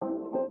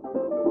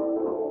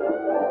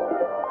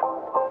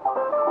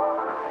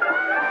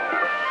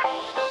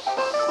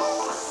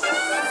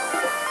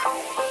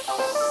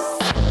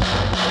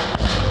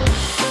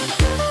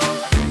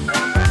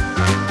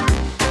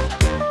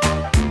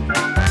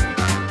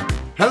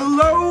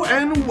Hello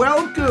and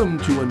welcome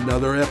to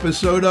another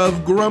episode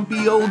of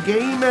Grumpy Old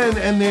Gay Men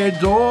and Their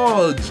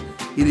Dogs.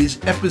 It is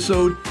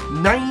episode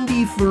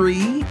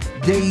 93,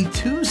 day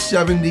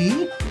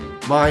 270.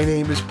 My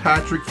name is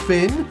Patrick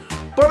Finn,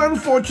 but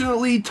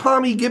unfortunately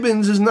Tommy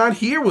Gibbons is not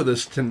here with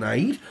us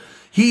tonight.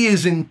 He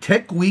is in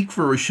Tech Week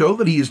for a show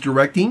that he is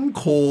directing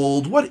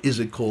called, what is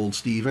it called,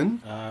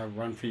 Stephen?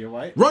 Run for Your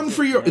Wife.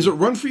 Is it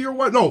Run for Your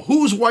Wife? No,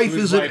 Whose Wife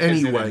Is It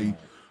Anyway?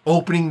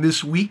 Opening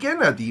this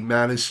weekend at the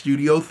Manus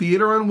Studio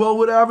Theater on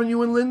Wellwood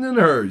Avenue in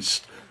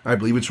Lindenhurst. I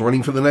believe it's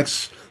running for the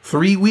next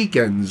 3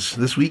 weekends,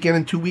 this weekend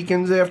and 2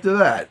 weekends after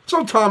that.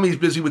 So Tommy's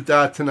busy with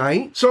that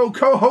tonight. So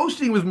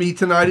co-hosting with me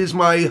tonight is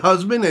my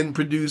husband and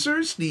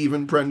producer,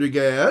 Stephen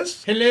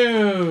Prendergast.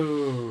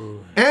 Hello.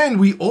 And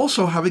we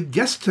also have a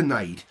guest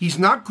tonight. He's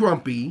not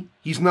grumpy,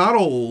 he's not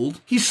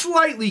old, he's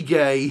slightly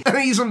gay, and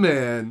he's a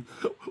man.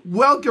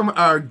 Welcome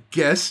our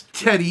guest,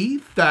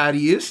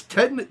 Thaddeus,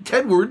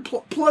 Tedward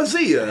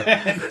Plezia.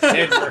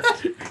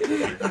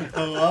 Tedward.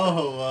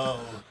 Hello.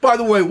 By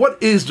the way,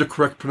 what is the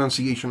correct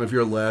pronunciation of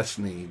your last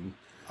name?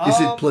 Is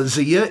it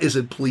Plezia? Is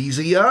it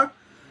Plezia?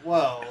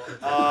 Well,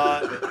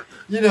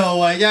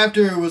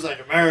 after it was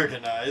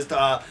Americanized,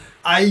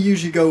 I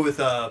usually go with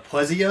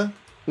Plezia.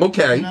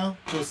 Okay.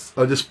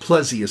 Just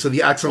Plezia. So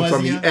the accent's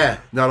on the Plezia.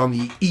 not on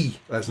the E.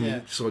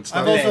 So it's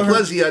not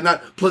Plezia,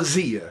 not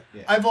Plezia.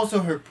 Yeah. I've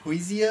also heard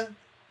Plezia.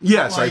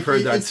 Yes, I've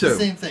heard that it's too. It's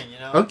the same thing,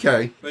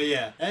 Okay. But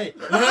yeah, hey.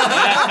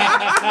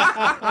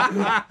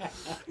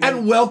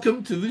 And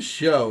welcome to the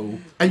show.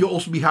 And you'll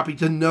also be happy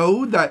to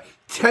know that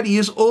Teddy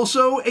is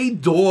also a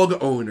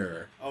dog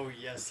owner. Oh,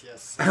 yes.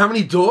 How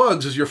many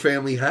dogs does your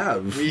family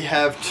have? We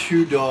have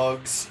 2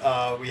 dogs.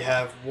 We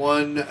have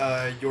one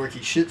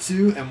Yorkie Shih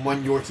Tzu and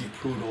one Yorkie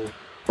Poodle.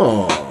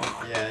 Oh.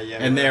 Yeah.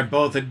 And they're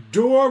both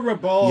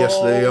adorable. Yes,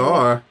 they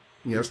are.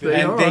 Yes,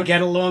 they are. And they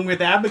get along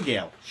with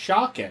Abigail.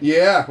 Shocking.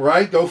 Yeah,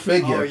 right? Go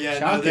figure. Oh, yeah.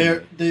 No,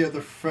 they are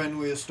the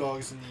friendliest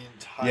dogs in the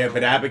entire Yeah,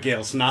 but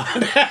Abigail's not.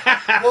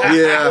 Well,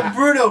 yeah.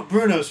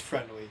 Bruno's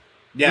friendly.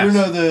 Yes.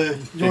 Bruno, the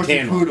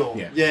Yorkie Poodle.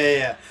 Yeah.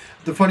 Yeah.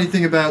 The funny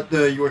thing about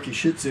the Yorkie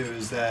Shih Tzu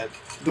is that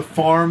the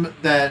farm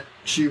that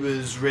she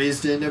was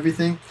raised in,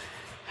 everything,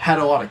 had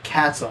a lot of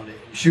cats on it.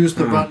 She was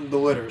the runt in the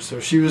litter, so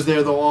she was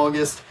there the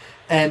longest.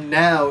 And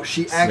now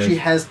she actually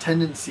has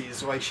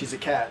tendencies like she's a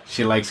cat.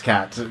 She likes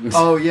cats.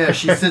 Oh, yeah.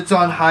 She sits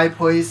on high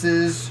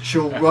places.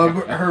 She'll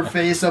rub her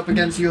face up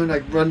against you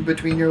and run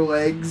between your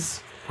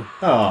legs.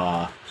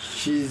 Aw.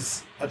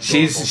 She's adorable.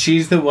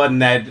 She's the one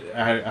that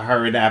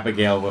her and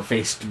Abigail were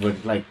face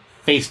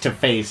to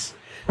face.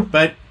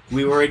 But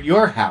we were at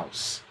your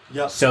house.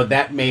 Yep. So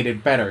that made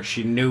it better.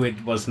 She knew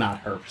it was not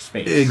her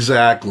space.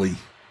 Exactly.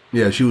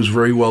 Yeah, she was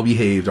very well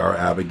behaved, our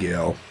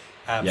Abigail.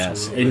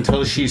 Absolutely. Yes,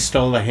 until she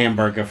stole a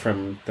hamburger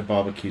from the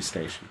barbecue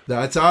station.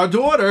 That's our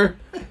daughter.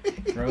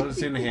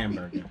 Frozen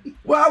hamburger.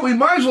 Well, we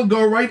might as well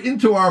go right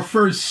into our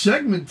first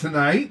segment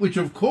tonight, which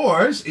of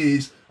course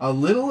is a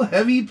little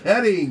heavy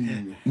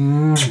petting.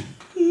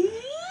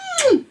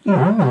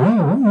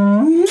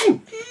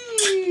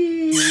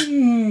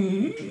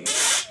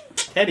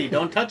 Teddy,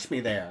 don't touch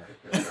me there.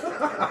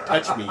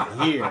 Touch me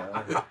here.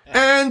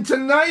 And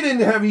tonight in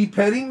Heavy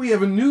Petting, we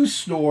have a news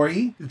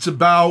story. It's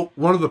about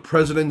one of the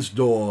president's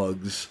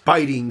dogs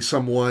biting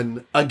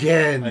someone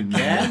again.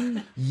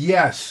 Again?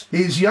 Yes.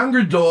 His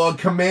younger dog,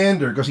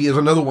 Commander, because he has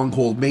another one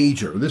called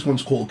Major. This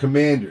one's called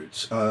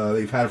Commanders.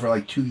 They've had it for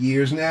 2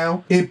 years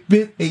now. It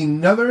bit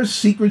another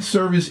Secret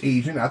Service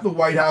agent at the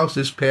White House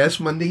this past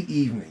Monday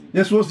evening.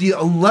 This was the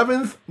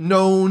 11th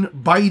known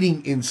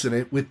biting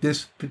incident with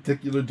this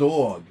particular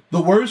dog.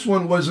 The worst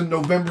one was in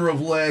November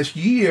of last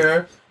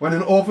year when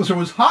an officer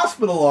was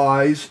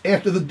hospitalized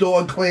after the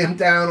dog clamped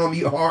down on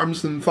the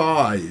arms and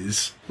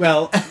thighs.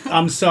 Well,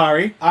 I'm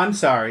sorry.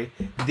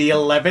 The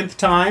 11th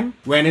time?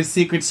 When is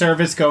Secret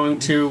Service going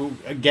to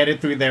get it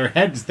through their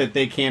heads that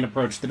they can't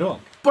approach the dog?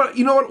 But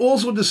you know what?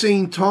 Also at the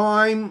same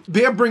time,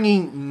 they're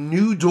bringing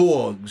new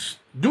dogs.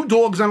 New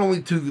dogs not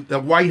only to the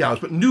White House,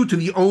 but new to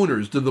the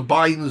owners, to the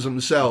Bidens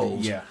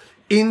themselves. Yeah.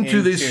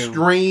 Into this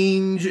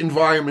strange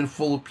environment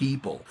full of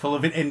people. Full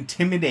of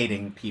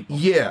intimidating people.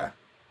 Yeah.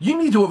 You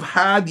need to have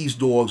had these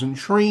dogs and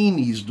trained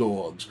these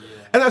dogs.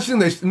 Yeah. And that's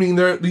the thing.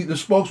 The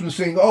spokesman is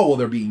saying, oh, well,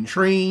 they're being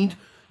trained.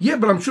 Yeah,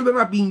 but I'm sure they're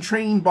not being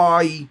trained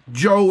by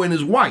Joe and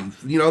his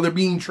wife. They're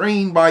being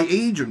trained by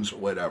agents or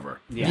whatever.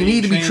 Yeah. You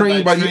need to be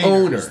trained by the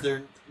owner.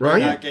 Right?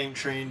 They're not getting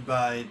trained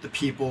by the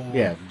people.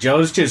 Yeah,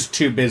 Joe's just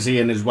too busy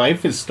and his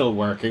wife is still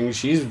working.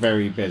 She's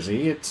very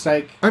busy. It's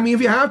like...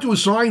 if you have to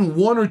assign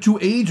 1 or 2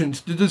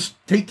 agents to just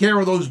take care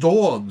of those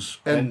dogs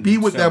and be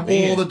with them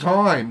all the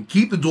time.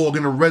 Keep the dog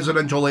in a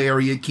residential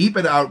area. Keep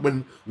it out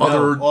when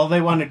all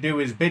they want to do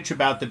is bitch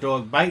about the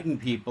dog biting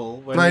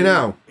people. When I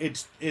know.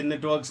 It's in the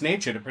dog's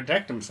nature to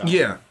protect himself.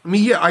 Yeah.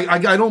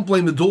 I don't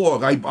blame the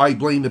dog. I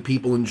blame the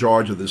people in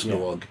charge of this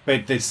dog.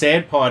 But the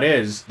sad part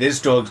is, this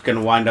dog's going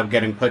to wind up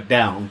getting put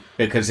down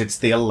because it's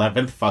the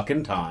 11th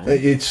fucking time.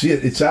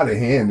 It's out of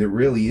hand. It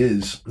really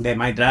is. They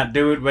might not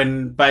do it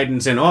when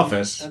Biden's in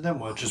office. And then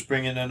what? Just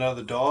bring in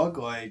another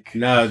dog?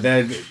 No,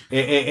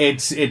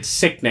 It's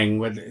sickening.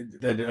 When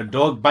a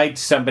dog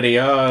bites somebody,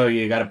 oh,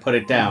 you got to put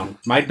it down.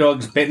 My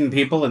dog's bitten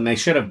people, and they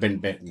should have been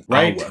bitten,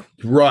 right? Oh,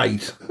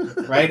 right.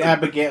 Right,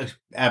 Abigail?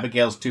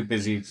 Abigail's too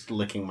busy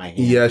licking my hand.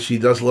 Yeah, she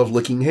does love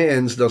licking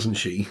hands, doesn't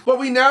she? But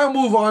we now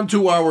move on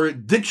to our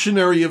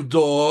Dictionary of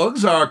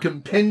Dogs, our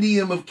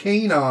Compendium of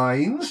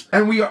Canines,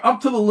 and we are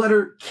up to the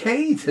letter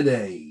K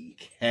today.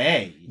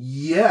 Hey.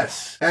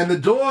 Yes. And the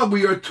dog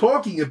we are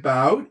talking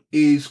about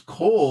is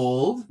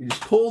called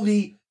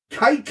the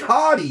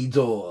Kaikadi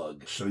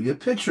dog. Show you a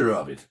picture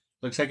of it.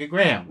 Looks like a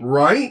Graham.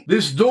 Right?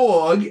 This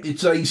dog,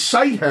 it's a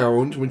sight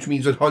hound, which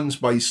means it hunts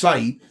by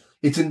sight.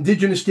 It's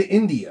indigenous to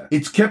India.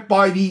 It's kept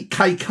by the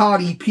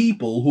Kaikadi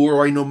people, who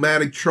are a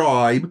nomadic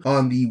tribe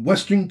on the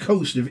western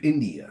coast of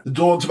India. The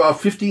dog's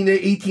about 15 to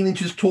 18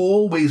 inches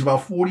tall, weighs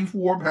about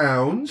 44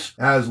 pounds,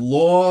 has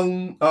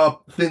long,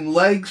 thin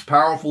legs,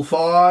 powerful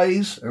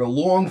thighs, and a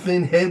long,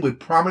 thin head with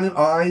prominent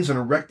eyes and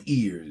erect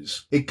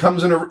ears. It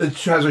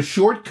has a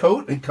short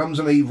coat and comes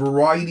in a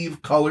variety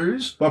of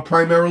colors, but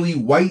primarily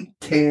white,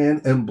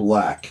 tan, and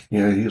black.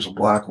 Yeah, here's a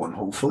black one,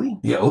 hopefully.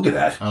 Yeah, look at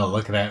that. Oh,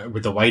 look at that,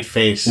 with the white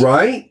face.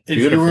 Right?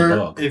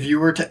 If you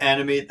were to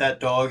animate that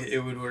dog, it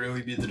would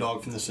really be the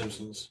dog from The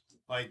Simpsons.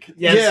 Like,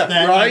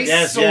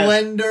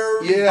 slender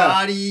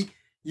body.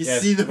 You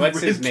see the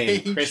what's his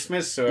cage. name?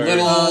 Christmas or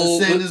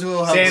Santa's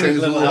Little Helper. Santa's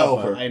Little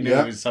Helper. I knew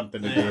it was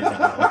something to do with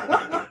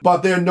that.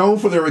 But they're known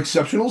for their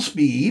exceptional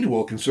speed,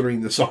 well,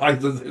 considering the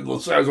size of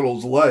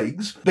those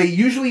legs. They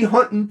usually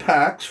hunt in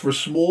packs for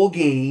small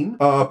game,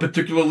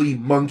 particularly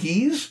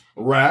monkeys,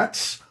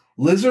 rats,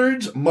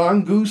 lizards,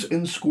 mongoose,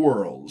 and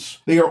squirrels.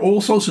 They are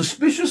also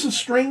suspicious of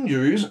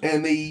strangers,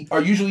 and they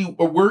are usually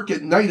work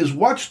at night as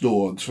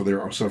watchdogs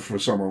for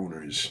some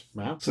owners.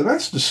 Wow. So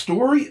that's the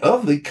story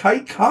of the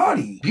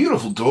Kaikadi.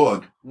 Beautiful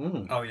dog.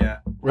 Mm. Oh, yeah.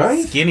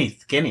 Right?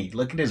 Skinny.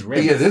 Look at his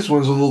ribs. Yeah, this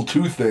one's a little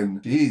too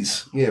thin.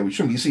 Jeez. Yeah, we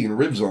shouldn't be seeing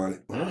ribs on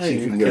it. See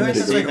if we can get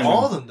It's like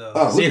all of them, though.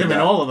 Oh, see them in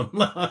all of them.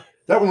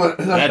 That one.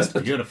 That's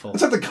beautiful.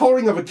 It's like the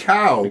coloring of a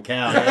cow. A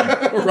cow,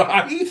 yeah.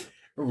 Right?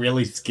 A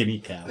really skinny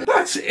cow.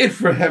 That's it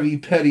for heavy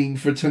petting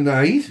for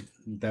tonight.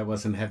 That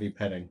wasn't heavy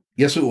petting.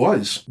 Yes, it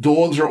was.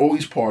 Dogs are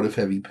always part of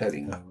heavy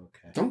petting. Oh,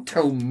 okay. Don't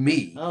tell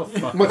me. Oh,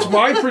 fuck. It's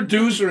my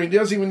producer, and he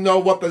doesn't even know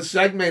what the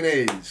segment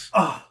is.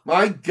 Oh.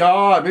 My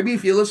God. Maybe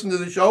if you listen to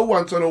the show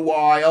once in a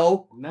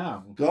while.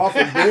 No. God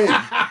forbid.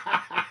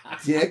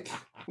 Dick.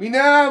 We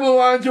now move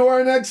on to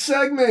our next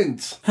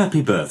segment.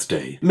 Happy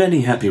birthday.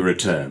 Many happy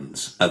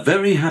returns. A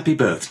very happy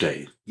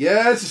birthday.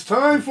 Yes, it's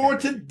time for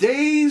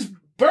today's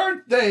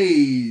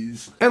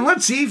birthdays. And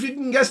let's see if you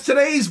can guess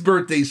today's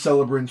birthday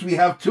celebrants. We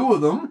have two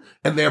of them,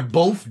 and they're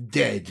both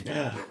dead.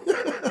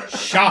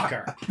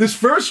 Shocker. This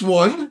first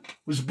one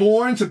was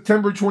born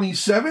September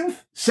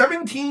 27th,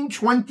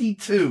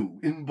 1722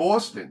 in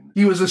Boston.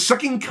 He was a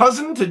second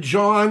cousin to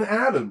John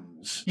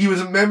Adams. He was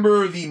a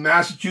member of the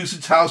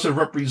Massachusetts House of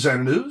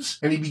Representatives,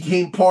 and he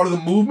became part of the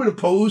movement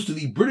opposed to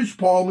the British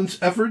Parliament's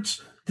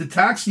efforts to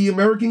tax the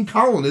American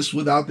colonists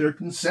without their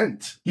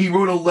consent. He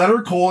wrote a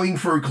letter calling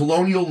for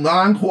colonial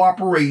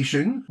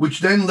non-cooperation, which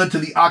then led to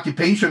the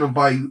occupation of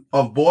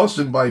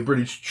Boston by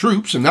British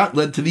troops, and that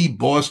led to the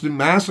Boston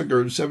Massacre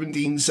of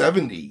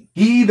 1770.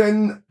 He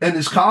then and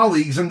his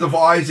colleagues then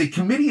devised a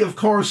committee of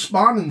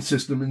correspondence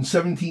system in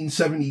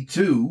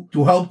 1772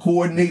 to help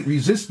coordinate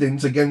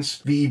resistance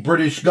against the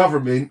British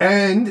government,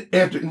 and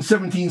in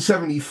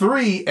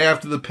 1773,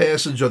 after the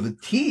passage of the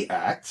Tea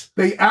Act,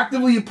 they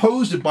actively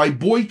opposed it by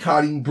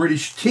boycotting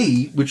British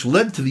tea, which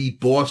led to the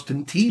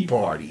Boston Tea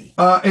Party.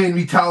 In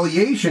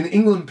retaliation,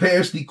 England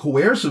passed the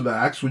Coercive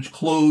Acts, which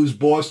closed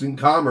Boston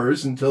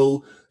commerce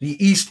until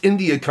the East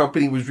India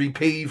Company was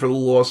repaid for the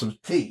loss of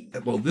tea.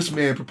 Well, this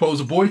man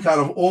proposed a boycott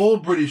of all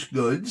British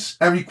goods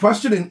and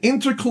requested an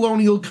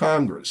intercolonial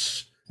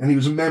Congress. And he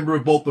was a member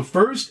of both the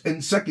First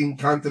and Second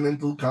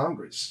Continental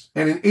Congress.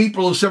 And in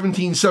April of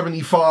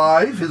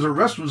 1775, his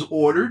arrest was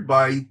ordered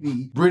by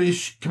the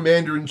British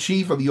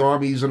Commander-in-Chief of the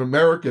Armies in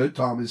America,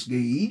 Thomas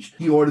Gage.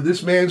 He ordered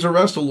this man's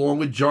arrest along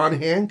with John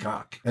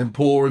Hancock, and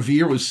Paul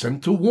Revere was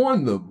sent to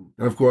warn them.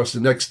 And of course, the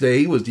next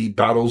day was the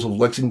battles of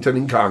Lexington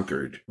and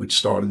Concord, which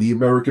started the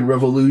American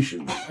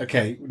Revolution.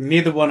 Okay,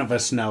 neither one of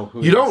us know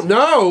who. You don't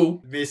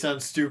know? It may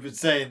sound stupid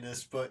saying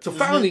this, but It's a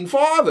founding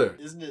father.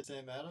 Isn't it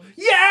Sam Adams?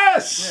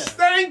 Yes! Yeah.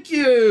 Thank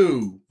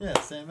you! Yeah,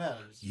 Sam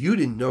Adams. You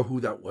didn't know who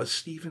that was,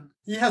 Stephen?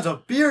 He has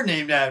a beer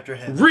named after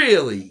him.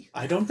 Really?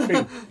 I don't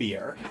drink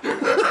beer.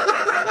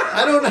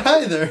 I don't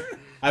either.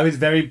 I was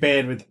very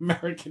bad with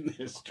American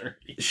history.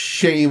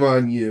 Shame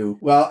on you.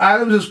 Well,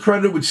 Adams is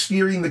credited with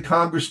steering the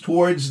Congress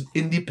towards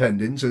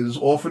independence and is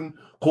often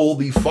called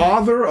the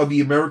father of the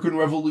American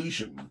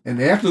Revolution.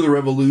 And after the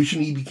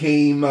Revolution, he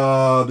became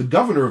the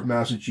governor of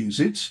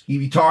Massachusetts. He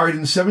retired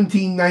in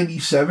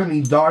 1797 and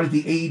he died at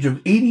the age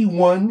of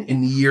 81 in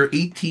the year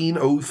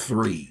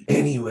 1803.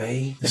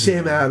 Anyway,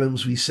 Sam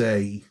Adams, we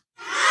say...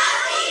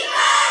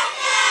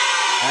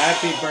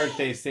 Happy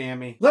birthday,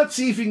 Sammy. Let's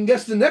see if you can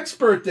guess the next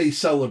birthday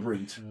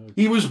celebrant.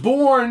 He was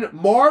born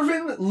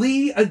Marvin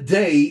Lee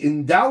Aday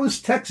in Dallas,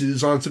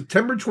 Texas on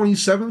September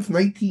 27th,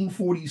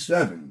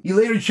 1947. He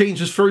later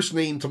changed his first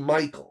name to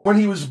Michael. When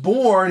he was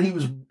born, he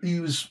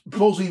was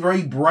supposedly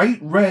very bright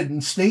red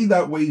and stayed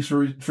that way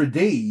for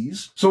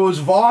days. So his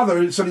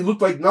father said he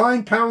looked like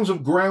 9 pounds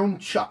of ground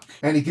chuck,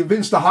 and he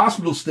convinced the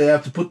hospital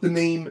staff to put the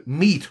name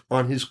Meat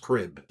on his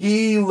crib.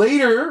 He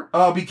later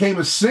became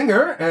a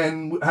singer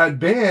and had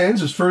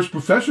bands. His first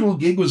professional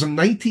gig was in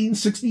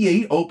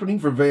 1968, opening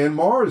for Van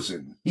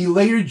Morrison. He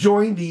later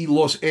joined the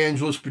Los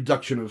Angeles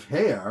production of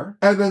Hair,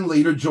 and then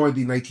later joined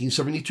the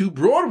 1972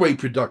 Broadway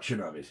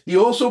production of it. He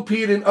also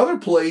appeared in other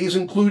plays,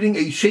 including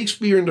a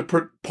Shakespeare in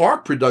the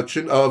Park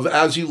production of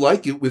As You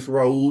Like It with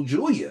Raul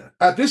Julia.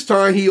 At this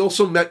time, he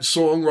also met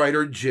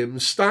songwriter Jim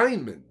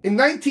Steinman. In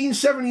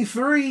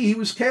 1973, he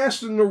was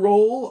cast in the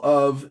role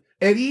of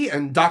Eddie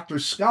and Dr.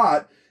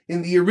 Scott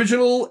in the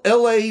original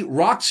L.A.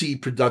 Roxy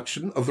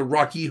production of the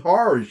Rocky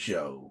Horror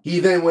Show. He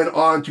then went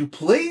on to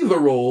play the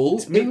role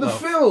in the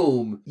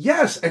film.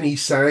 Yes, and he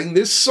sang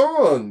this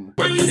song.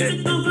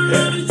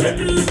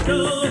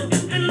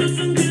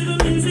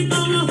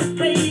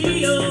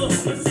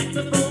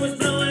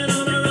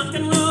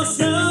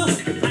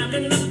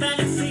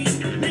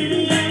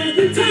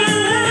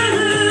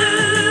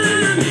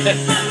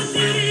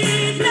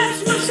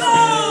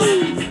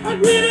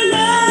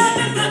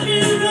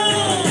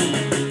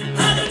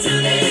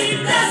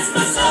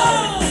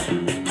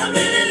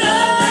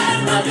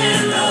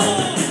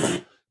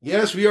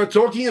 Yes, we are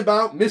talking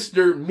about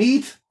Mr.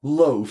 Meat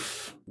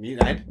Loaf.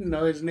 I didn't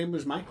know his name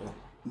was Michael.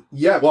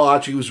 Yeah, well,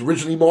 actually, it was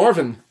originally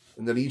Marvin,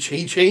 and then he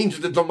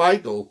changed it to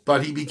Michael.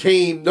 But he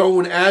became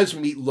known as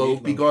Meat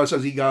Loaf because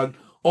as he got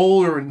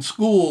older in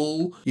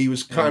school, he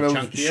was kind of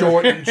chunkier.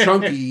 short and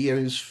chunky, and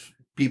his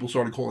people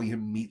started calling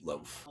him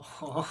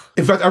Meatloaf.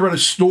 In fact, I read a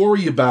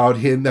story about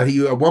him that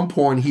he, at one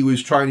point, he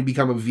was trying to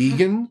become a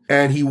vegan,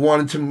 and he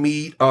wanted to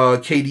meet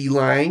Katie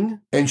Lang,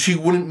 and she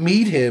wouldn't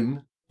meet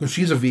him, because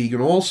she's a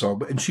vegan also,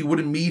 and she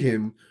wouldn't meet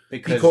him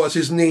because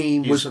his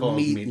name was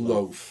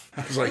Meatloaf.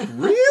 I was like,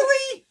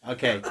 really?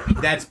 Okay,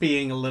 that's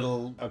being a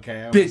little,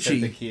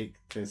 bitchy.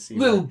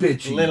 Little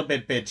bitchy. A little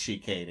bit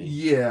bitchy, Katie.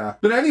 Yeah.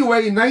 But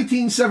anyway, in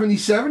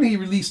 1977, he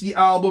released the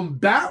album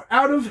Bat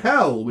Out of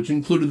Hell, which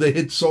included the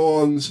hit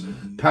songs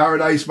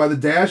Paradise by the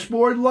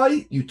Dashboard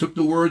Light, You Took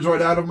the Words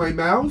Right Out of My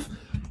Mouth,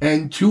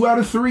 and 2 Out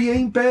of 3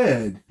 Ain't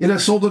Bad. It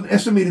has sold an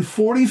estimated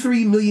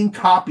 43 million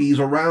copies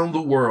around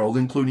the world,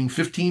 including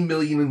 15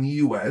 million in the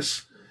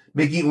US,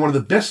 making it one of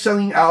the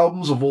best-selling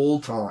albums of all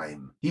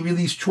time. He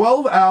released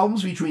 12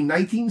 albums between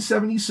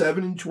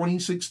 1977 and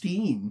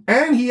 2016,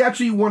 and he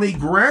actually won a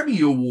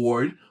Grammy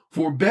Award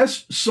for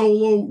Best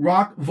Solo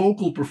Rock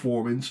Vocal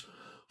Performance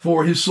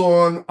for his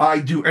song I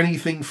Do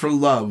Anything for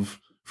Love,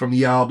 from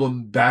the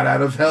album Bat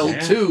Out of Hell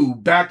 2,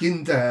 Back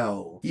into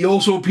Hell. He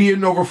also appeared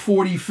in over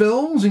 40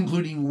 films,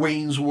 including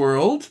Wayne's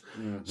World,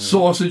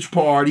 Sausage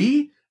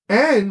Party,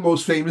 and,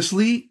 most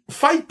famously,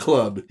 Fight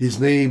Club. His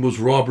name was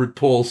Robert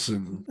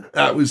Paulson.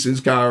 That was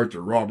his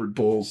character, Robert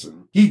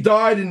Paulson. He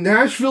died in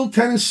Nashville,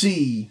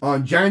 Tennessee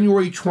on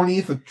January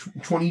 20th of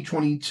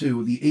 2022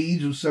 at the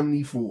age of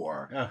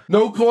 74.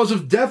 No cause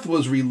of death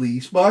was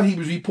released, but he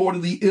was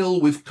reportedly ill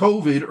with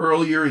COVID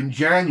earlier in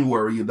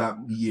January of that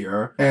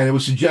year, and it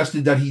was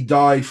suggested that he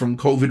died from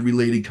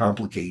COVID-related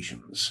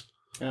complications.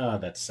 Oh,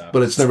 that sucks.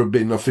 But it's never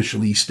been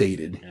officially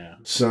stated. Yeah.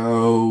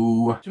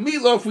 So, to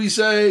Meatloaf we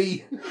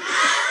say...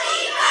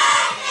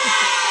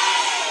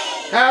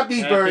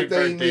 Happy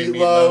birthday,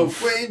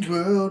 Meatloaf.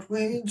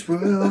 Wayne's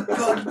World,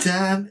 party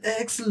time,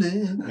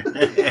 excellent.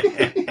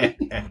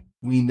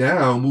 We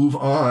now move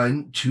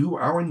on to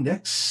our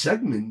next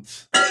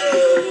segment.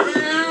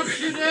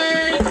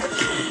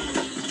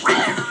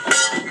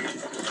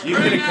 You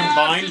could have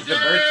combined the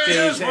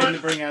birthdays and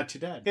Bring Out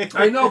Your Dad.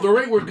 I know, the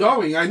rate we're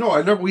going. I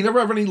know. We never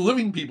have any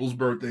living people's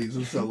birthdays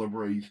to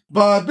celebrate.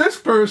 But this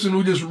person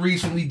who just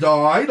recently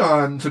died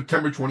on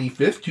September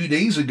 25th, 2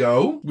 days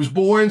ago, was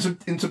born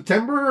in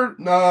September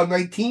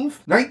 19th,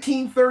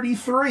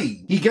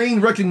 1933. He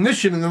gained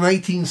recognition in the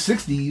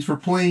 1960s for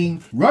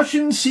playing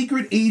Russian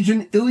secret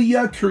agent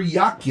Ilya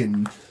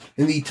Kuryakin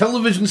in the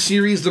television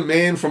series The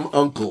Man from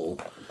U.N.C.L.E.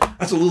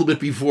 That's a little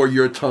bit before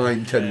your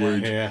time,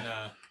 Tedward. Yeah.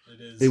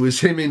 It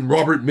was him and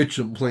Robert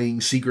Mitchum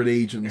playing secret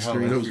agents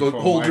during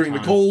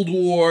the Cold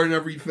War and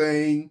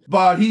everything.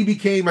 But he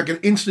became like an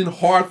instant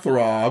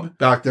heartthrob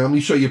back then. Let me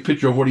show you a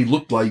picture of what he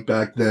looked like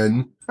back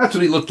then. That's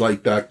what he looked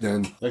like back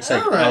then. Looks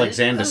like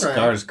Alexander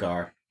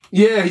Skarsgård.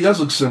 Yeah, he does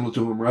look similar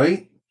to him,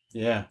 right?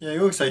 Yeah. Yeah, he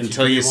looks like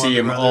until you see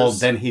him old,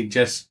 then he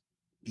just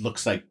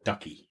looks like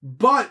Ducky.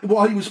 But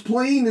while he was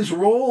playing his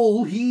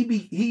role,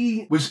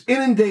 he was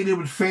inundated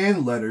with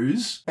fan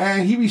letters,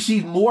 and he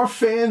received more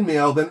fan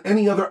mail than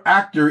any other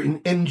actor in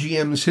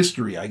MGM's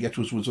history, I guess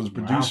was his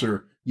producer.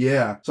 Wow.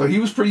 Yeah, so he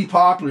was pretty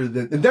popular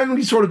then. And then when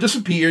he sort of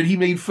disappeared, he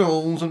made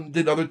films and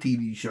did other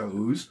TV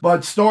shows.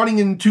 But starting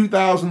in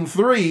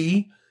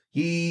 2003,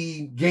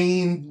 He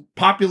gained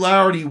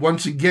popularity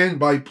once again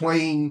by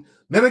playing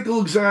medical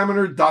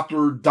examiner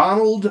Dr.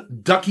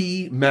 Donald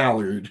Ducky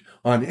Mallard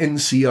on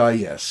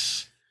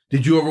NCIS.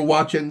 Did you ever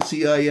watch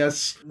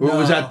NCIS? Or No.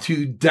 was that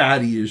too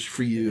daddy-ish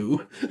for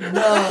you? No.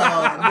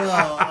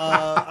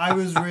 I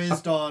was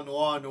raised on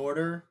Law and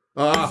Order.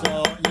 So,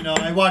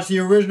 I watched the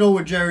original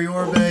with Jerry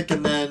Orbach,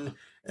 and then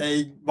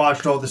I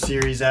watched all the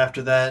series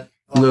after that.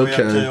 All the way up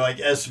to, like,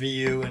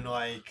 SVU and,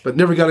 like... But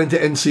never got into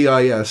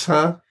NCIS,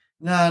 huh?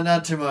 No,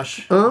 not too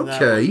much.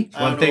 Okay.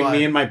 One thing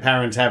me and my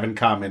parents have in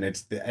common,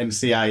 it's the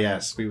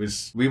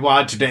NCIS. We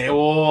watched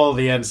all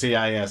the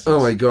NCIS. Oh,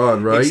 my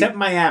God, right? Except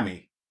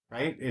Miami.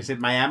 Right? Is it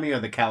Miami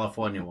or the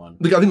California one?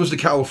 I think it was the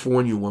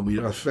California one.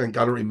 I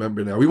don't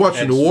remember now. We watched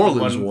the New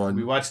Orleans one.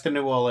 We watched the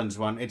New Orleans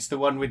one. It's the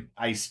one with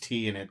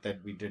Ice-T in it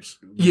that we just...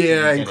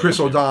 and Chris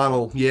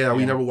O'Donnell. Yeah,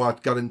 we never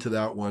got into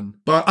that one.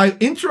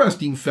 But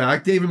interesting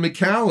fact, David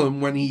McCallum,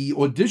 when he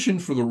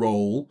auditioned for the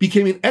role,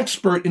 became an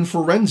expert in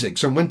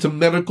forensics and went to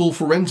medical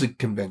forensic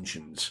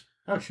conventions.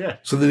 Oh, shit.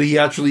 So that he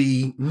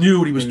actually knew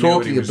what he was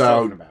talking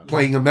about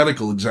playing a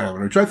medical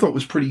examiner, which I thought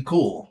was pretty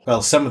cool.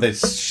 Well, some of the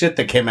shit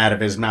that came out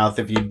of his mouth,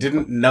 if you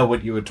didn't know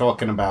what you were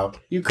talking about,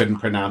 you couldn't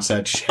pronounce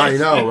that shit. I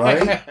know,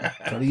 right?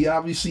 But he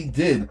obviously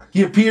did.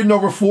 He appeared in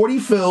over 40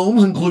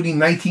 films, including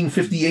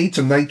 1958's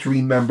A Night to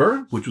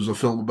Remember, which was a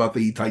film about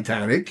the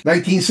Titanic,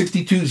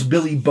 1962's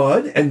Billy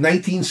Budd, and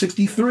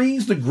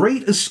 1963's The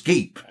Great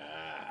Escape.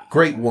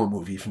 Great war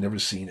movie if you've never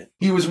seen it.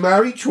 He was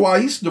married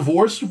twice,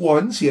 divorced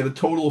once. He had a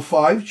total of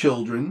 5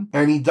 children.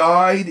 And he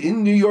died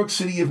in New York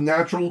City of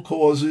natural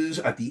causes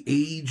at the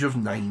age of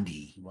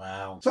 90.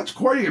 Wow. So that's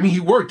quite... he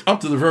worked up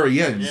to the very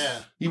end. Yeah.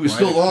 He was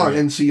still on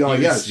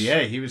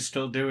NCIS. He was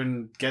still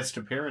doing guest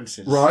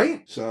appearances.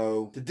 Right?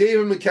 So, to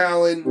David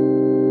McCallum,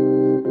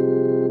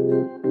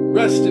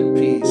 rest in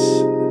peace.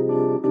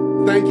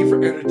 Thank you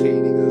for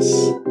entertaining us.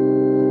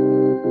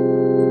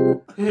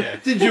 Yeah.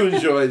 Did you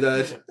enjoy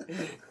that?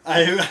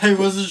 I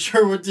wasn't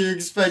sure what to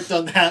expect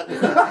on that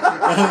one.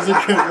 That was a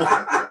good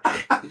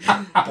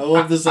one. I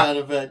love the sound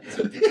effect.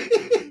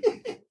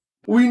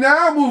 We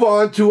now move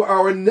on to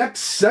our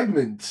next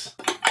segment.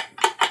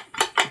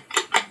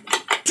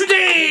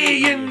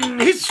 Today in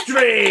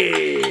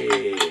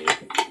History!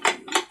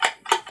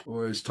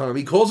 Or as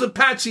Tommy calls it,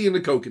 Patsy and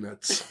the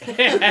Coconuts.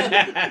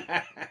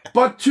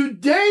 But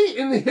today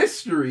in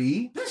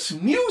history, this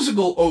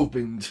musical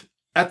opened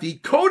at the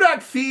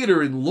Kodak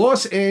Theater in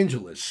Los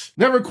Angeles.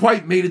 Never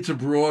quite made it to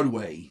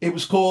Broadway. It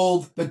was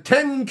called The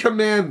 10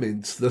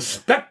 Commandments, the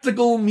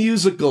spectacle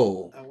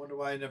musical. I wonder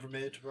why I never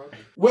made it to Broadway.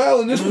 Well,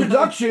 in this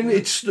production,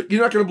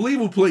 you're not going to believe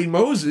who played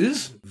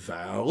Moses.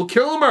 Val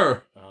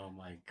Kilmer. Oh,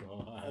 my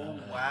God. Oh,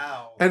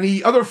 wow. And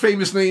the other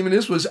famous name in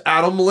this was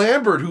Adam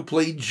Lambert, who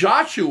played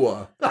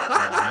Joshua.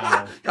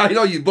 Wow. I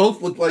know, you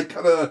both look like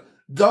kind of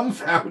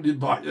dumbfounded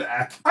by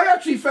that. I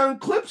actually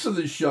found clips of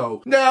this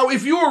show. Now,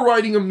 if you were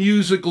writing a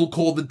musical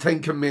called The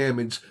 10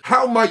 Commandments,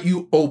 how might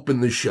you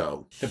open the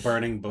show? The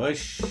burning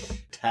bush,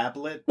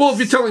 tablet. Well, if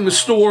you're telling the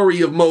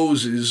story of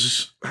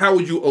Moses, how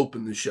would you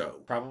open the show?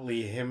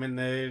 Probably him in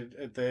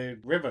the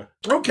river.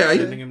 Okay.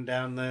 Sending him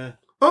down the...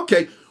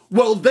 Okay.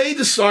 Well, they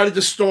decided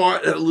to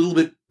start at a little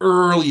bit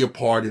earlier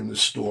part in the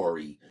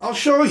story. I'll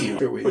show you.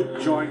 Here we go.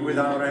 Join with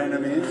our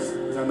enemies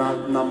and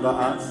outnumber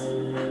us.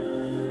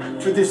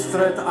 To this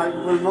threat I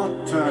will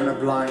not turn a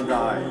blind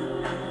eye.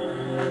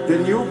 The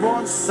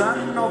newborn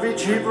son of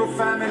each Hebrew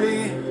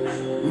family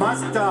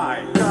must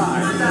die.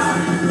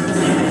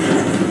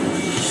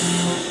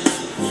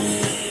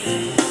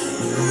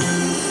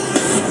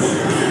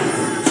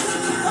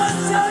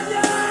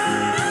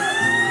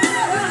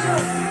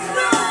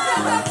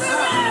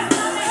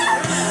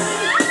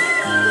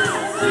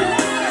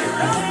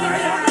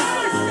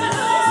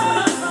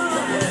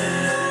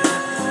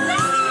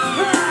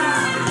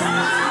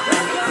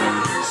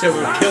 So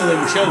we're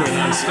killing children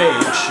on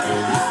stage.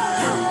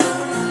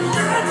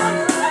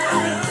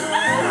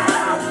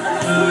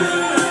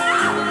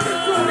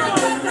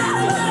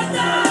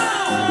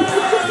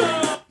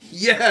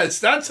 Yes,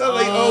 that's how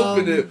they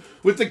open it,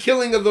 with the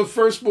killing of the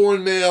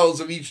firstborn males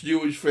of each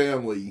Jewish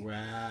family.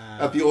 Wow.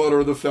 At the order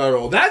of the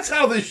Pharaoh. That's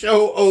how the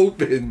show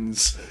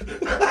opens.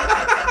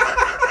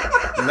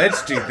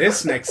 Let's do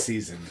this next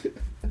season.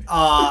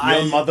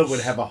 Your mother would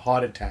have a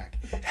heart attack.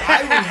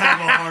 I would have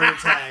a heart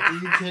attack. Are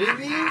you kidding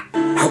me?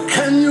 How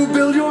can you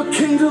build your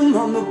kingdom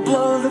on the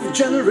blood of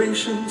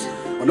generations,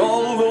 when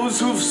all those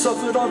who've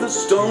suffered are the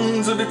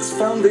stones of its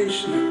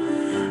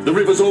foundation? The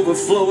rivers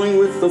overflowing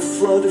with the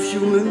flood of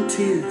human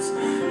tears,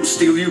 and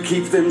still you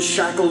keep them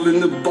shackled in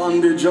the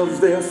bondage of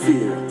their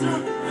fear.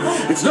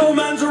 It's no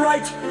man's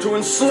right to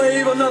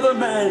enslave another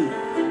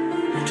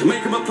man, to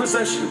make him a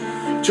possession,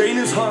 chain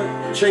his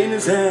heart, chain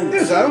his hands.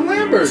 There's Adam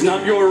Lambert. It's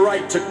not your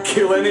right to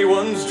kill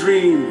anyone's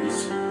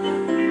dreams,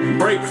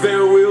 break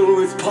their will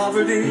with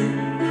poverty.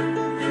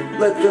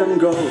 Let them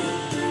go.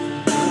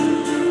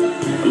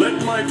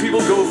 Let my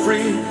people go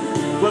free.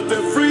 Let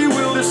their free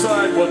will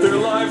decide what their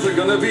lives are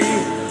gonna be.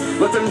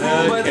 Let them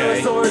rule by their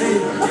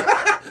authority.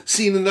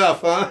 Seen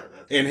enough, huh?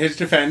 In his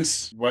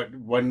defense,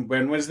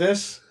 when was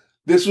this?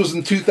 This was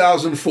in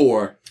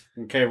 2004.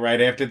 Okay, right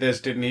after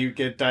this, didn't he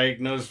get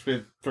diagnosed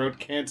with throat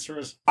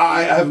cancer?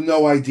 I have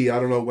no idea. I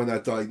don't know when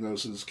that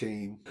diagnosis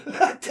came.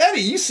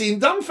 Teddy, you seem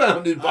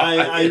dumbfounded by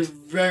I it.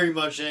 very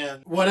much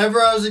am.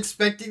 Whatever I was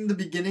expecting the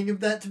beginning of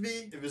that to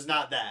be, it was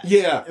not that.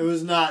 Yeah. It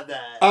was not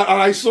that.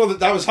 I saw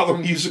that was how the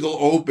musical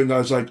opened. I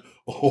was like,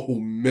 oh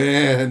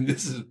man,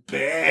 this is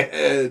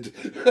bad.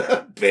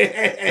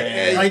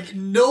 Bad. Like,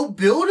 no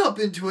build up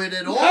into it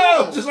at all.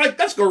 No, just like,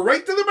 let's go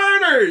right to the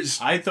murders.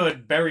 I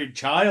thought Buried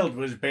Child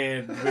was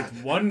bad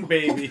with one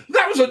baby.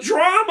 That was a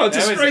drama. It's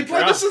That a was straight a play.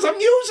 drama. This is a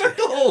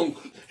musical.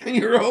 And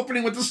you're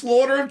opening with the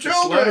slaughter of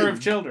children. Slaughter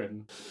of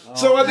children.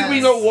 So I think we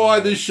know yes. why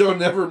this show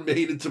never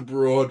made it to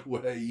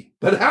Broadway.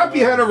 But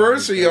happy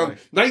anniversary on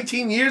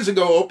 19 years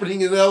ago,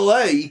 opening in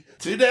L.A.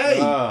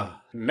 today.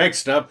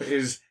 Next up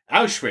is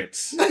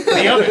Auschwitz.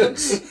 The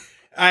ovens.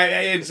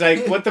 It's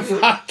like, what the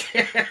fuck?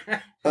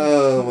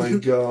 Oh my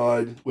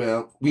God.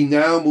 Well, we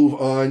now move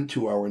on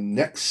to our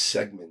next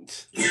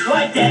segment.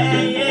 What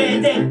day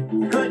is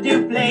it? Could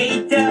you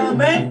please tell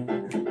me?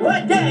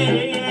 What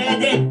day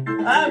is it?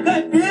 I'm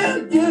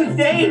confused, you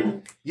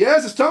see.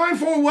 Yes, it's time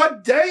for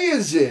What Day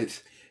Is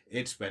It?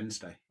 It's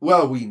Wednesday.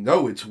 Well, we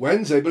know it's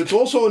Wednesday, but it's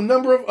also a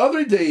number of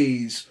other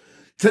days.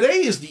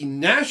 Today is the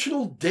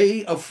National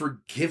Day of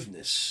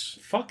Forgiveness.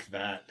 Fuck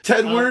that.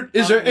 Tedward,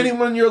 is there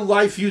anyone in your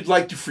life you'd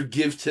like to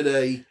forgive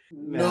today?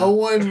 No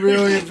one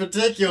really in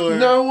particular.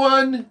 No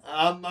one?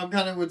 I'm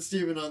kind of with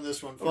Steven on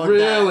this one. Fuck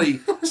Really?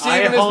 that.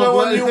 Steven, there's no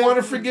one you want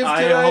to forgive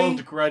today? I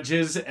hold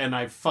grudges and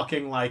I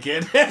fucking like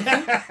it.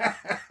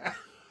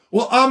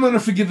 Well, I'm going to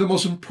forgive the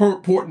most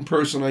important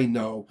person I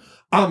know.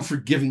 I'm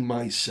forgiving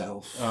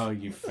myself. Oh,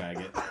 you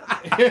faggot.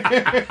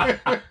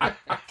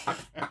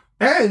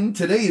 And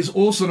today is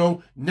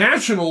also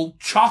National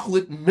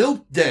Chocolate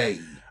Milk Day.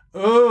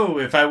 Oh,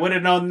 if I would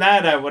have known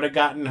that, I would have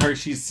gotten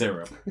Hershey's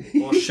syrup.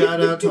 Well, shout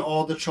out to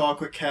all the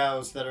chocolate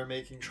cows that are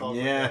making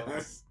chocolate milk.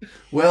 Yes.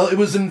 Well, it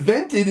was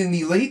invented in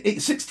the late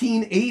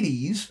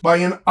 1680s by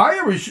an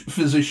Irish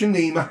physician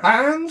named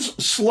Hans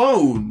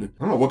Sloane.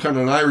 I don't know what kind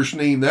of an Irish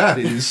name that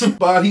is,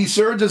 but he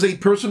served as a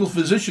personal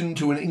physician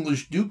to an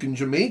English duke in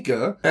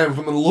Jamaica, and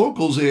from the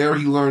locals there,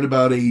 he learned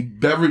about a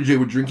beverage they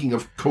were drinking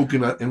of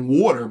coconut and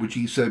water, which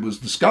he said was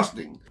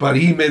disgusting. But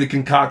he made a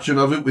concoction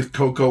of it with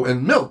cocoa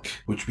and milk,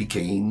 which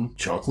became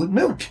chocolate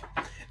milk.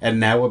 And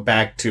now we're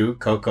back to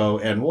cocoa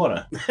and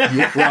water.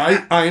 Yeah,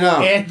 right? I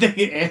know.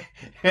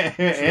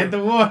 and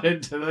the water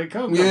to the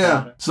cocoa. Yeah.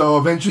 Water. So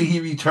eventually he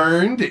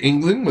returned to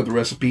England with the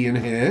recipe in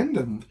hand,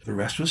 and the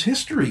rest was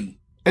history.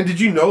 And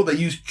did you know they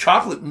used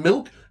chocolate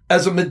milk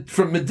as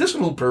for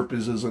medicinal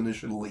purposes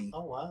initially?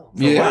 Oh, wow.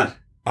 Yeah. what?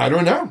 I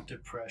don't know.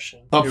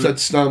 Depression. Upset It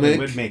stomach.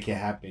 would make you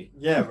happy.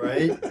 Yeah,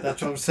 right?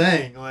 That's what I'm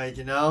saying. Like,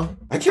 you know?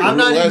 I can't I'm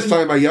remember the not last even-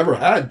 time I ever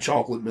had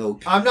chocolate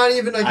milk. I'm not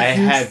even like I a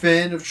huge had-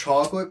 fan of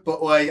chocolate,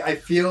 but like I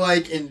feel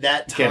like in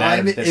that Get out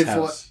time, of this if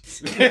house.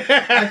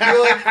 I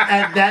feel like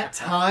at that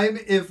time,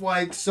 if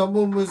like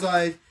someone was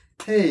like,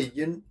 "Hey,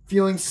 you're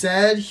feeling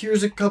sad?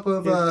 Here's a cup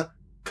of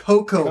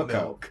cocoa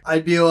milk,"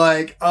 I'd be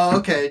like, "Oh,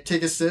 okay,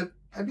 take a sip."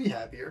 I'd be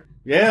happier.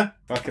 Yeah,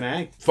 fucking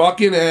A.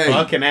 Fucking A.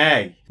 Fucking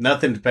A.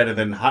 Nothing's better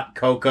than hot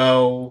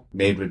cocoa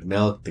made with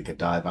milk, the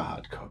Godiva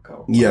hot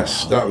cocoa.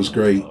 Yes, that was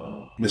great.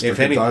 Mr. If,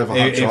 any, Godiva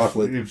hot if,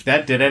 chocolate. if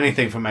that did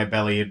anything for my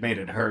belly, it made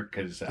it hurt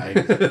because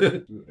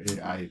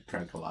I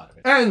drank a lot of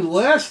it. And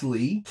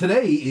lastly,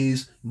 today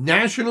is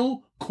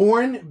National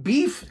Corned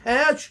Beef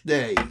Hash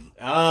Day.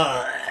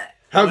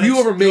 Have you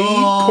Let's ever made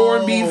go.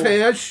 corned beef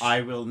hash?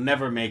 I will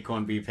never make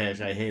corned beef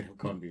hash. I hate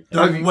corned beef hash.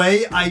 I The mean-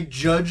 way I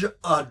judge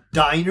a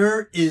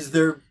diner is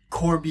their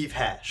corned beef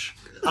hash.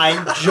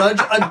 I judge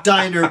a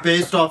diner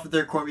based off of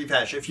their corned beef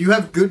hash. If you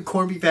have good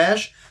corned beef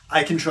hash,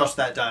 I can trust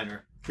that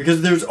diner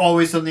because there's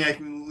always something I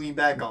can lean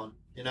back on.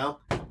 You know,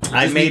 I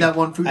just need made that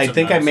one food. I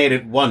think I sometimes. made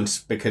it once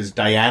because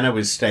Diana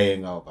was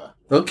staying over.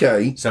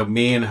 Okay. So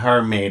me and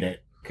her made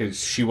it because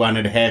she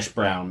wanted hash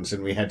browns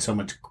and we had so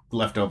much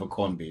leftover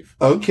corned beef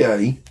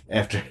Okay.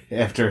 after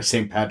a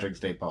St. Patrick's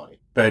Day party.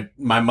 But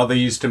my mother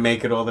used to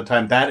make it all the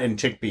time. That and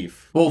chick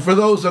beef. Well, for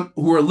those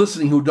who are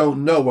listening who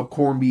don't know what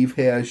corned beef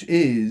hash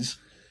is,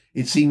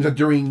 it seems that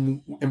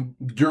during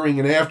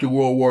and after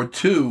World War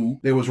II,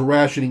 there was a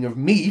rationing of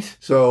meat.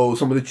 So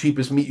some of the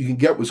cheapest meat you can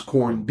get was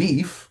corned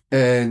beef.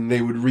 And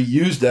they would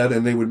reuse that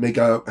and they would make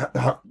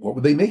what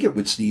would they make it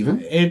with, Stephen?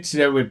 It's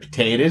with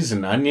potatoes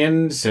and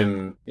onions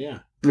and yeah.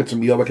 It's a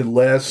meal that could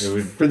last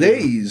for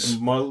days.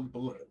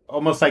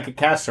 Almost like a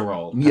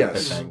casserole. type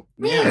Yes. of thing.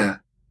 Yeah.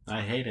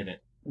 I hated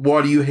it.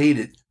 Why do you hate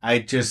it? I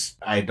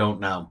don't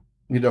know.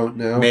 You don't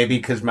know? Maybe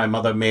because my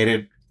mother made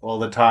it all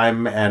the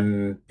time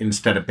and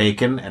instead of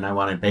bacon and I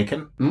wanted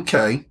bacon.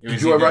 Okay. It was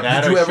Did you either ever,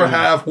 that did you or ever sugar.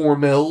 have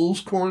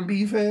Hormel's corned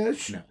beef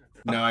hash? No.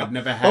 No, I've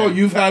never had Oh,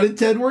 you've had it,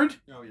 Tedward?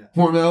 Oh yeah.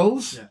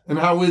 Hormel's? Yeah. And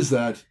how is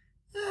that?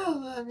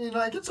 Yeah, I mean,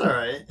 like, it's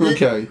alright.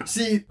 Okay.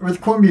 See, with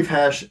corned beef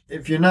hash,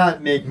 if you're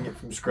not making it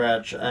from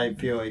scratch, I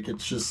feel like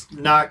it's just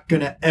not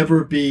gonna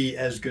ever be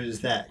as good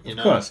as that, you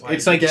know? Of course.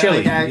 It's like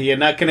chili. You're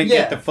not going to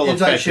get the full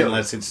it's like effect chili.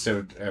 unless it's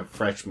so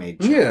fresh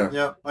made chili. Yeah.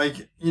 Yep,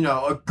 like, you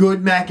know, a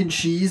good mac and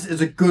cheese is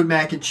a good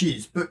mac and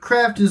cheese, but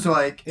Kraft is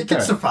like, it can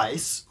Okay.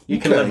 suffice, You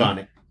can live on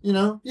it. you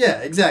know? Yeah,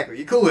 exactly.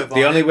 You could live on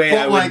it. The only way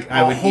but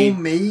I would eat-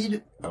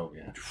 homemade... Oh,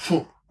 yeah.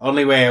 Phew.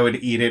 Only way I would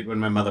eat it when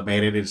my mother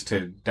made it is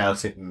to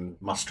douse it in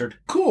mustard.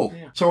 Cool.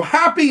 Yeah. So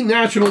happy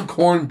National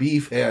Corned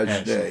Beef Hash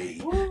Hash.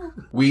 Day.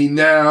 We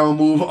now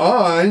move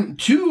on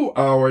to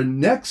our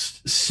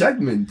next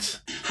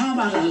segment. How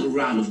about a little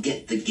round of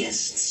Get the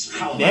Guests?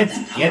 How about Let's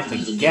that? How get about the a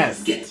little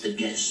guests. Get the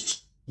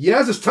Guests.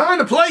 Yes, it's time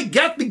to play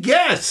Get the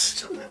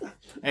Guest.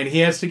 And he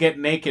has to get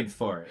naked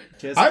for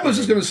it. I was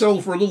just going to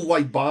settle for a little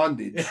light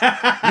bondage.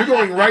 You're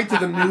going right to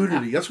the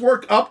nudity. Let's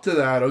work up to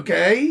that,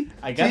 okay?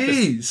 I got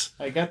Jeez. this.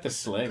 I got the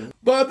sling.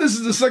 But this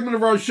is the segment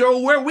of our show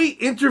where we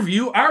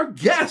interview our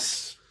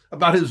guests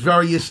about his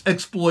various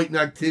exploit and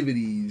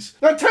activities.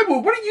 Now,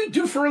 Tedward, what do you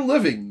do for a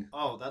living?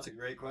 Oh, that's a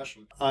great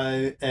question.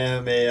 I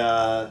am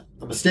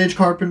I'm a stage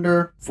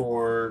carpenter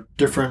for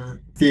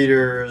different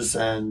theaters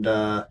and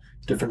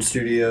different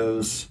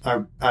studios.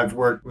 I've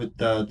worked with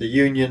the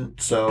union,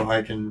 so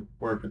I can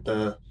work with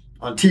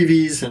on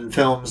TVs and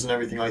films and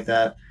everything like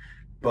that.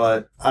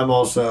 But I'm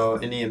also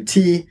an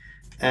EMT,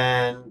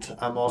 and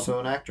I'm also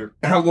an actor.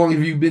 How long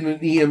have you been an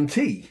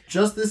EMT?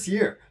 Just this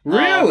year.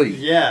 Really?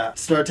 Yeah.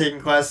 Started taking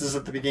classes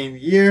at the beginning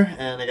of the year,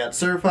 and I got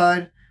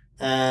certified.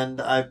 And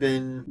I've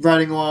been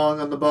riding along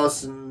on the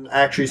bus and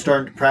actually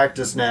starting to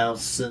practice now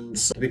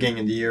since the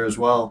beginning of the year as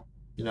well.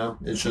 You know,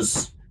 it's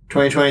just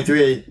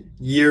 2023,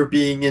 year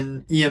being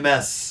in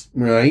EMS.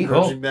 Right.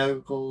 Emergency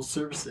Medical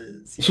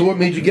Services. So what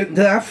made you get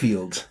into that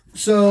field?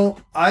 So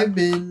I've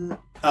been,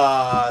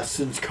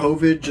 since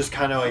COVID, just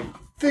kind of like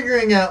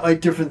figuring out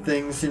like different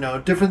things, you know,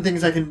 different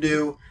things I can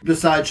do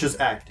besides just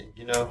acting,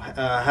 you know,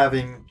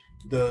 having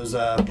those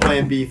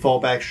plan B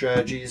fallback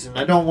strategies. And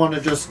I don't want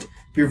to just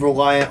be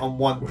reliant on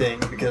one thing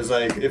because,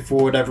 like, if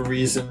for whatever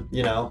reason,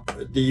 you know,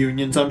 the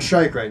union's on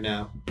strike right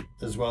now,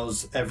 as well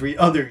as every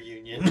other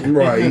union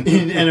Right.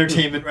 in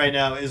entertainment right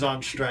now is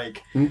on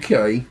strike.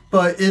 Okay.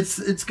 But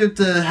it's good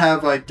to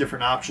have like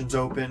different options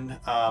open.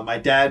 My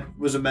dad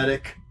was a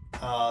medic,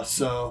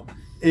 so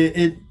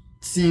it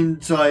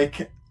seemed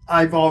like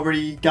I've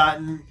already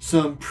gotten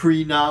some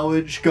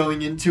pre-knowledge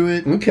going into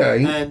it.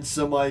 Okay. And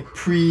some like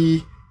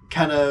pre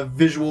kind of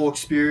visual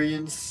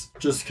experience,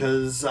 just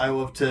because I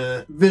love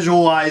to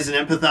visualize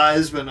and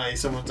empathize when like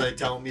someone's like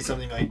telling me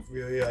something like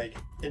really like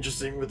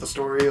interesting with the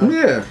story. Like,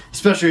 Yeah.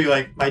 especially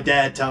like my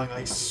dad telling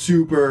like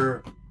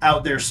super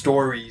out there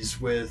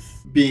stories with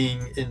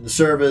being in the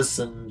service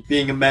and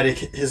being a medic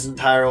his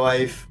entire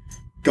life,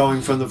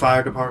 going from the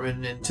fire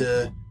department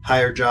into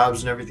higher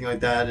jobs and everything like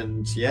that.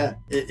 And yeah,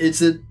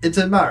 it's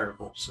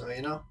admirable. So,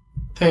 you know.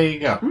 There you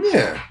go.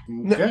 Yeah.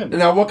 Good.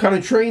 Now, what kind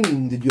of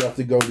training did you have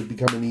to go to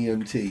become an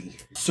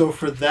EMT? So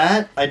for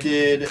that, I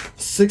did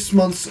 6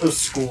 months of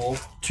school,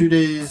 2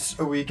 days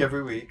a week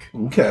every week.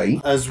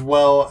 Okay. As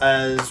well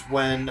as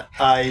when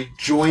I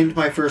joined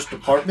my first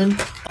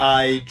department,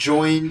 I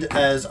joined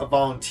as a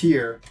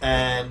volunteer,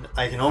 and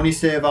I can only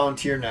stay a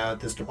volunteer now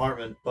at this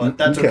department, but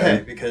that's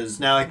okay because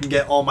now I can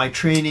get all my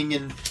training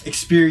and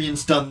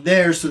experience done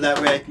there, so that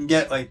way I can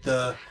get like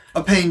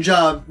a paying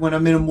job when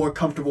I'm in a more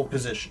comfortable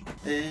position.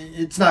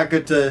 It's not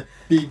good to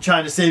be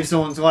trying to save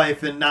someone's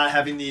life and not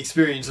having the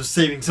experience of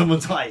saving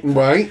someone's life.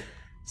 Right.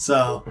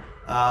 So,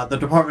 the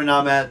department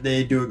I'm at,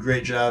 they do a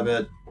great job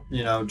at,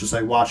 you know, just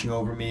like watching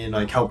over me and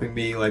like helping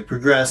me like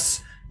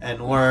progress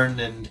and learn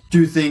and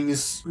do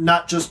things,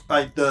 not just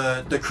like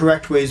the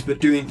correct ways, but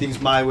doing things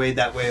my way.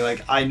 That way,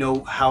 like I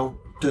know how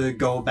to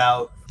go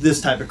about this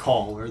type of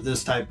call or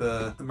this type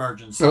of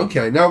emergency.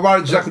 Okay. Now, what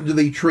exactly do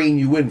they train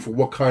you in for?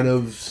 What kind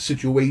of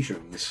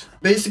situations?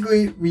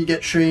 Basically, we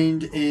get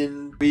trained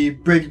we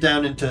break it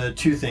down into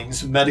two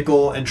things,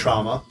 medical and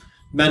trauma.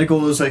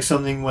 Medical is like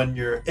something when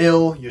you're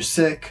ill, you're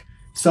sick,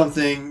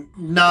 something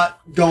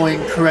not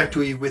going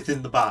correctly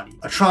within the body.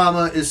 A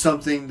trauma is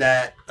something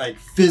that like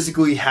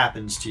physically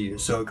happens to you.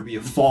 So it could be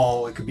a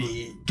fall, it could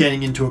be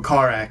getting into a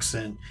car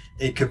accident,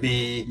 it could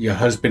be... Your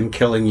husband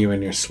killing you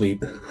in your sleep.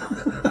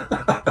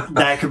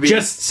 That could be...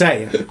 Just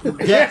say it.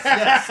 Yes.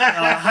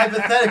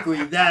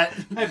 Hypothetically, that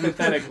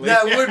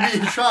would be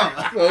a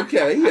trauma.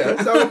 Okay,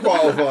 yes, that would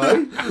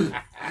qualify.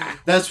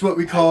 That's what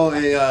we call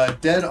a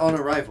dead on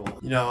arrival.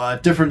 You know,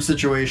 different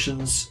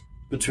situations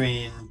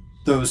between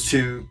those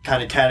two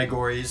kind of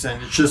categories,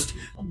 and it's just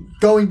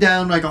going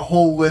down like a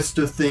whole list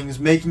of things,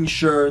 making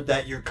sure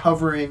that you're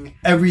covering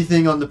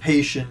everything on the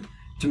patient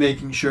to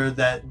making sure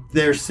that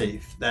they're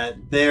safe, that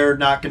they're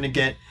not going to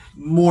get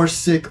more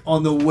sick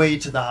on the way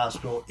to the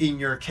hospital in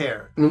your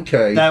care.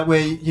 Okay. That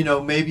way, you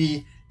know,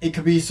 maybe it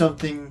could be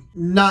something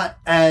not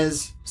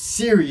as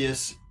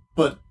serious,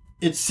 but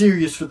it's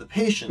serious for the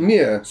patient.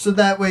 Yeah. So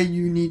that way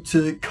you need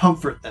to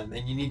comfort them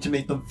and you need to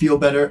make them feel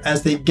better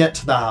as they get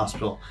to the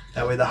hospital.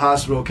 That way the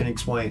hospital can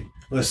explain,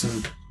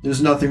 listen,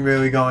 there's nothing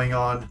really going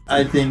on.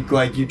 I think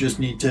like you just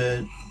need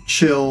to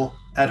chill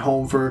at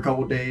home for a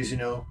couple days,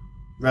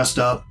 rest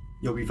up.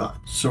 You'll be fine,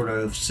 sort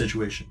of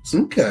situations.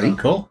 Okay.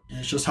 Cool. And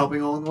it's just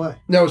helping along the way.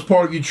 Now, as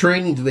part of your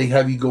training, do they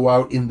have you go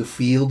out in the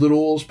field at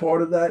all as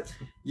part of that?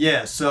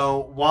 Yeah,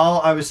 so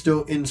while I was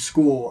still in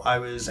school, I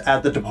was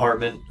at the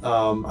department.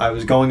 I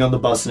was going on the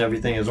bus and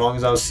everything, as long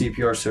as I was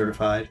CPR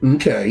certified.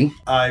 Okay.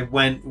 I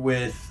went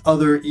with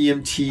other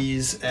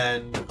EMTs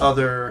and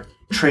other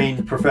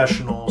trained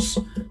professionals,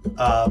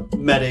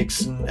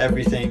 medics and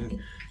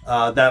everything.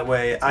 That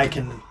way I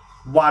can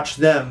watch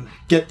them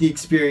get the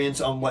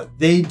experience on what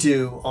they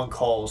do on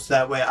calls.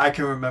 That way I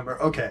can remember,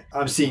 okay,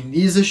 I'm seeing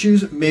these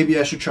issues, maybe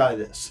I should try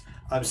this.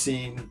 I'm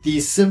seeing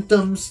these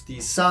symptoms,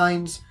 these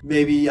signs,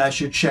 maybe I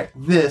should check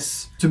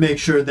this to make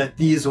sure that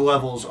these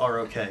levels are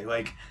okay.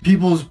 Like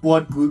people's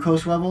blood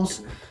glucose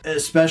levels,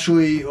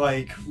 especially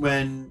like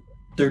when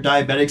they're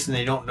diabetics and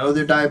they don't know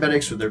they're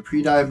diabetics or they're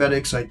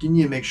pre-diabetics, like you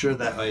need to make sure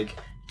that like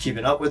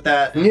keeping up with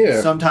that.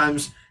 Yeah.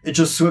 Sometimes it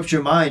just slips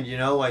your mind,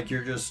 like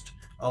you're just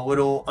a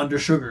little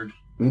undersugared.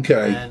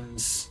 Okay.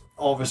 And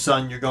all of a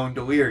sudden you're going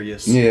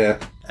delirious. Yeah.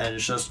 And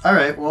it's just, all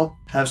right, well,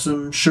 have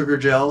some sugar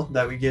gel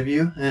that we give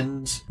you,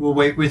 and we'll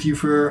wait with you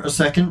for a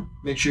second.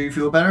 Make sure you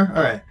feel better.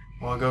 All right.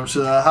 Want to go to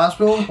the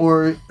hospital,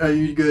 or are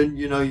you good?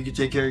 You can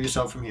take care of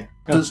yourself from here.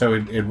 So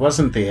it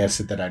wasn't the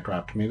acid that I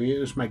dropped. Maybe it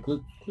was my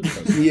glucose.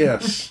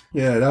 Yes.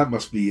 Yeah, that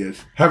must be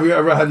it. Have you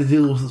ever had to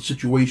deal with a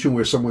situation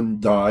where someone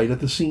died at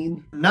the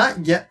scene?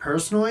 Not yet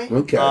personally.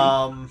 Okay.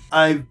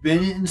 I've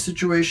been in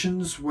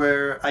situations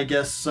where I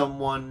guess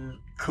someone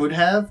could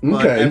have,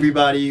 but Okay.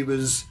 everybody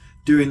was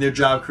doing their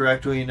job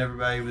correctly and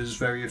everybody was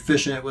very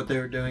efficient at what they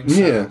were doing.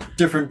 So Yeah.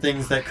 different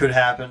things that could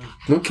happen.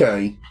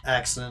 Okay.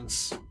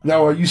 Accidents.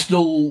 Now, are you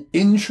still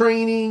in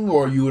training,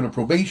 or are you in a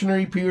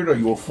probationary period? Are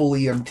you a full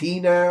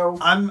EMT now?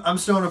 I'm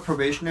still in a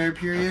probationary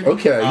period.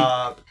 Okay.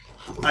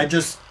 I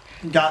just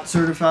got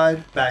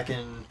certified back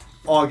in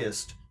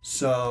August.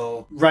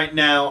 So right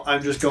now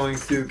I'm just going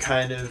through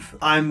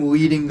I'm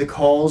leading the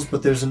calls,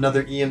 but there's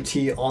another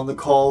EMT on the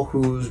call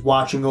who's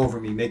watching over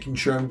me, making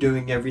sure I'm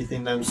doing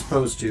everything that I'm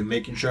supposed to,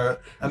 making sure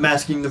I'm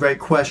asking the right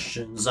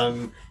questions,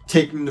 I'm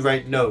taking the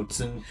right notes.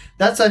 And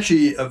that's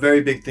actually a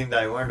very big thing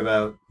that I learned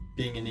about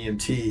being an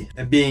EMT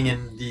and being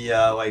in the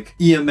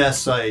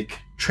EMS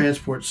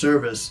transport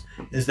service,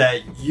 is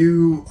that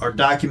you are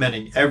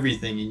documenting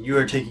everything and you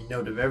are taking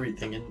note of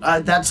everything.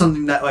 And that's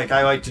something that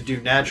I like to do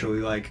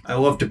naturally. I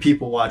love to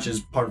people watch as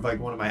part of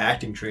one of my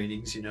acting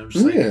trainings,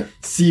 just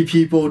see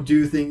people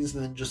do things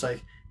and then just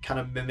kind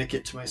of mimic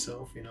it to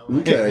myself,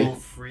 Okay. a little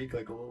freak,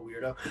 like a little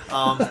weirdo.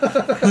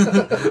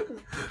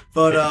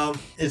 But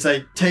it's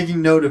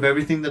taking note of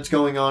everything that's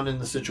going on in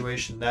the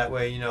situation. That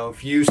way,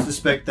 if you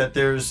suspect that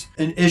there's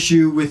an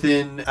issue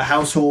within a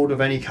household of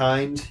any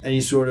kind,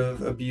 any sort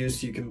of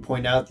abuse, you can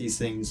point out these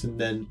things, and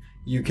then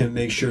you can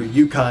make sure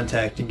you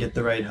contact and get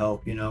the right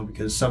help,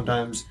 because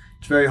sometimes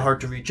it's very hard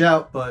to reach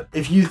out. But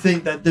if you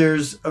think that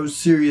there's a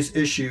serious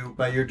issue,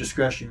 by your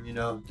discretion,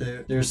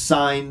 there's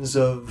signs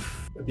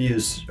of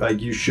abuse,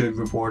 you should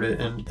report it.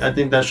 And I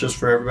think that's just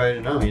for everybody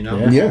to know,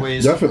 Yeah,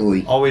 always,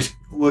 definitely. always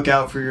look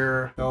out for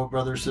your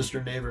brother,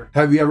 sister, neighbor.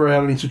 Have you ever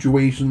had any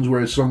situations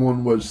where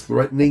someone was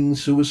threatening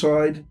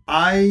suicide?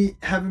 I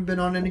haven't been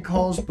on any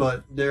calls,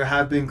 but there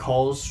have been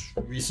calls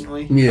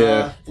recently in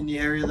the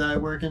area that I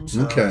work in.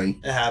 So Okay.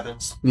 it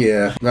happens.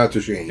 Yeah, that's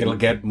a shame. It'll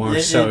get more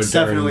It's so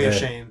definitely during a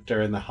shame.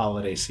 during the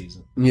holiday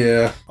season.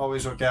 Yeah,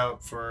 Always look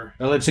out for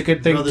Well, it's a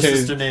good thing brother,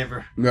 sister,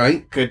 neighbor.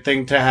 right? good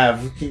thing to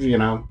have,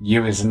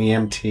 you as an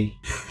EMT.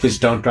 Just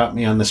don't drop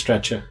me on the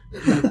stretcher.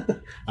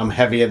 I'm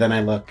heavier than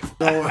I look.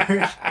 Don't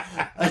worry.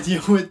 I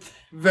deal with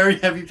very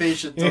heavy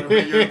patients on a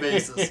regular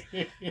basis.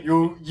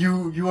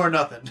 You are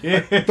nothing.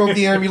 Don't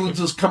the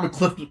ambulances come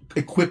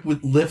equipped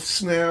with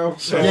lifts now?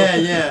 So.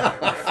 Yeah.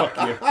 Fuck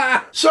you.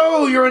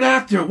 So, you're an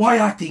actor. Why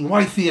acting?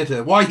 Why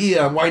theater? Why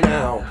here? Why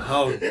now?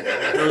 Oh,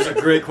 those are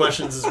great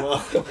questions as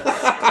well.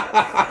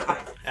 I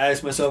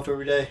ask myself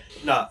every day.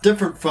 No,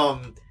 different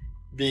from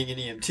being an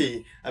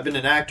EMT. I've been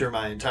an actor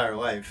my entire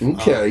life.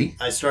 Okay.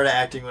 I started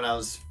acting when I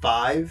was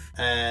 5,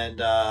 and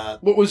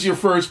What was your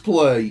first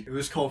play? it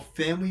was called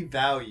Family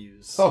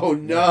Values. Oh,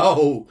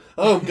 no.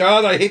 Oh,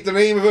 God, I hate the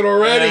name of it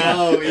already.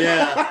 Oh,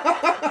 yeah.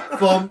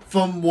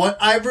 From what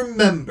I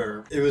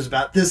remember, it was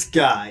about this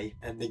guy,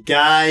 and the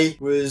guy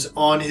was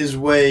on his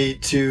way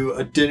to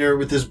a dinner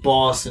with his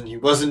boss, and he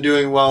wasn't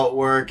doing well at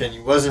work, and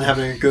he wasn't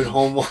having a good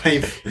home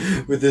life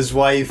with his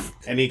wife.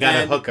 And he got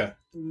a hooker.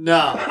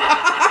 No.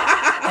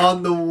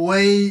 On the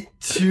way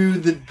to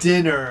the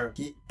dinner,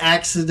 he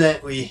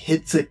accidentally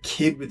hits a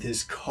kid with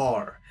his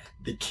car.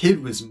 The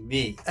kid was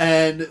me.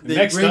 And they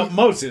Next up,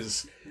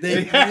 Moses.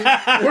 They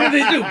What do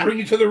they do? Bring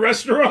you to the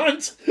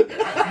restaurant?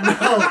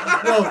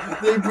 No,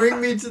 they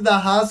bring me to the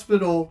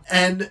hospital,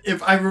 and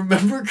if I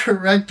remember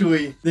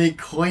correctly, they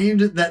claimed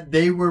that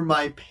they were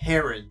my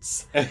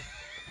parents.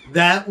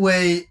 That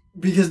way,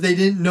 because they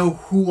didn't know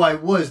who I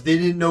was. They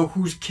didn't know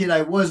whose kid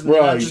I was. And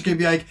they're not just going to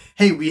be like,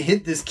 hey, we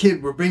hit this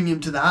kid. We're bringing him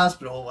to the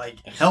hospital.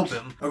 Like, help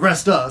him.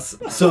 Arrest us.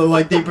 So,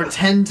 like, they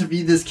pretend to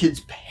be this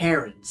kid's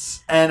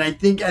parents. And I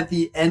think at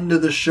the end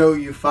of the show,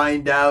 you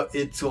find out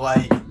it's,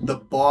 like, the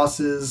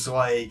boss's,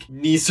 like,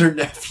 niece or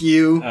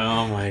nephew.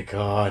 Oh, my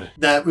God.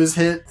 That was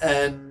hit.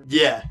 And,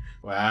 yeah.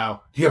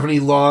 Wow. Do you have any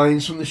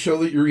lines from the show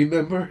that you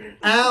remember?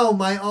 Ow,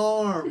 my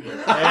arm.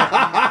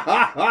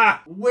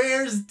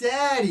 Where's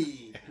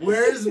Daddy?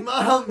 Where's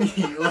Mommy?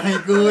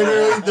 Like,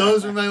 literally,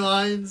 those were my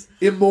lines.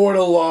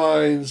 Immortal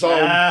lines.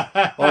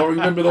 I'll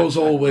remember those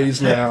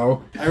always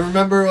now. I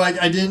remember,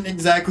 like, I didn't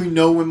exactly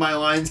know when my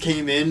lines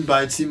came in,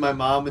 but I'd see my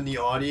mom in the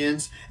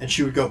audience, and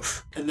she would go,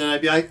 and then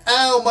I'd be like,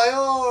 ow, my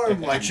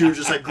arm. Like, she would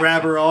just, like,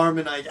 grab her arm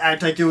and, like,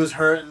 act like it was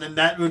hurt, and then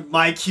that would,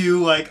 my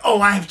cue, like,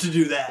 oh, I have to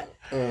do that.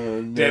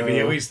 No.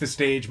 Debbie, always the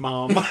stage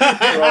mom.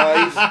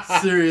 Right.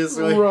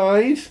 Seriously.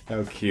 Right.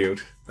 How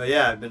cute. But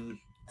yeah, I've been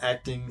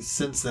acting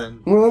since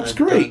then. Well, that's I've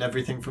great. done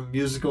everything from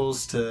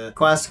musicals to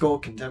classical,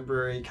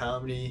 contemporary,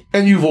 comedy.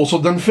 And you've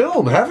also done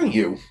film, haven't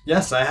you?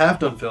 Yes, I have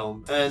done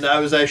film. And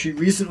I was actually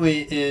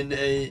recently in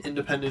a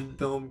independent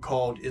film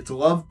called It's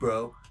Love,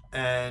 Bro.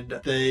 And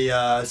they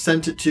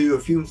sent it to a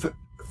few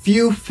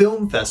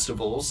film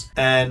festivals.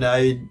 And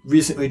I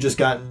recently just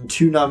gotten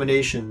 2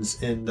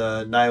 nominations in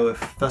the NYLIF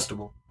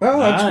Festival. Oh,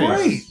 that's Nice.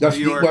 great. That's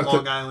New York,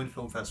 Long Island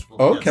Film Festival.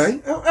 Okay.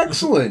 Yes. Oh,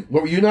 excellent.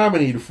 What were you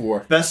nominated for?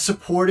 Best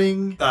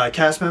supporting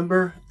cast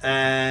member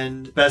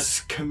and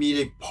best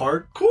comedic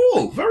part.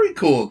 Cool. Very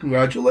cool.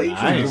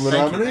 Congratulations Nice. on the Thank you,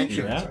 nominations. thank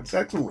you. That's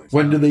excellent.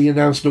 When do they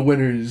announce the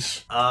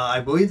winners? I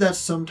believe that's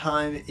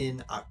sometime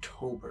in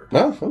October.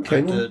 Oh, okay.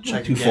 I have to Not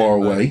check too again, far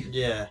but away.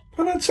 Yeah.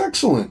 Oh, that's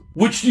excellent.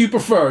 Which do you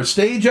prefer,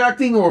 stage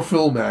acting or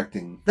film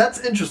acting? That's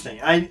interesting.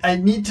 I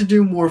need to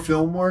do more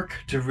film work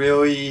to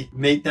really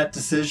make that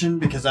decision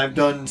because I've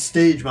done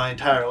stage my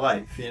entire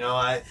life. You know,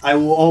 I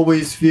will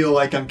always feel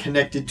like I'm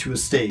connected to a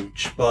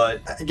stage,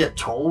 but I get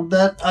told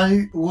that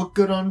I look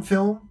good on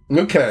film.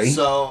 Okay.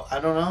 So, I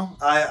don't know.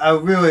 I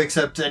really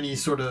accept any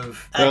sort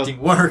of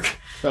acting work.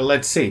 Well,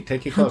 let's see.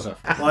 Take your clothes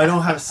off. Well, I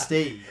don't have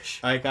stage.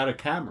 I got a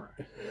camera.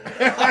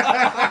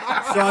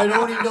 So I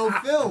don't need no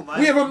film.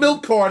 We have a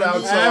milk cart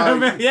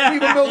outside. Yeah. We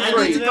have a milk I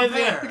crate. need to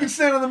compare. You can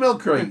stand on the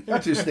milk crate.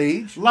 That's your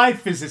stage.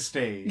 Life is a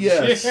stage.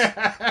 Yes.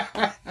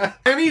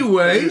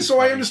 Anyway, so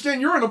I understand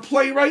you're in a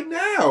play right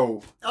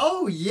now.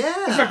 Oh,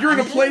 yeah. In fact, you're in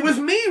a play with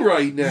me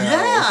right now.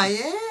 Yeah,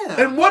 I am.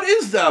 And what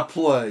is that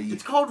play?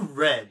 It's called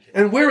Red.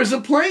 And where is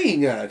it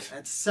playing at?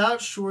 At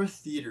South Shore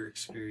Theater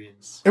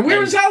Experience. And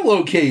where is that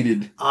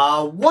located?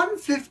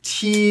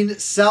 115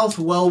 South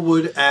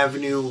Wellwood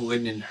Avenue,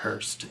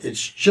 Lindenhurst.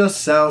 It's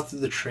just south of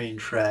the train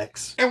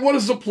tracks. And what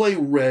is the play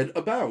Red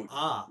about?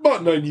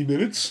 About 90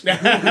 minutes.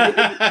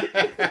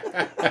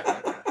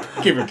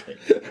 Give or take.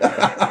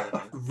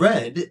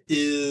 Red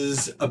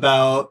is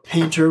about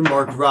painter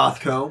Mark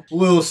Rothko, a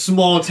little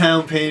small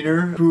town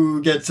painter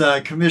who gets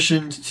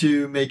commissioned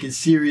to make a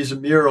series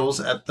of murals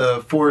at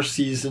the Four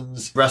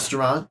Seasons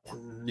restaurant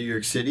in New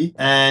York City.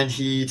 And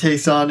he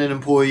takes on an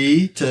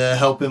employee to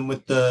help him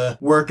with the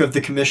work of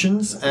the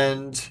commissions.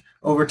 And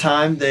over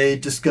time, they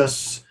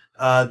discuss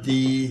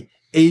the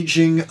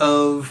aging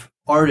of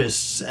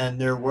artists and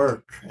their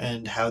work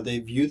and how they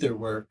view their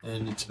work.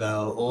 And it's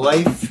about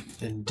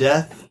life and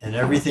death and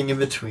everything in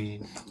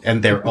between.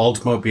 And their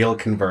Oldsmobile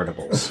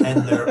convertibles.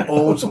 And their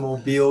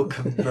Oldsmobile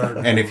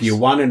convertibles. And if you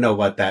want to know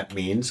what that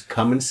means,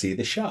 come and see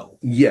the show.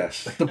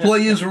 Yes. The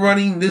play is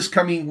running this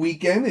coming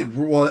weekend.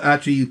 By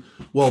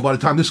the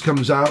time this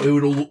comes out, it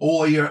would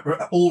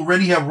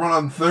already have run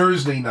on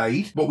Thursday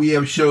night. But we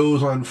have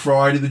shows on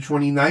Friday the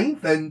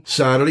 29th and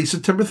Saturday,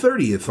 September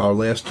 30th, our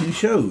last 2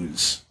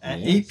 shows. At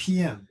 8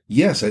 p.m.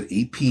 Yes, at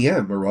 8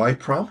 p.m. Arrive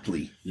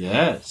promptly.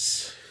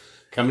 Yes.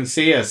 Come and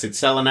see us. It's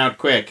selling out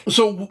quick.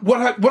 So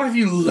what have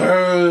you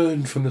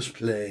learned from this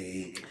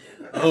play?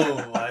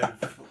 Oh,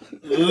 I've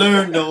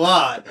learned a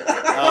lot.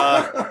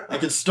 I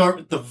could start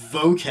with the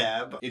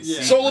vocab. It's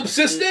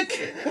Solipsistic?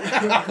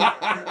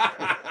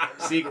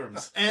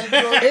 Seagrams.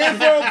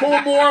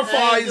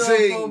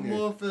 Anthropomorphizing.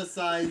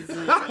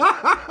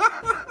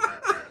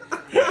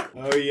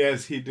 Oh,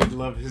 yes, he did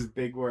love his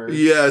big words.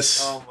 Yes.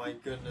 Oh, my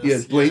goodness.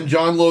 Yes, blame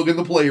John Logan,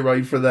 the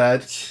playwright, for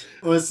that.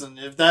 Listen,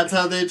 if that's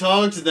how they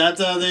talked,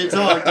 that's how they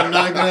talked. I'm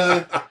not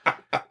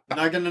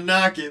gonna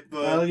knock it,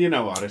 but Well, you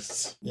know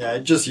artists. yeah, I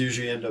just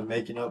usually end up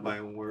making up my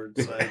own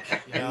words.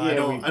 Like, I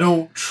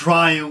don't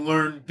try and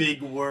learn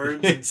big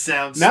words and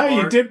sound No,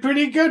 smart. you did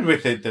pretty good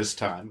with it this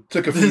time.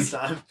 Took a This few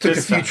time.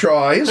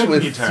 tries Took a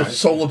with few tries.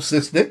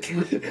 solipsistic.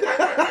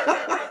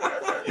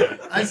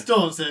 I still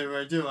don't say it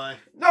right, do I?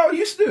 No,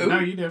 you do. No,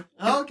 you do.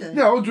 Oh, okay.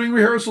 No, during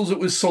rehearsals it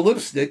was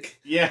solipstic.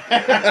 Yeah.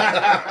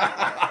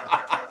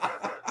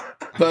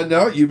 But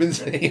no, you've been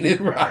saying it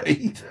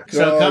right.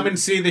 So come and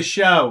see the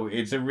show.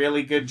 It's a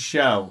really good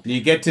show. You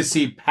get to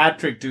see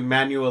Patrick do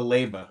manual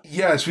labor.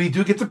 Yes, we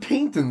do get to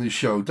paint in the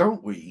show,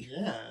 don't we?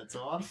 Yeah, it's a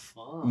lot of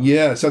fun.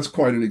 Yes, that's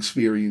quite an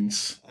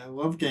experience. I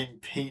love getting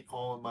paint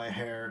all in my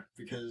hair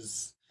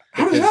because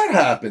How does that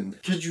happen?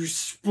 Because you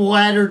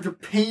splattered the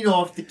paint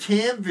off the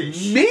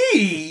canvas. Me?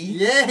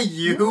 Yeah,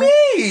 you.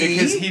 Me?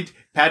 Because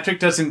Patrick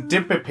doesn't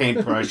dip a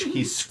paintbrush,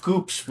 he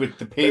scoops with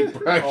the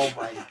paintbrush Oh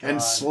my God.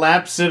 and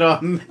slaps it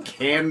on the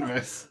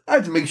canvas. I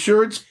have to make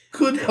sure it's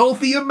good,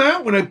 healthy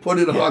amount when I put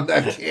it on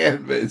that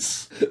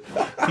canvas.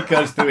 He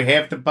goes through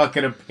half the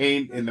bucket of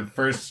paint in the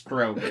first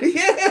stroke.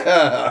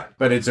 Yeah.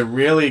 But it's a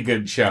really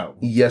good show.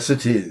 Yes,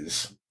 it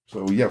is.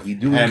 So, yeah, we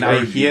do And I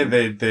encourage hear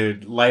you. the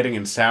lighting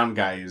and sound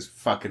guy is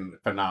fucking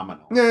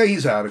phenomenal. Yeah,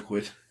 he's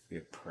adequate.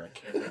 You prick.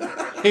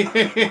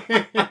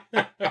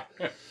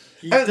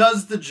 He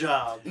does the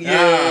job.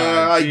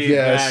 Yeah, I gee,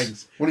 guess.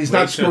 bags. When he's Wait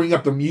not till- screwing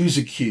up the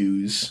music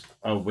cues.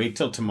 Oh, wait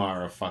till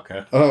tomorrow,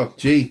 fucker. Oh,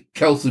 gee,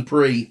 Kelsey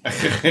Pree.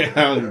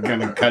 I'm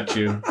gonna cut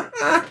you.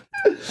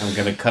 I'm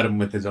gonna cut him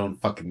with his own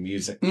fucking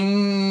music.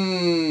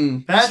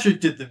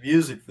 Patrick did the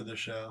music for the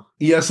show.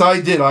 Yes,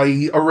 I did.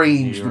 I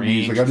arranged You the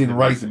music. I arranged didn't the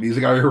write the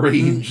music. I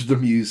arranged the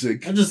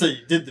music. I just said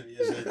you did the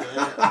music.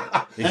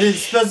 I didn't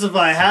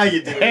specify how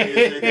you did the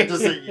music. I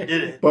just said you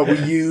did it. But we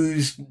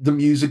used the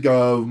music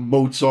of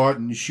Mozart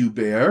and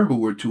Schubert, who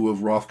were two of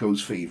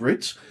Rothko's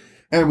favorites.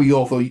 And we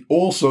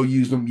also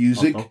used the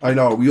music. I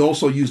know. We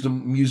also used the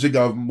music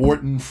of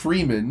Morton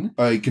Freeman,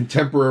 a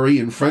contemporary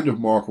and friend of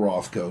Mark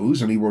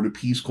Rothko's, and he wrote a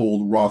piece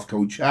called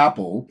Rothko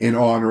Chapel in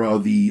honor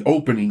of the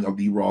opening of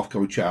the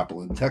Rothko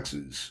Chapel in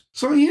Texas.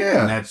 So And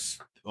yeah, that's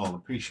all the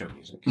pre-show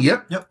music.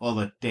 yep, All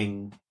the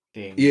ding,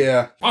 ding.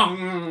 yeah.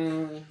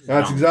 Bong.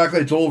 That's exactly.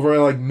 It's all very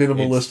like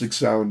minimalistic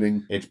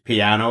sounding, It's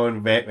piano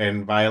and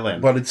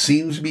violin. but it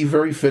seems to be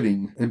very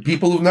fitting, and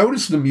people have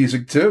noticed the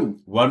music too.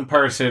 One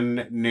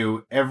person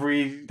knew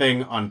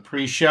everything on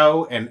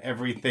pre-show and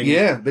everything.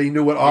 Yeah, they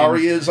knew what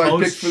arias I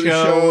picked for the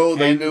post-show show.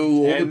 They and- knew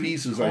all the and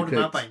pieces I Called him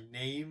out picked. by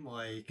name,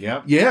 like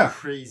Yep. Yeah.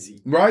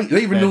 crazy. Right,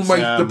 they even knew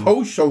That's, the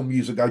post-show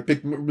music. I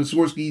picked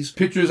Mussorgsky's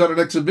pictures at an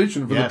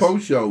exhibition for Yes. the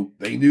post-show.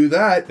 They knew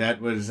that.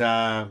 That was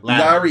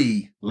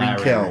Larry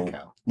Rinkel,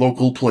 Rinkel.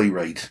 local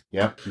playwright.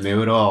 Yep.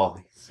 Knew it all.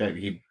 He said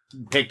he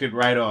picked it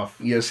right off.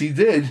 Yes, he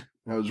did.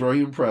 I was very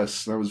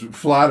impressed. I was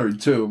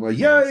flattered, too. I'm like,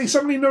 yay,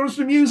 somebody noticed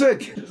the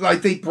music. I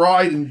take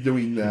pride in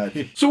doing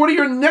that. So what are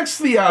your next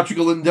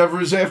theatrical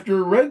endeavors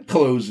after Red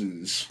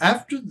closes?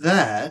 After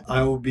that,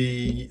 I will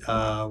be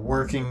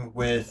working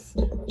with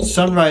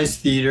Sunrise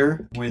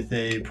Theater with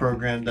a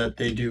program that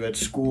they do at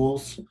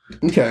schools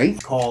Okay.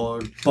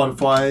 called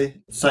Butterfly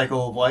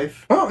Cycle of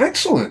Life. Oh,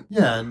 excellent.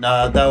 Yeah, and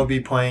that will be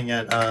playing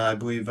at, I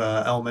believe,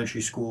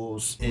 elementary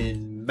schools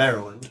in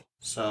Maryland.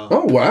 So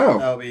Oh, wow.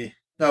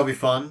 that'll be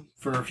fun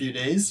for a few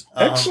days.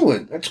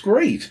 Excellent. That's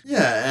great.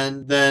 Yeah,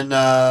 and then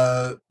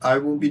I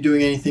won't be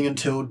doing anything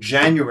until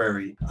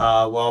January. Where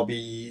I'll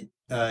be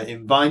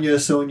in Vanya,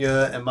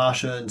 Sonia, and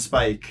Masha and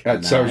Spike.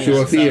 At Nice. South Shore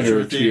South Theater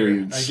Shore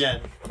Experience.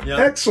 Again. Yep.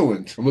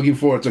 Excellent. I'm looking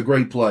forward. It's a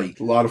great play.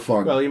 It's a lot of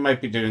fun. Well, you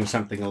might be doing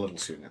something a little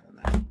sooner than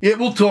that. Yeah,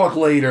 we'll talk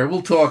later. You're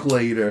trying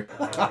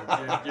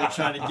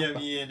to get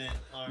me in it.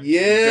 aren't you?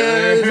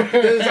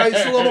 Yes, I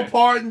still have a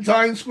part in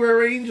Times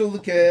Square Angel, the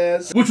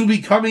cast, which will be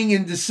coming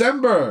in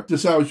December to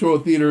South Shore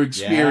Theater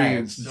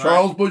Experience, Yes. the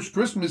Charles Busch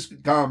Christmas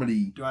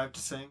comedy. Do I have to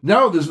sing?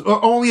 No, there's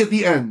only at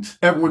the end.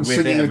 Everyone's With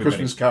singing a everybody.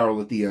 Christmas carol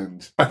at the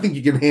end. I think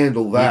you can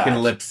handle that. You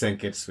can lip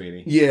sync it,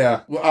 sweetie.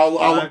 Yeah, well, Do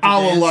I have to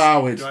I'll dance?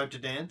 allow it. Do I have to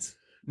dance?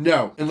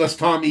 No, unless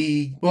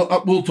Tommy.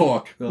 Well, we'll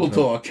talk. We'll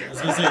talk. I was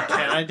gonna say,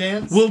 can I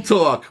dance? We'll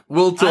talk.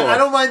 We'll talk. I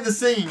don't mind the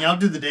singing. I'll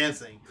do the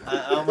dancing.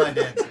 I don't mind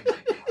dancing.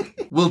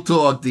 We'll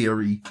talk,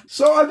 dearie.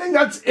 So I think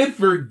that's it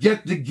for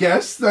Get the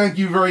Guest. Thank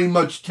you very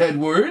much,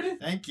 Tedward.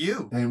 Thank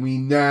you. And we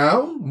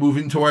now move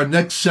into our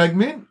next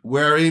segment,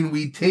 wherein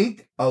we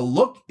take a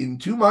look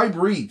into my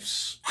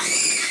briefs.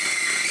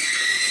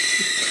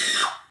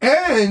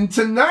 And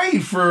tonight,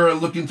 for a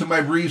look into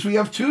my briefs, we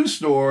have two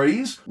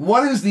stories.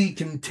 One is the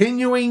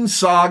continuing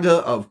saga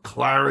of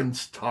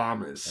Clarence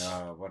Thomas.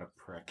 Oh, what a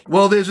prick.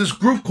 Well, there's this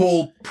group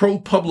called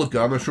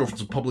ProPublica. I'm not sure if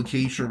it's a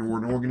publication or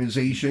an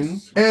organization.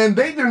 And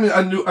they did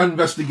a new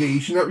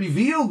investigation that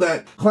revealed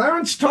that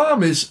Clarence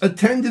Thomas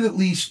attended at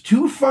least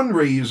two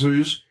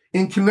fundraisers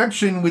in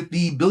connection with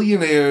the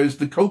billionaires,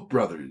 the Koch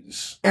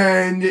brothers.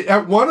 And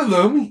at one of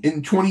them,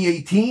 in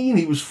 2018,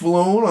 he was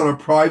flown on a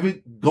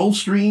private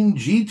Gulfstream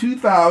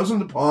G2000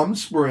 to Palm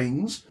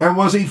Springs and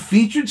was a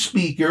featured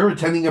speaker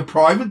attending a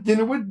private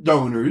dinner with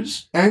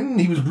donors.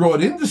 And he was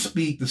brought in to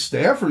speak, the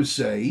staffers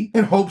say,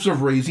 in hopes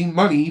of raising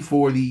money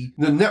for the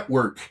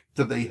network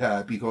that they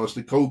had, because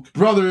the Koch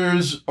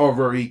brothers are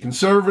very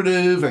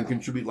conservative and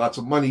contribute lots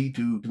of money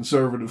to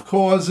conservative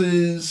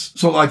causes.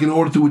 So, like, in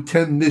order to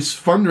attend this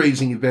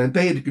fundraising event,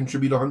 they had to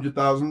contribute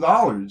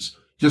 $100,000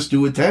 just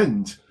to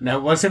attend. Now,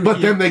 wasn't But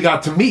he- then they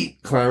got to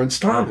meet Clarence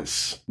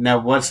Thomas. Now,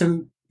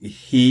 wasn't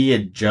he a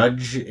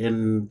judge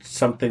in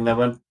something that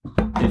went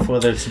before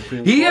the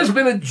Supreme Court? He has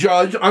been a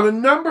judge on a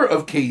number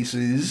of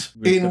cases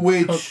With in the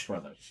which Koch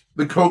brothers.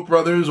 the Koch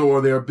brothers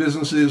or their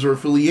businesses or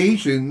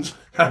affiliations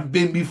have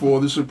been before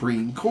the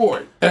Supreme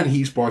Court. And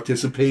he's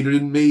participated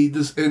and made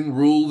this and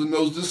ruled in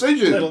those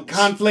decisions. Little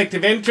conflict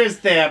of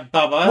interest there,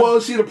 Bubba.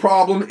 Well, see, the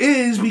problem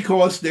is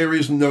because there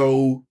is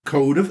no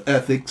code of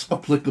ethics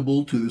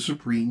applicable to the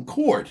Supreme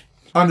Court.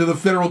 Under the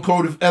Federal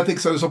Code of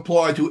Ethics that is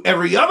applied to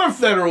every other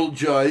federal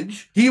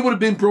judge, he would have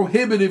been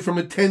prohibited from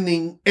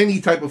attending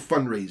any type of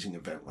fundraising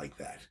event like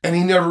that. And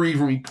he never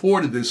even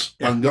reported this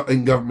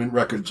in government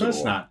records of at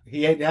course all. not.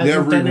 He hasn't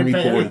Never done even it for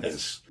reported anything.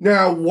 this.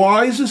 Now,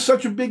 why is this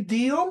such a big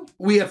deal?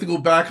 We have to go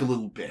back a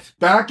little bit.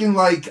 Back in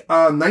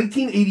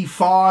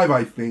 1985,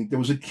 I think, there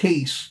was a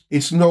case.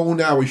 It's known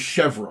now as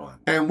Chevron.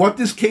 And what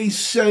this case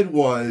said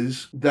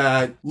was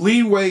that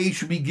leeway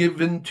should be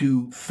given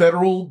to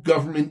federal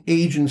government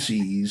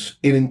agencies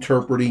in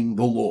interpreting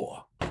the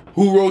law.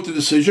 Who wrote the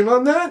decision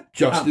on that?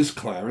 Justice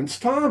Clarence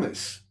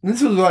Thomas. And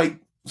this was like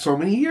so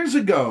many years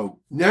ago.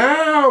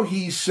 Now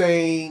he's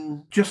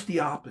saying just the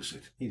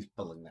opposite. He's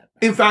pulling that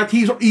back. In fact,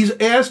 he's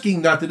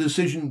asking that the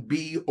decision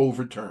be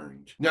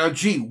overturned. Now,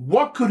 gee,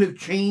 what could have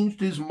changed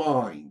his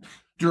mind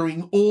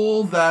during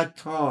all that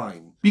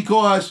time?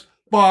 Because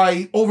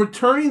by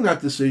overturning that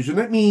decision,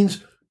 that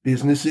means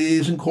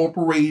businesses and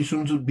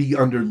corporations would be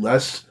under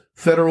less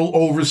federal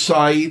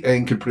oversight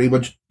and could pretty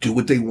much do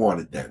what they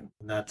wanted then.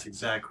 And that's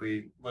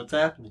exactly what's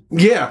happening.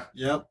 Yeah.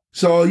 Yep.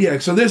 So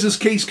there's this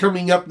case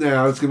coming up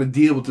now that's going to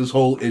deal with this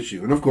whole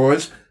issue. And of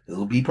course,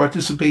 he'll be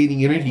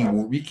participating in it. He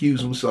won't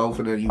recuse himself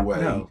in any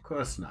way. No, of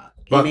course not.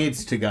 But he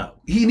needs to go.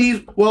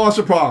 Well, that's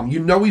the problem. You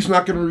know he's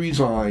not going to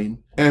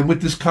resign. And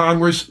with this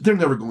Congress, they're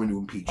never going to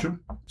impeach him.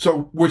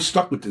 So we're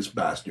stuck with this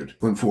bastard,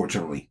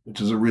 unfortunately, which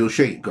is a real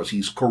shame because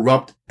he's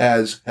corrupt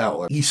as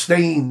hell. He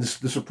stains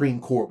the Supreme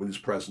Court with his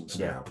presence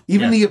now.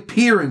 Even the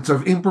appearance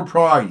of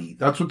impropriety,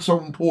 that's what's so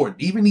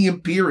important. Even the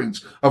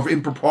appearance of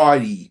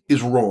impropriety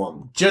is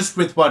wrong. Just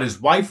with what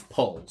his wife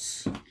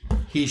pulls,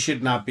 he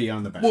should not be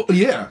on the bench. Well,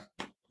 yeah.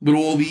 With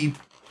all the...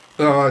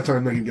 I'm not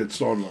going to get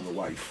started on the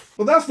wife.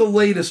 Well, that's the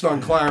latest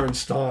on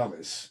Clarence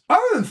Thomas.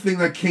 Other thing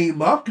that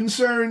came up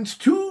concerns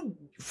two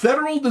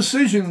federal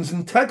decisions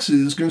in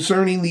Texas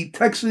concerning the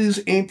Texas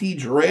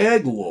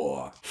anti-drag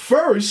law.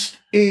 First,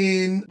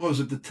 in,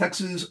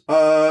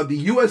 the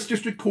U.S.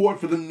 District Court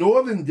for the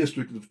Northern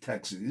District of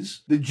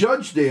Texas, the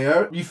judge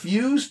there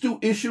refused to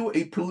issue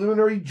a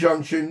preliminary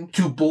injunction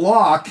to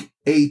block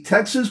a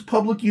Texas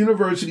public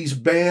university's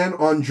ban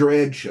on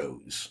drag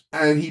shows.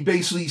 And he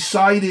basically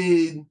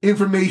cited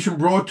information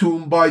brought to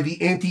him by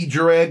the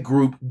anti-drag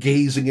group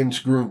Gays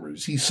Against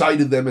Groomers. He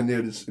cited them in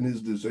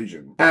his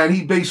decision. And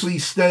he basically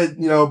said,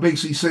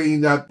 saying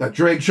that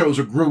drag shows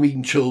are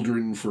grooming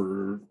children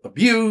for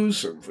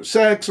abuse and for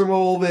sex and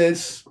all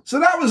this. So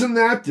that was in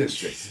that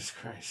district. Jesus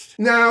Christ.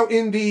 Now,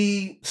 in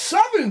the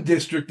Southern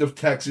District of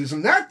Texas,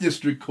 in that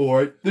district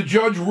court, the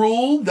judge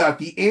ruled that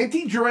the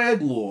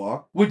anti-drag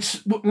law,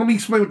 which, let me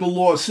explain what the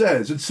law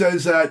says. It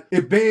says that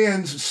it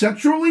bans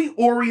sexually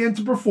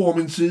oriented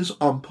performances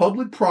on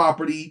public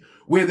property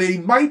where they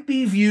might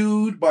be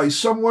viewed by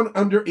someone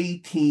under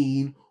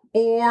 18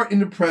 or in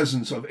the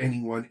presence of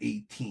anyone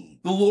 18.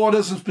 The law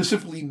doesn't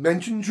specifically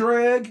mention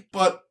drag,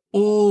 but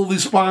all the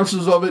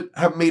sponsors of it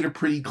have made it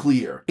pretty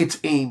clear. It's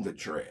aimed at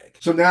drag.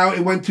 So now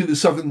it went to the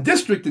Southern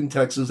District in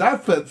Texas,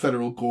 that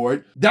federal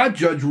court. That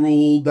judge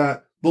ruled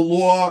that the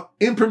law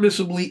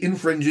impermissibly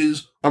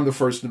infringes on the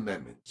First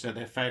Amendment. So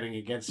they're fighting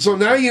against... So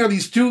now you have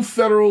these two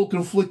federal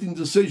conflicting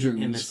decisions.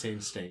 In the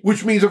same state.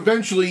 Which means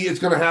eventually it's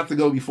going to have to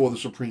go before the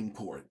Supreme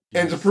Court.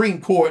 Yes. And the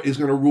Supreme Court is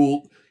going to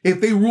rule... If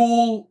they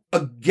rule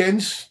in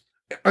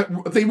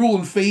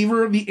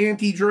favor of the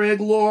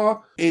anti-drag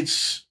law,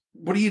 it's...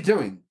 What are you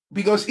doing?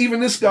 Because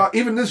even this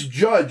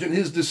judge in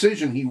his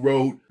decision, he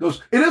wrote,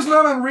 goes, it is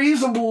not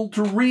unreasonable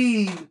to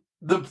read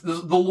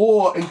the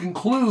law and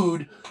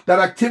conclude that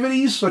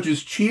activities such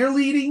as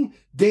cheerleading,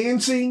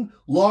 dancing,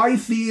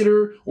 live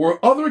theater,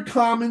 or other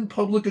common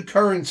public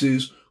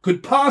occurrences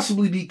could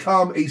possibly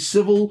become a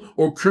civil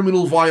or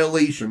criminal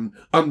violation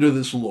under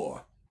this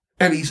law.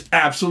 And he's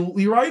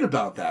absolutely right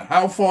about that.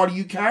 How far do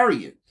you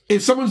carry it?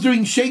 If someone's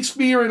doing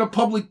Shakespeare in a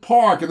public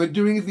park and they're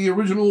doing it the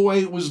original way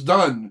it was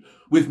done,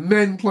 with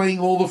men playing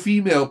all the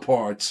female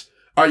parts,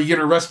 are you going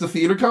to arrest the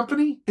theater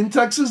company in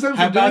Texas then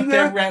for doing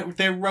that? How about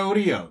their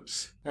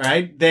rodeos? All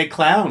right, they're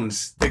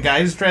clowns. The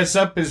guys dress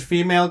up as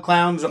female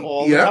clowns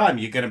all the time.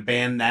 You going to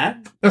ban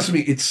that? That's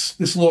me.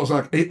 This law's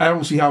not. I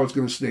don't see how it's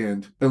going to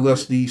stand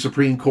unless the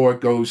Supreme Court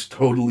goes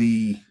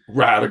totally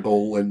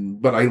radical.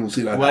 But I don't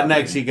see that. What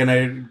next? You going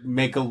to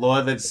make a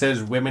law that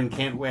says women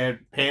can't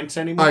wear pants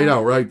anymore? I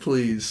know, right?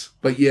 Please,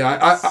 but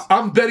yeah,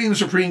 I'm betting the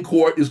Supreme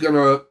Court is going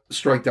to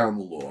strike down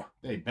the law.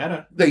 They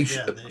better. They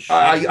should.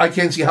 I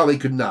can't see how they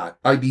could not.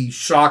 I'd be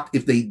shocked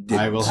if they didn't.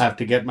 I will have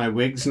to get my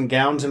wigs and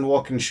gowns and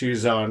walking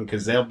shoes on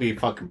because there'll be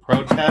fucking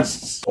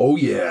protests. Oh,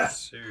 yeah.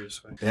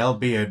 Seriously. There'll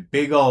be a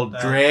big old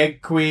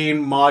drag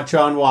queen march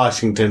on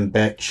Washington,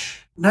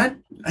 bitch. I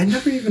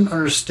never even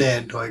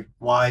understand like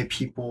why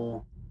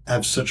people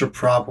have such a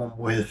problem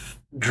with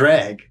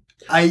drag.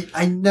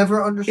 I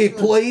never understood. It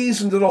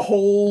plays into the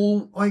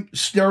whole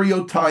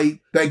stereotype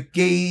that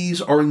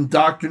gays are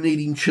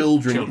indoctrinating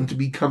children into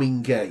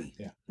becoming gay.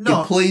 Yeah.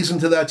 No. It plays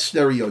into that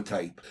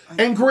stereotype.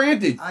 And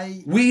granted,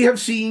 we have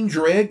seen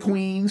drag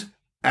queens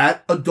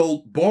at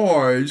adult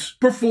bars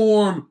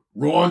perform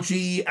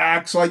raunchy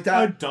acts like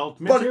that. Adult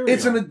material. But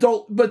it's an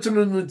adult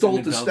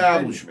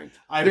establishment.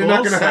 They're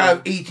not going to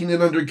have 18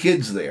 and under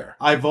kids there.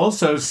 I've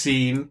also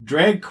seen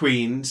drag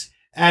queens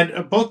at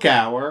a book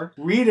hour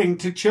reading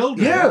to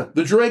children. Yeah,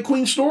 the drag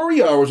queen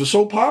story hours are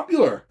so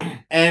popular.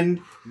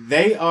 And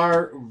they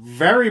are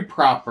very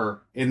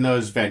proper in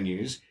those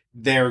venues.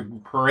 They're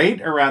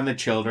great around the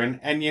children.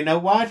 And you know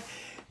what?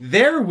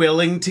 They're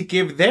willing to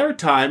give their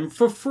time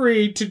for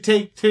free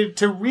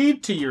to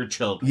read to your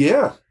children.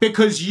 Yeah.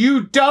 Because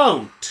you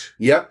don't.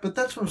 Yep. But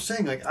that's what I'm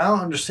saying. Like, I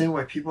don't understand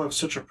why people have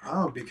such a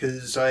problem.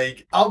 Because,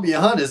 like, I'll be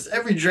honest,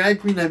 every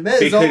drag queen I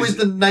met is always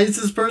the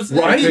nicest person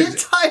in the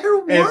entire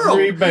world.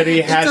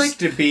 Everybody has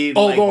to be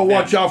although,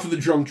 watch out for the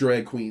drunk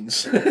drag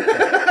queens.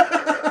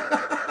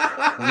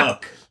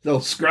 Look. They'll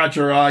scratch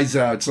our eyes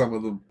out, some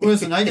of them.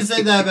 Listen, I can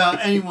say that about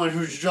anyone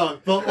who's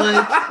drunk. But,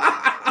 like...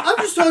 I'm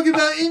just talking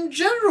about in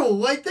general.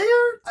 Like,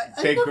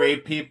 they're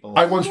great people.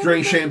 I once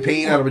drank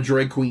champagne out of a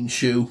drag queen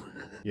shoe.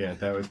 Yeah,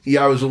 that was...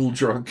 Yeah, I was a little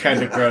drunk.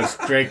 Kind of gross.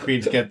 Drag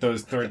queens get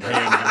those third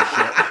hands and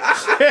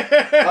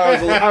shit.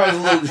 I was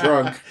a little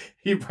drunk.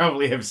 You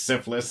probably have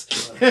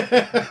syphilis. Mean,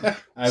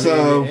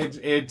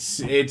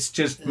 it's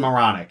just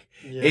moronic.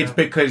 Yeah. It's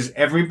because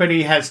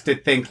everybody has to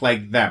think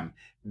like them.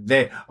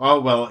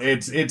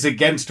 It's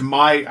against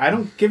my... I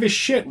don't give a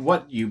shit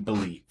what you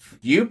believe.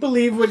 You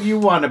believe what you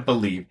want to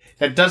believe.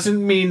 That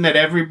doesn't mean that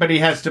everybody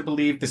has to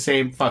believe the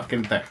same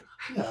fucking thing.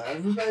 Yeah,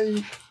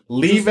 everybody...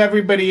 Leave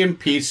everybody in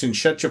peace and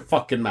shut your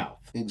fucking mouth.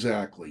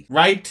 Exactly.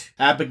 Right?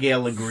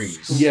 Abigail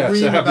agrees. Yes,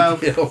 Read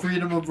about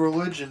freedom of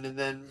religion and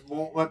then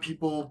won't let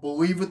people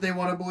believe what they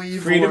want to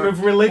believe. Freedom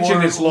of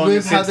religion as long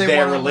as it's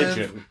their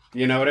religion. Live.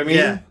 You know what I mean?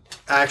 Yeah.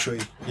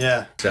 Actually,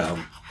 yeah. So,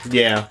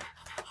 yeah.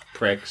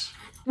 Pricks.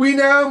 We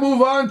now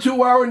move on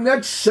to our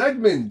next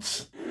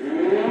segment.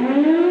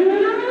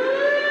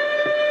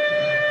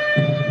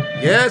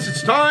 Yes,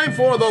 it's time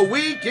for the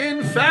Week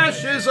in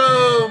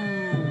Fascism.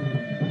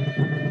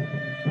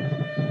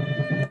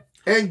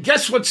 And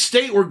guess what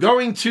state we're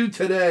going to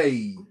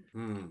today?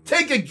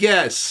 Take a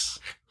guess.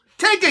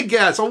 Take a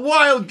guess. A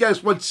wild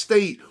guess what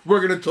state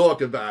we're going to talk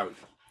about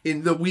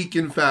in the Week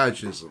in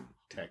Fascism.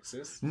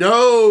 Texas?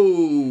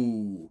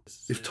 No.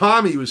 If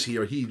Tommy was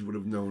here, he would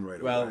have known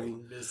right away.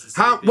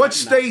 What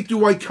state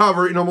do I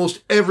cover in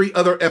almost every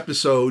other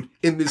episode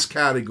in this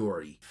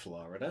category?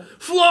 Florida.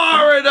 Oh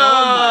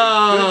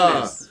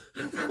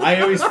my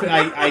goodness.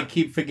 I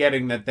keep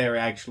forgetting that they're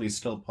actually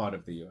still part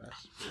of the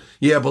U.S.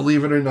 Yeah,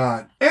 believe it or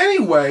not.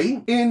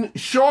 Anyway, in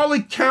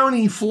Charlotte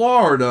County,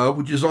 Florida,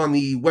 which is on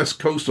the west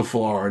coast of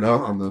Florida,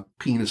 on the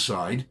penis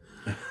side.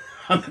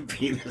 On the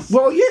penis?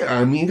 Well, yeah,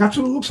 I mean, that's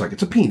what it looks like.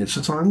 It's a penis.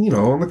 It's on,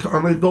 on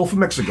the Gulf of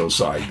Mexico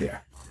side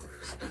there.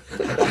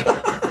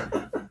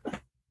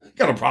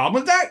 Got a problem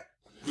with that?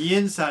 The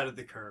inside of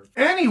the curve.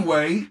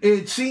 Anyway,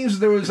 it seems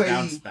there was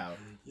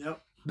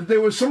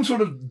there was some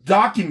sort of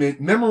document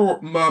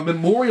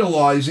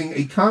memorializing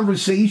a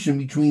conversation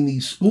between the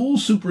school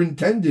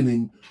superintendent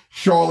in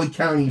Charlotte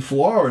County,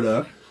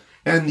 Florida,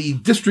 and the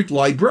district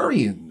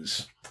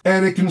librarians.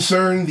 And it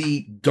concerned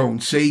the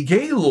Don't Say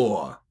Gay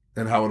law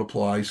and how it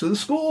applies to the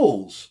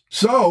schools.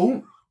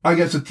 So, I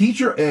guess a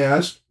teacher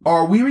asked,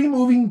 are we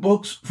removing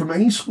books from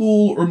any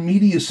school or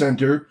media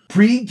center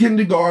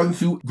pre-kindergarten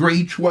through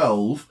grade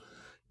 12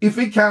 if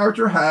a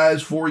character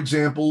has, for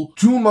example,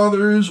 two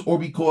mothers or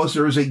because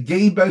there is a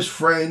gay best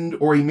friend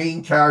or a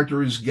main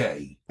character is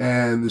gay?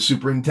 And the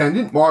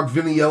superintendent, Mark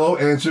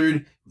Viniello,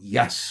 answered,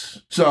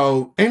 yes.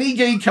 So any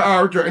gay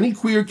character, any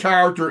queer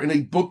character in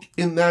a book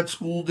in that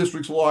school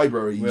district's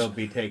libraries will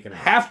be taken out.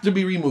 Have to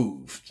be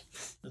removed.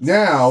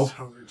 Now,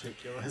 so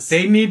ridiculous.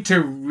 They need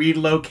to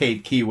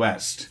relocate Key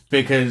West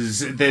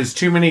because there's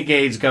too many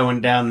gays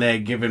going down there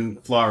giving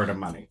Florida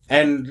money.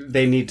 And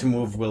they need to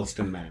move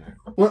Wilston Manor.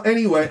 Well,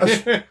 anyway,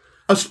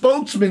 a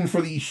spokesman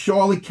for the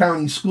Charlotte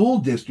County School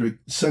District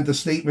sent a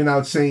statement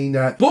out saying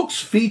that books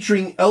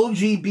featuring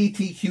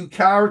LGBTQ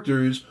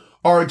characters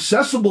are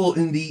accessible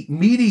in the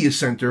media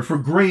center for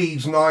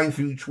grades 9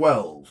 through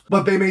 12,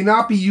 but they may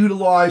not be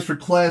utilized for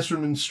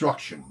classroom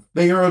instruction.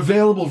 They are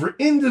available for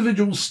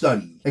individual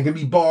study and can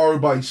be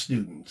borrowed by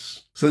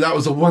students. So that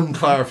was one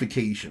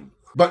clarification.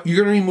 But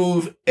you're going to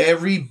remove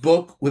every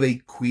book with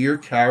a queer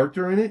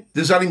character in it?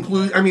 Does that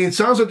include... I mean, it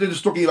sounds like they're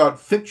just talking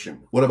about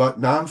fiction. What about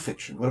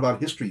nonfiction? What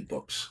about history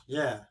books?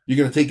 Yeah. You're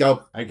going to take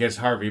out... I guess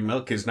Harvey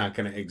Milk is not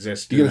going to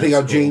exist. You're going to take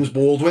out James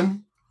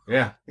Baldwin?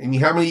 Yeah. I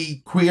mean, how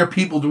many queer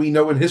people do we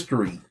know in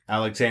history?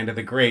 Alexander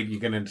the Great.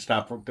 You're going to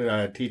stop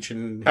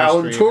teaching history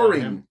Alan about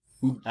Turing. him?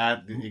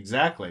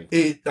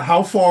 Exactly.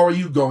 How far are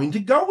you going to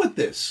go with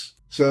this?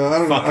 So, I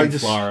don't know.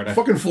 Florida.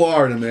 Fucking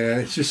Florida, man.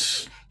 It's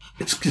just,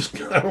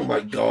 oh my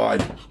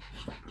God.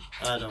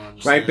 I don't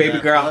understand. Right, baby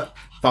that, girl? but-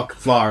 Fuck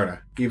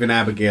Florida. Even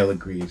Abigail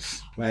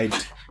agrees. Right?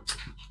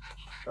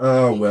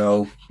 Oh,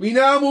 well. We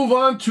now move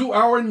on to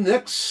our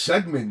next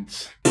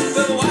segment.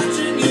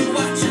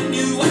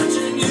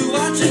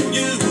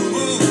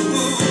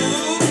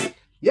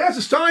 Yes,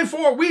 it's time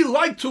for We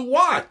Like to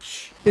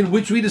Watch, in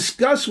which we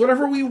discuss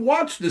whatever we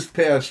watched this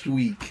past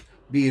week,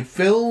 be it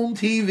film,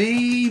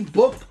 TV,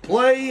 book,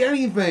 play,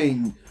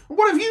 anything.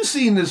 What have you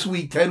seen this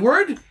week,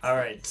 Tedward? All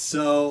right,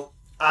 so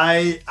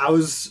I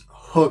was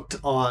hooked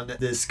on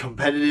this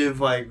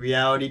competitive like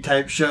reality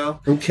type show.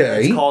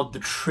 Okay. It's called The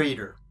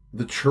Trader.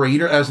 The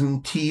Trader, as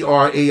in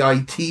Traitor?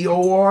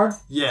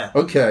 Yeah.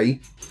 Okay.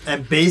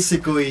 And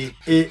basically,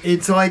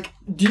 it's like,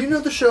 do you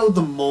know the show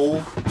The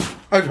Mole?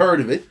 I've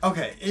heard of it.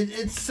 Okay,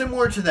 it's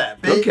similar to that.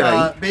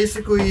 Okay.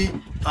 Basically,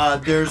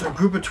 there's a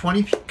group of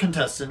 20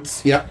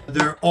 contestants. Yeah.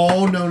 They're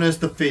all known as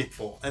the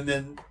Faithful, and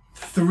then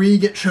 3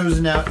 get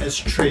chosen out as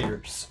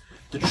traitors.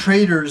 The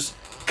traitors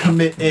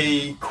commit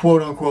a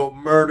quote-unquote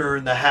murder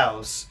in the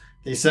house.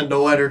 They send a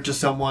letter to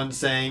someone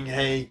saying,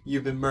 hey,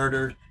 you've been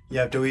murdered. You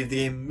have to leave the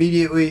game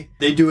immediately.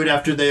 They do it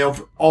after they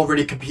have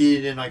already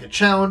competed in like a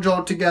challenge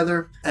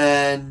altogether.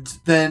 And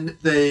then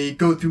they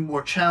go through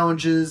more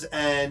challenges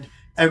and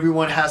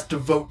everyone has to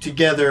vote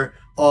together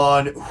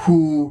on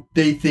who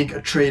they think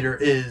a traitor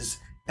is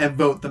and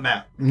vote them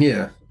out.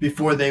 Yeah.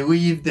 Before they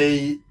leave,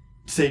 they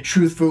say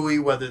truthfully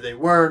whether they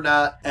were or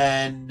not,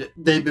 and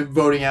they've been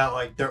voting out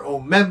like their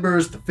own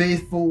members, the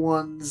faithful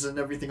ones, and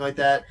everything like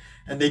that.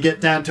 And they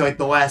get down to like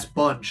the last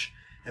bunch.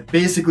 And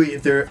basically,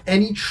 if there are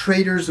any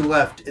traitors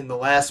left in the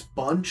last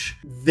bunch,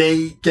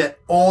 they get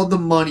all the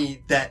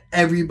money that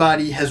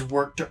everybody has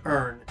worked to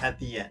earn at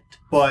the end.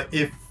 But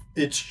if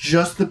it's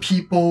just the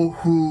people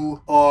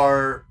who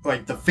are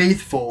like the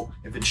faithful,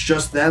 if it's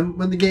just them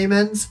when the game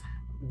ends,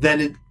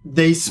 then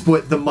they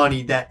split the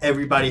money that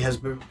everybody has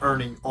been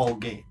earning all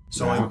game.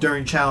 So like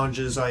during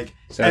challenges, like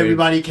So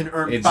everybody can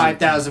earn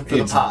 $5,000 for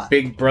the it's pot.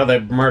 Big Brother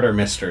murder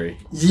mystery.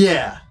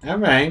 Yeah. All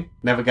right.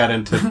 Never got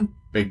into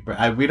Big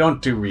Brother. We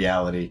don't do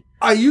reality.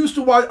 I used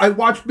to watch. I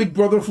watched Big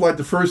Brother for like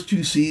the first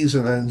 2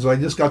 seasons, and I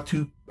just got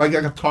I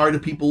got tired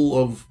of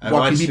people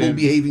watching people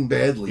behaving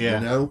badly. Yeah.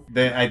 You know,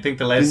 I think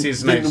the last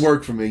season didn't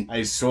work for me.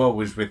 I saw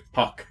was with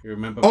Puck. You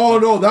remember? Oh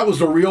Puck? no, that was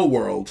the Real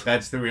World.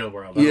 That's the Real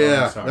World. Oh,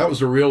 Yeah, I'm sorry. that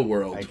was the Real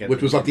World, I get which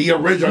the- was like the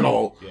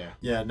original. Yeah.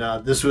 Yeah,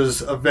 no, this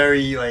was a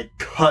very like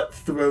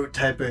cutthroat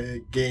type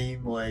of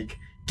game, like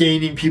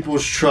gaining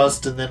people's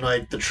trust and then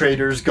like the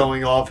traitors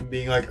going off and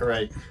being like, all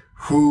right,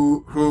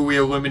 who are we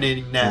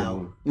eliminating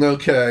now?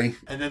 Okay.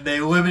 And then they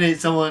eliminate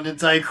someone and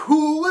it's like,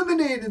 who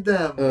eliminated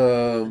them?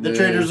 The Man.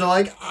 traitors are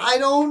like, I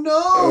don't know.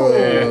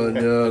 Oh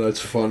no, that's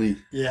funny.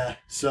 Yeah,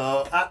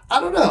 so I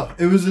don't know.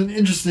 It was an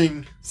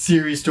interesting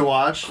series to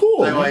watch.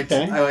 Cool, I liked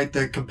okay.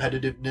 the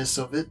competitiveness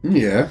of it.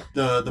 Yeah.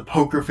 The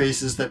poker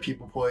faces that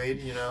people played,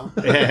 you know.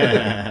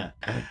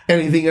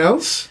 Anything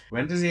else?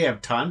 When does he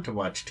have time to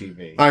watch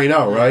TV? I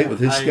know, right? With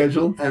his I-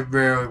 schedule. I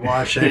rarely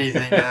watch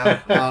anything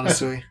now,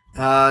 honestly.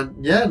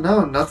 Yeah,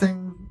 no, nothing.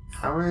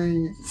 I haven't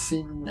really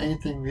seen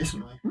anything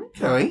recently.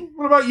 Okay.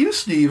 What about you,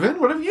 Steven?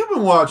 What have you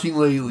been watching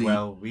lately?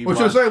 Well, we What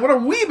should I say? What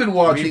have we been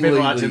watching We've been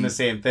lately? watching the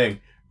same thing.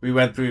 We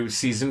went through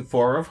season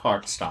 4 of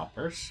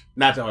Heartstoppers.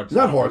 Not Heartstoppers.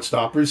 Not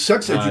Heartstoppers.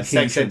 Sex Education.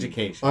 Sex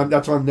Education.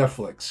 That's on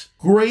Netflix.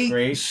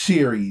 Great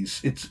series.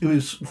 It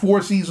was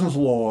 4 seasons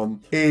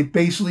long.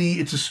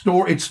 It's a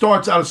story. It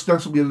starts out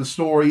ostensibly as the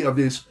story of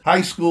this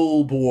high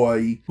school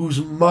boy whose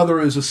mother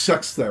is a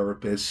sex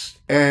therapist,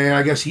 and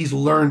I guess he's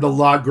learned a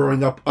lot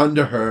growing up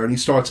under her, and he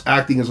starts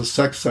acting as a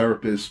sex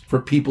therapist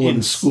for people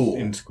in school.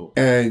 In school.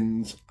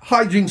 And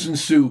hijinks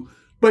ensue.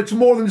 But it's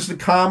more than just a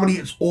comedy.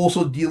 It's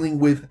also dealing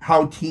with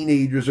how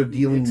teenagers are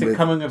dealing It's a with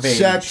coming of age.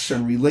 sex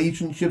and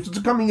relationships. It's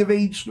a coming of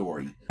age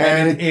story.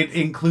 And it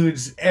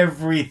includes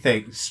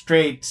everything.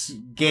 Straight,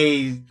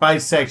 gay,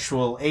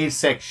 bisexual,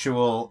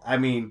 asexual. I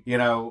mean,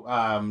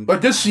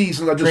 But this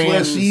season, like this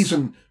last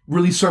season,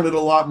 really centered a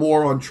lot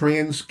more on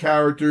trans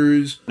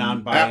characters,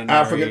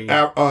 non-binary,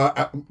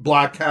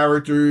 black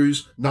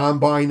characters,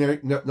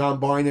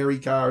 non-binary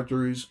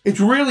characters.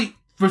 It's really,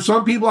 for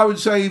some people, I would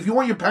say, if you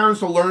want your parents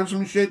to learn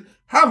some shit,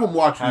 have them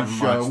watch this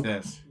show. watch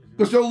this.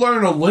 Because they'll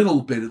learn a little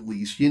bit at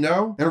least,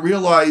 and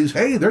realize,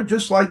 hey, they're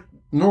just like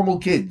normal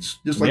kids,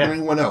 just like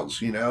anyone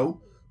else,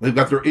 They've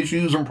got their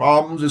issues and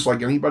problems just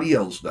like anybody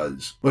else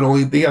does. But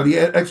only they have the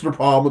extra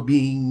problem of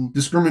being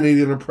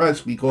discriminated and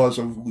oppressed because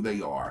of who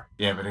they are.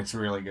 Yeah, but it's a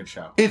really good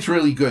show. It's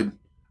really good.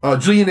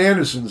 Gillian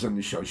Anderson's in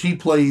the show. She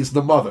plays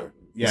the mother.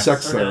 Yes.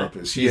 Sex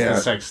therapist. She's the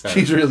sex therapist.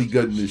 She's really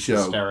good in the show.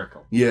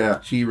 Hysterical.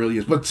 Yeah, she really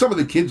is. But some of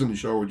the kids in the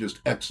show are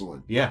just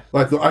excellent. Yeah.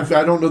 Like,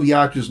 I don't know the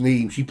actress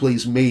name. She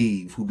plays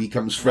Maeve, who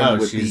becomes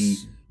friends with the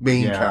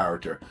main Yeah.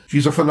 character.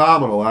 She's a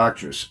phenomenal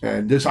actress,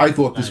 and I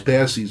thought this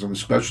past season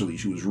especially,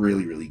 she was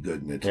really, really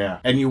good in it. Yeah,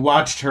 and you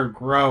watched her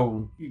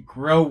grow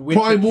with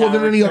Probably the more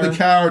than any other character.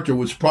 character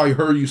was probably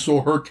her. You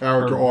saw her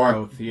character Her arc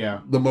growth, yeah.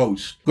 the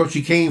most because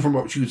she came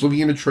from. She was living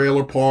in a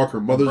trailer park. Her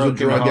mother's a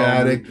Broken drug home,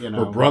 addict. you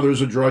know. Her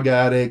brother's a drug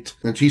addict,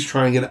 and she's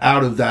trying to get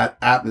out of that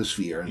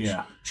atmosphere. And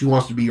Yeah. she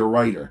wants to be a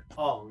writer.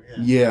 Oh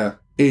yeah. Yeah.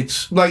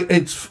 It's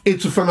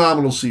a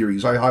phenomenal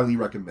series. I highly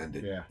recommend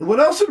it. Yeah. What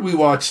else did we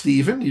watch,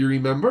 Stephen? Do you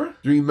remember?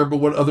 Do you remember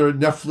what other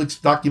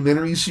Netflix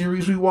documentary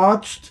series we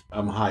watched?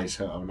 I'm high,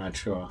 so I'm not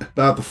sure.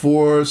 About the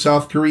 4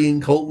 South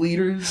Korean cult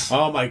leaders?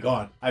 Oh my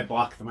god, I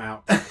blocked them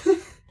out.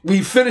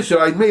 We finished it.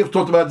 I may have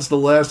talked about this the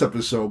last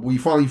episode, but we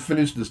finally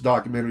finished this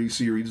documentary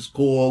series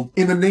called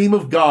In the Name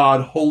of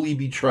God, Holy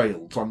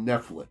Betrayal. It's on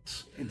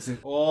Netflix. It's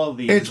all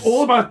these. It's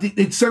all about,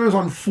 it centers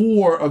on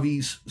 4 of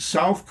these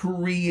South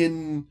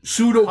Korean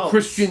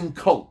pseudo-Christian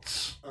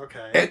cults.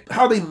 Okay. And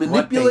how they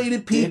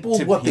manipulated did people,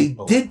 to what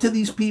people. they did to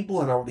these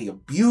people, and how they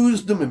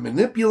abused them and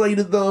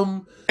manipulated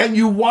them. And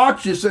you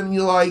watch this and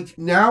you're like,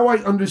 now I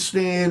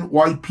understand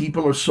why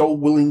people are so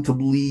willing to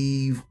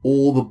believe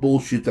all the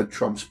bullshit that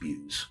Trump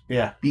spews.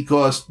 Yeah.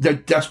 Because they're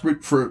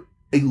desperate for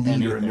a leader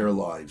in Anything. their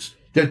lives.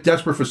 They're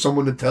desperate for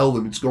someone to tell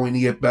them it's going to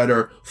get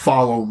better.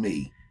 Follow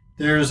me.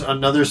 There's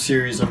another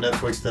series on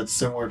Netflix that's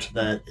similar to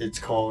that. It's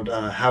called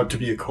How to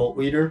Be a Cult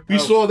Leader. We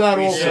saw that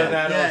we also. saw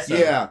that Yeah, also.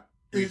 Yeah.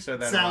 We It saw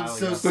that a sounds while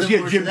so ago. Because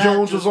similar Jim to that,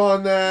 Jones was just-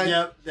 on that.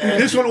 Yep.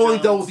 This one only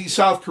dealt with these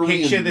South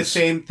Koreans. Picture the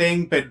same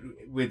thing, but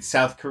with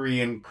South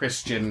Korean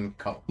Christian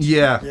cults.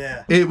 Yeah.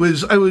 Yeah. It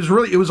was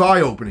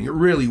eye opening. It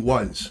really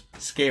was.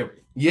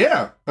 Scary.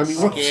 Yeah. I mean,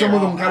 what Scary. some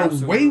of them got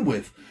Absolutely. away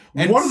with.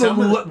 And One of some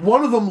them of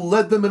one of them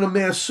led them in a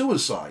mass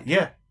suicide.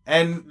 Yeah,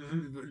 and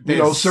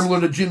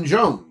Similar to Jim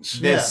Jones.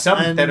 There's some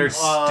and, that are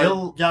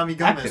still Yami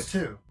Gomez active.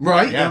 too.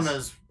 Right? Yeah.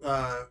 Gomez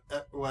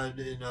went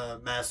in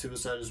mass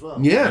suicide as well.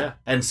 Yeah.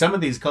 And some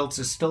of these cults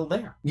are still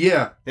there.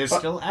 Yeah. They're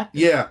still active.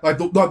 Yeah. Like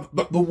the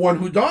one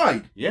who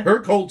died. Yeah. Her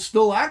cult's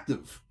still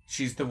active.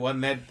 She's the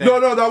one that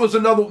No, that was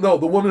another. No,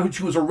 the woman who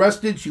she was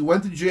arrested. She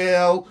went to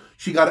jail.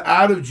 She got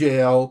out of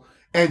jail,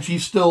 and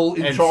she's still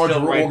in and charge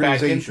still of her right back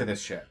into organization.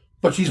 this shit.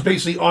 But she's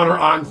basically on her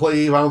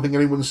enclave. I don't think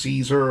anyone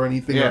sees her or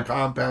anything, Yeah. her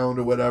compound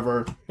or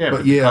whatever. Yeah, but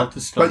but the yeah, cult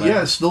is still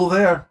there. it's still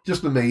there.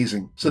 Just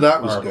amazing. So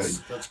that was Marvelous.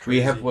 good. That's crazy.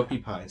 We have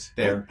whoopie pies.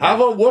 They're Have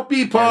a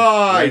whoopie red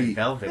pie.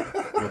 velvet.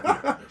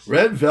 whoopie pies.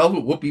 Red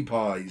velvet whoopie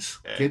pies.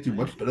 Can't do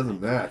much better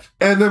than that.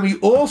 And then we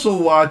also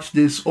watched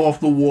this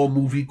off-the-wall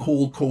movie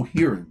called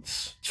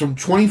Coherence. It's from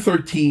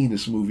 2013,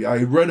 this movie. I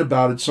had read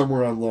about it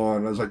somewhere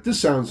online. I was like, this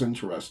sounds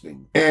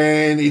interesting.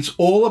 And it's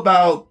all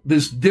about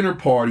this dinner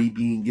party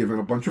being given,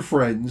 a bunch of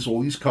friends,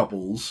 all these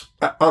couples,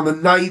 on the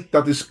night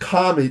that this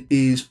comet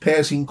is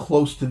passing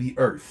close to the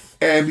Earth.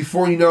 And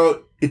before you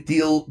know it,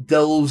 it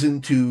delves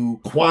into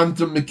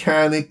quantum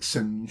mechanics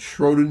and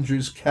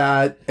Schrodinger's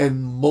cat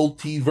and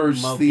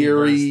multiverse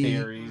theory.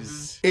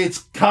 theories. It's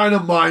kind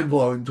of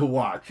mind-blowing to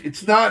watch.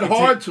 It's not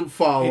hard to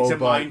follow. It's a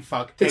but mind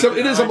fuck. it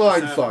is a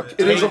mind fuck.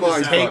 It is a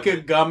mind Take fuck. a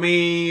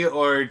gummy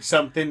or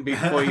something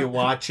before you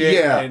watch it.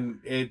 Yeah. And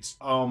it's,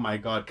 oh my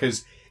God.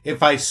 Because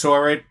if I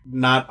saw it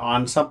not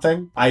on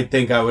something, I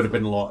think I would have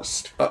been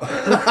lost.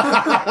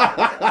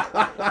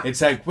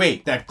 It's like,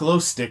 wait, that glow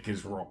stick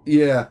is wrong.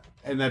 Yeah.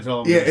 And that's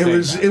all I'm Yeah, gonna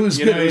it say was about good.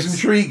 You know, It was it's-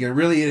 intriguing.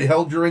 Really, it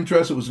held your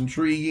interest. It was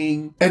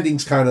intriguing.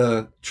 Ending's kind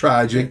of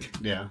tragic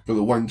Yeah. for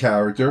the one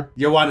character.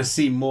 You want to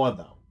see more,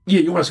 though.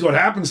 Yeah, you want to see what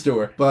happens to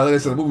her. But like I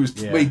said, the movie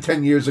was Yeah. made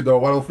 10 years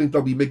ago. I don't think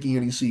they'll be making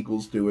any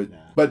sequels to it. Yeah.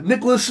 But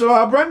Nicholas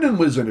Brendan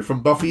was in it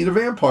from Buffy the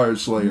Vampire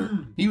Slayer.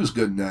 He was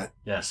good in that,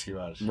 Yes, he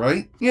was.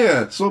 right?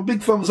 Yeah, so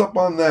big thumbs up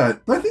on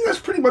that. I think that's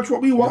pretty much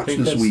what we I watched think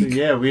this that's- week.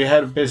 Yeah, we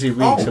had a busy week,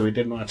 Oh. so we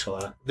didn't watch a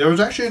lot. There was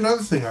actually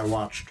another thing I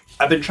watched.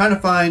 I've been trying to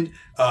find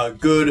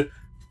good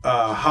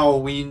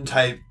Halloween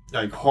type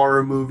like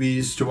horror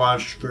movies to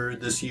watch for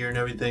this year and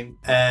everything,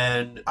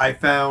 and I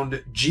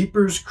found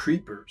Jeepers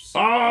Creepers.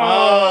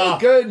 Oh,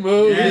 good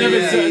movie. Yeah, You never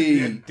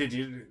yeah. saw- Did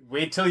you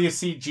wait till you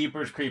see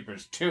Jeepers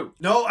Creepers 2?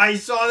 No, I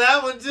saw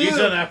that one too. You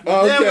saw that?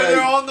 Oh. Yeah, when Okay.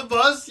 they're all on the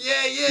bus.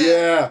 Yeah.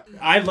 Yeah,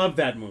 I love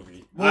that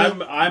movie.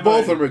 Well, I'm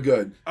both of them are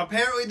good.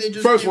 Apparently they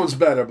just First came- one's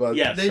better, but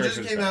Yes, They first just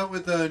one's came better. out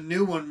with a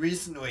new one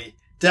recently.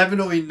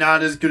 Definitely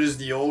not as good as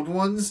the old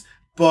ones,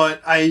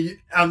 but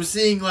I'm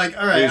seeing like,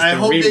 all It right, was I the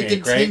hope they remake,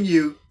 right?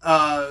 continue.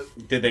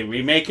 Did they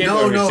remake it?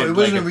 No, or it like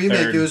wasn't a remake.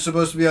 third? It was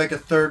supposed to be like a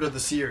third of the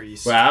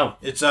series. Wow.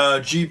 It's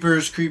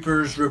Jeepers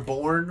Creepers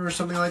Reborn or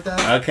something like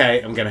that.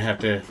 Okay, I'm gonna have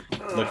to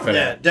look for Yeah,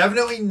 that.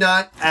 definitely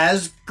not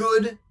as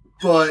good,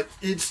 but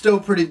it's still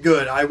pretty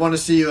good. I want to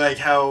see like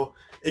how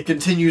it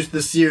continues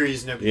the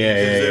series and everything. Yeah,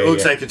 'cause yeah, it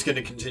looks yeah. like it's going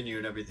to continue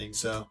and everything.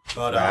 So,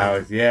 but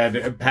Wow.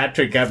 Yeah,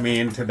 Patrick got me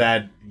into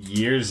that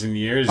years and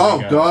years oh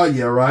ago. god,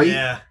 yeah, right.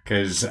 yeah,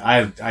 Because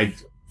I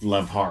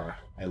love horror.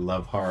 I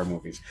love horror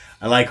movies.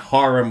 I like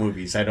horror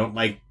movies. I don't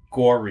like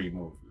gory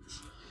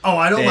movies. Oh,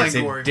 I don't There's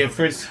like a gory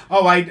difference.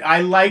 Oh,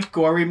 I like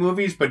gory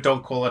movies, but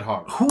don't call it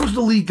horror. Who's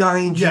the lead guy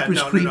in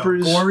Jeepers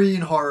Creepers? No. Gory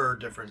and horror are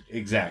different.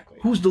 Exactly.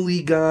 Who's the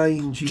lead guy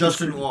in Jeepers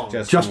Justin Creepers? Long.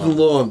 Justin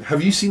Long.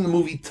 Have you seen the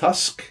movie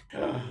Tusk?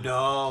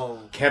 No.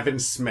 Kevin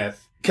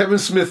Smith. Kevin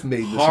Smith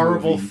made this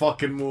Horrible movie.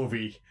 fucking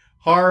movie.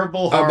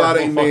 Horrible About a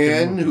fucking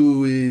man movie.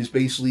 who is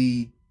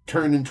basically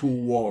turned into a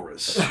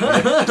walrus.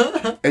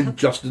 And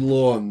Justin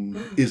Long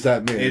is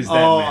that man. Is that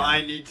man.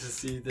 I need to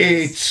see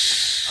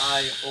this.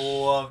 I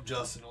love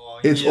Justin Long.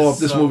 It's He is off.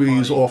 This so movie funny.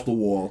 is off the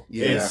wall.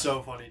 Yeah. It's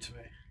so funny to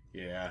me.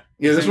 Yeah.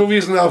 Yeah, this movie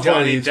isn't that funny.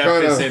 Johnny It's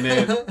Depp is in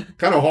it.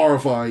 kind of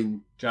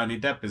horrifying. Johnny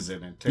Depp is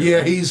in it, too. Yeah,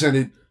 right? he's in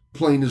it,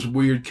 playing this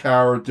weird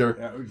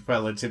character.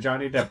 Well, it's a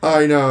Johnny Depp.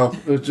 I know.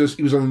 It's just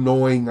he was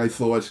annoying. I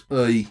thought,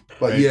 but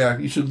Right. yeah,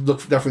 you should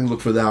definitely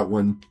look for that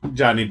one.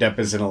 Johnny Depp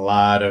is in a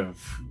lot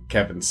of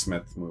Kevin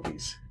Smith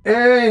movies.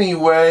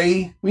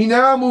 Anyway, we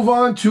now move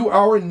on to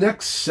our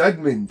next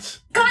segment.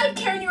 God,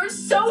 Karen, you are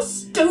so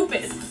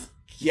stupid.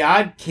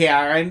 God,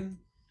 Karen.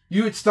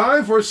 It's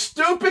time for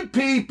Stupid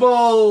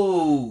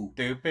People!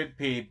 Stupid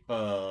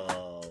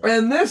people.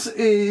 And this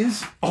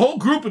is a whole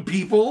group of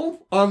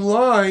people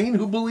online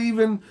who believe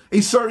in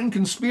a certain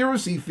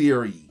conspiracy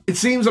theory. It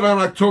seems that on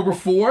October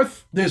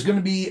 4th, there's going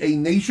to be a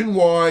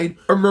nationwide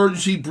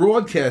emergency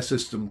broadcast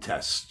system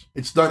test.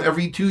 It's done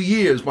every 2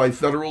 years by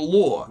federal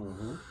law.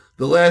 Mm-hmm.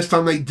 The last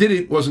time they did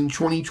it was in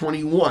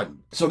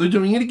 2021. So they're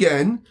doing it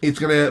again. It's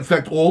going to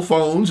affect all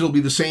phones. It'll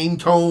be the same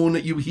tone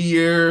that you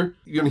hear.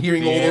 You're going to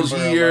hearing all those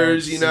Amber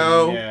years, Alerts, you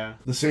know. Yeah.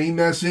 The same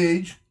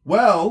message.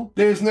 Well,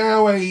 there's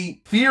now a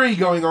theory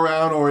going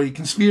around, or a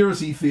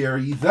conspiracy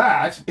theory,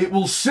 that it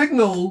will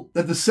signal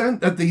that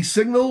the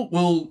signal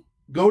will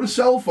go to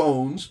cell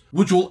phones,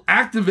 which will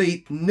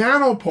activate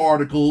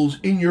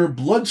nanoparticles in your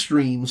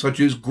bloodstream, such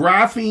as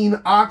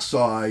graphene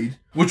oxide,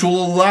 which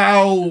will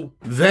allow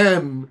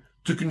them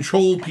to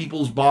control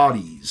people's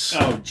bodies.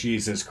 Oh,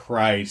 Jesus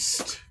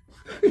Christ.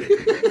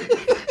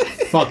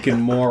 Fucking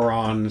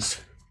morons.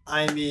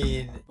 I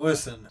mean,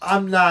 listen,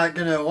 I'm not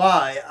gonna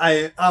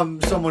lie.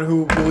 I'm someone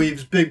who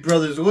believes Big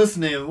Brother's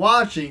listening and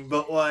watching,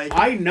 but like,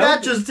 I know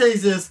that just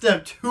takes it a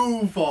step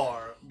too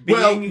far.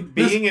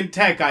 Being in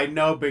tech, I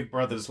know Big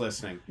Brother's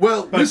listening.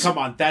 Well, But come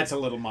on, that's a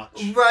little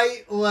much.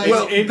 Right? Like,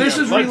 Well, in this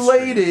your is bloodstream.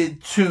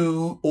 related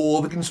to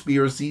all the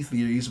conspiracy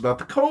theories about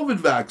the COVID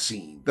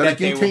vaccine, that it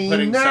they were contained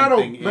putting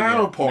something in your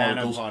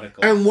nanoparticles. nanoparticles.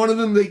 And one of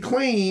them they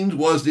claimed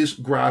was this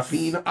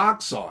graphene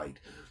oxide.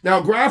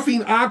 Now,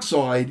 graphene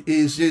oxide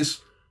is this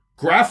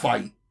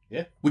graphite,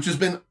 which has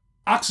been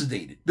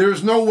oxidated.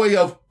 There's no way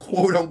of,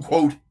 quote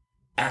unquote,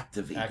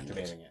 activating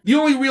it. The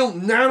only real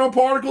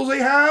nanoparticles they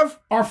have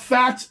are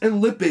fats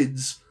and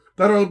lipids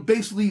that are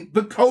basically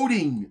the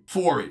coating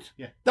for it.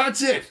 Yeah.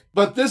 That's it.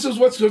 But this is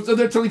what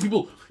they're telling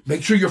people: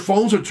 make sure your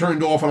phones are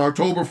turned off on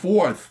October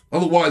 4th.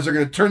 Otherwise, they're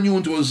going to turn you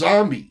into a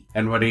zombie.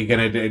 And what are you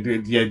going to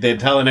do? Yeah, they're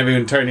telling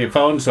everyone turn your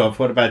phones off.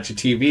 What about your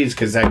TVs?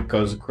 Because that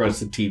goes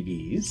across the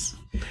TVs.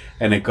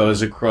 And it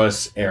goes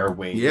across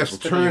airwaves. Yes,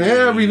 turn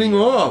everything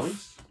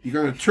off.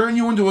 You're going to turn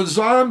you into a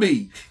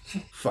zombie.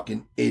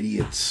 Fucking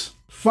idiots.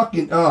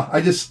 Fucking,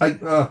 I just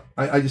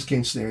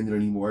can't stand it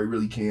anymore. I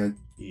really can't.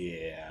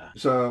 Yeah.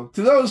 So,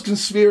 to those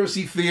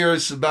conspiracy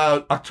theorists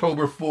about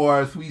October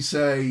 4th, we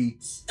say,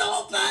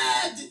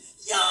 Stupid!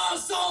 You're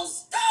so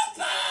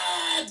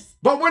stupid!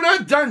 but we're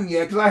not done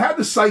yet, because I had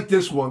to cite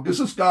this one, because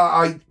this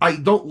guy, I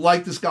don't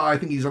like this guy. I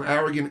think he's an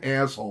arrogant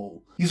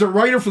asshole. He's a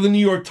writer for the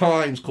New York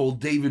Times called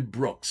David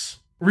Brooks.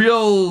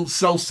 Real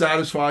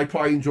self-satisfied,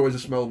 probably enjoys the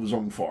smell of his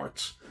own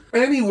farts.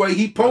 Anyway,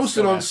 he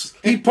posted on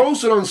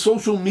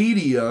social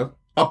media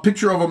a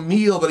picture of a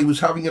meal that he was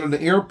having at an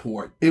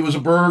airport. It was a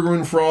burger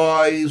and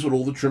fries with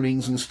all the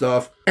trimmings and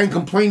stuff, and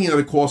complaining that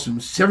it cost him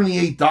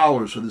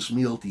 $78 for this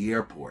meal at the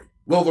airport.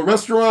 Well, the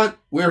restaurant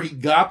where he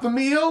got the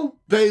meal,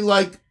 they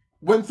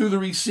went through the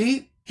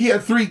receipt. He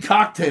had 3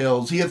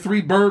 cocktails. He had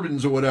 3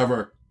 bourbons or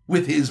whatever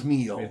with his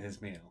meal.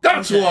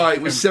 That's why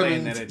it was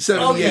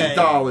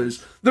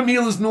 $78. The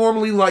meal is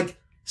normally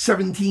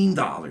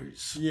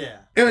 $17. Yeah.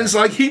 And it's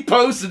like, he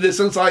posted this,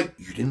 and it's like,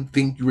 you didn't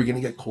think you were going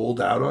to get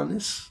called out on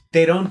this?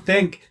 They don't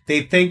think.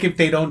 They think if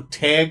they don't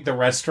tag the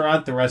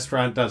restaurant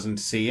doesn't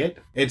see it.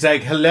 It's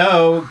like,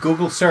 hello,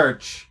 Google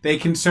search. They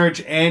can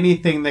search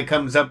anything that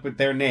comes up with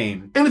their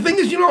name. And the thing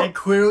is, and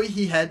clearly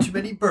he had too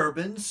many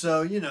bourbons,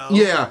 so,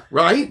 Yeah,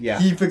 right? Yeah.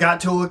 He forgot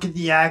to look at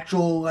the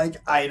actual,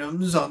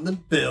 items on the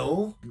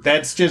bill.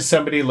 That's just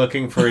somebody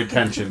looking for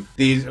attention.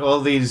 The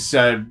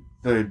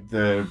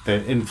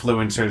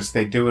influencers,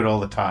 they do it all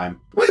the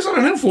time. Well, he's not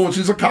an influencer.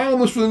 He's a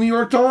columnist for the New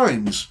York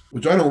Times,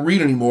 which I don't read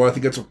anymore. I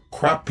think it's a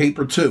crap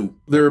paper, too.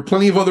 There are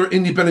plenty of other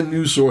independent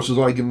news sources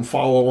I can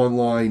follow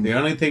online. The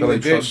only thing that I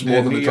the trust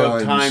more than New the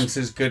York Times. Times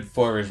is good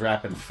for is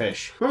wrapping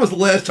fish. When was the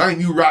last time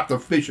you wrapped a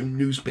fish in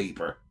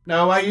newspaper?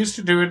 No, I used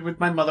to do it with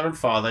my mother and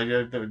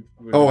father.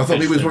 Oh, I thought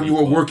maybe it was when you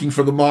were working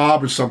for the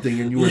mob or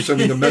something and you were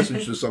sending a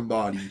message to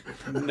somebody.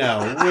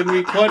 No, when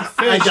we caught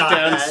fish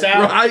down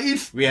south,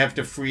 right? We have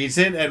to freeze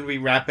it and we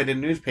wrap it in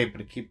newspaper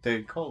to keep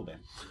the cold in.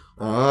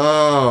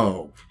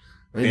 Oh.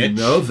 I didn't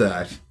know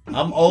that.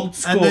 I'm old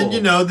school. And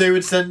then, they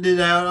would send it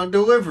out on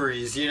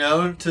deliveries,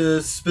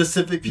 to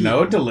specific people.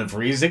 No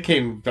deliveries. It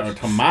came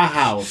to my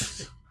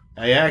house.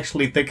 I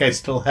actually think I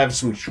still have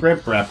some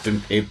shrimp wrapped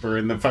in paper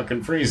in the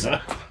fucking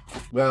freezer.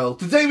 Well,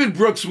 to David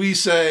Brooks we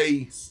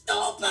say...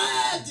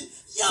 Stupid!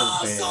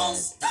 You're so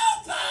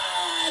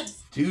stupid!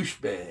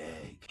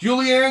 Douchebag.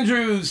 Julie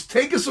Andrews,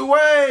 take us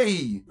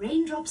away!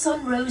 Raindrops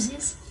on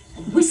roses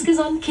and whiskers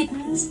on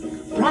kittens,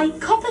 bright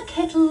copper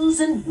kettles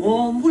and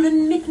warm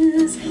woolen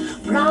mittens,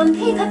 brown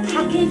paper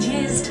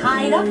packages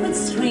tied up with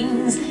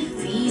strings.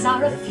 These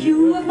are a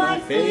few of my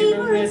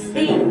favorite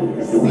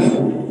things.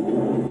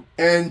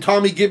 And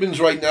Tommy Gibbons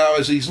right now,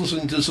 as he's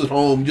listening to this at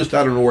home, just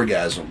had an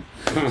orgasm.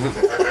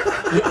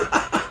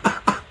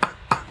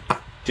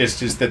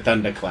 Just as the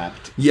thunder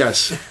clapped.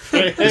 Yes.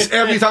 Just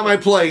every time I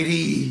played,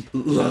 he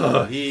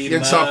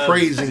can't stop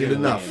praising it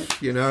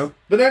enough,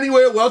 But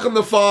anyway, welcome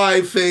to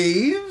Five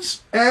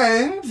Faves.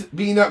 And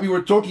being that we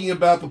were talking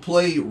about the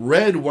play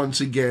Red once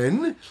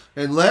again,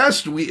 and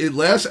last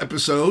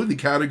episode, the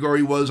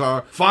category was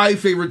our 5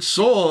 favorite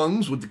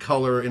songs with the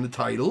color in the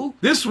title.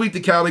 This week, the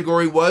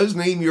category was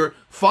name your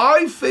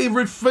 5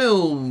 favorite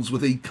films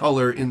with a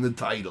color in the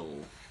title.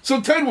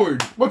 So,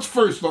 Tedward, what's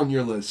first on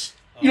your list?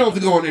 You don't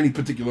have to go in any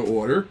particular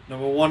order.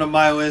 Number 1 on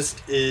my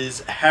list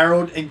is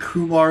Harold and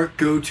Kumar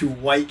Go to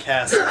White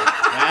Castle.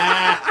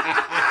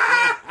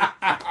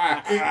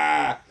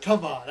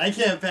 Come on, I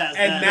can't pass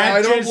and that.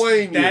 I don't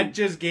blame you. That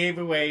just gave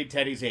away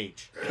Teddy's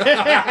age.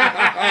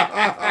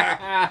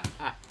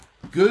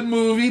 Good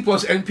movie,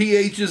 plus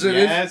NPHs in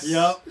Yes. it.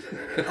 Yep.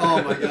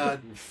 Oh my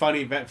god.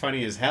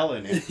 Funny as hell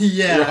in it.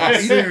 Yeah, Right.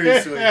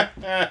 seriously.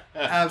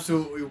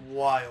 Absolutely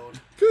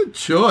wild. Good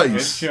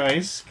choice.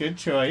 Good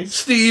choice.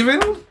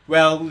 Steven?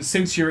 Well,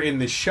 since you're in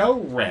the show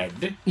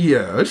Red,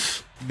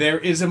 Yes. there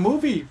is a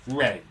movie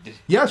Red.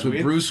 Yes,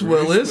 with Bruce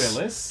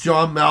Willis,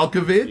 John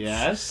Malkovich,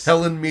 Yes.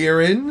 Helen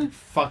Mirren.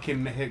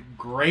 Fucking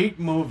great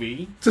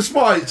movie. It's a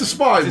spy It's a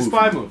spy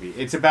movie.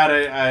 It's about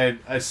a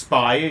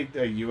spy,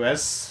 a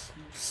U.S.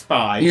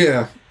 spy,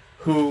 Yeah.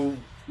 who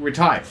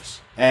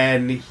retires.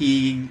 And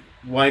he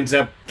winds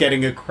up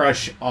getting a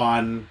crush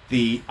on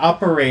the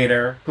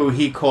operator who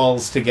he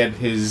calls to get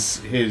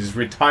his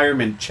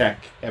retirement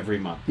check every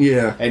month.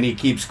 Yeah. And he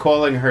keeps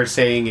calling her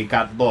saying it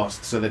got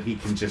lost so that he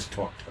can just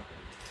talk to her.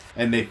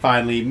 And they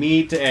finally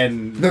meet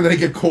and... Then they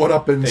get caught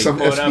up in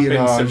some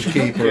espionage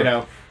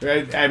caper.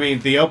 I mean,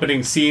 the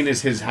opening scene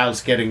is his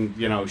house getting,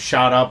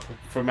 shot up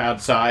from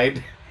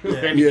outside. Yeah.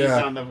 And he's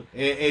on the...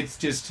 It's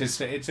just...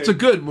 It's a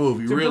good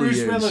movie, it's a really Bruce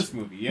is. Willis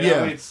movie.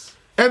 Yeah. It's...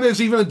 And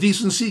there's even a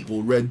decent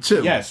sequel, Red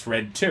 2. Yes,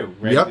 Red 2.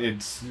 Yep.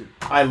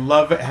 I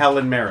love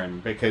Helen Mirren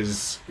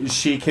because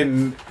she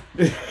can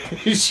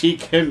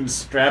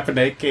strap an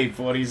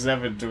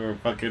AK-47 to her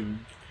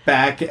fucking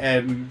back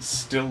and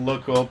still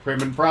look all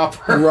prim and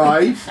proper.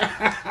 Right.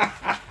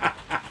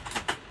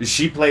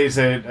 She plays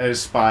a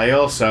spy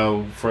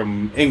also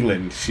from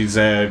England. She's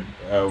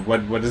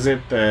what is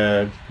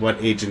it? What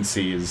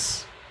agency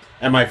is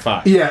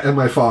MI5? Yeah,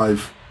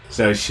 MI5.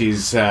 So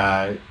she's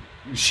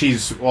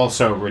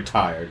also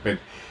retired, but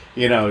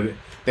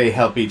they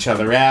help each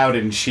other out,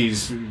 and you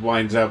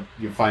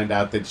find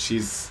out that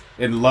she's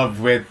in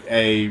love with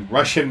a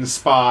Russian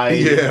spy.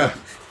 Yeah.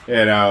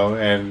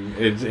 And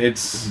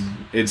it's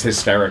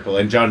hysterical.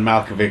 And John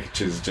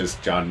Malkovich is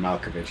just John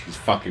Malkovich. He's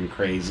fucking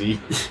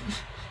crazy.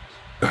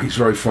 He's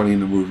very funny in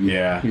the movie.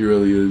 Yeah. He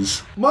really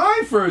is.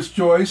 My first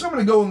choice, I'm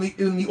going to go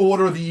in the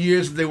order of the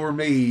years that they were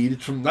made.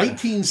 It's from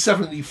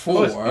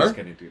 1974. Who's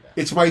going to do that?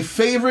 It's my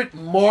favorite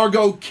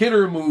Margot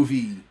Kidder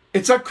movie.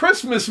 It's a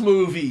Christmas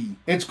movie.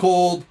 It's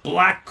called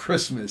Black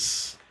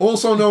Christmas,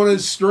 also known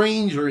as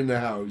Stranger in the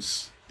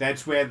House.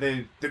 That's where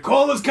the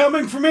call is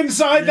coming from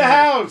inside the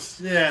house.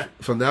 Yeah.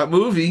 From that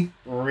movie.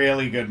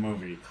 Really good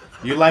movie.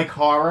 You like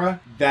horror?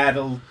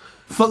 That'll...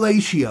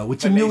 Fellatio.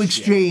 It's a new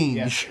exchange.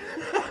 Yes.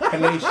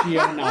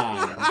 Fellatio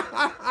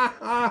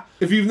 9.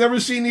 If you've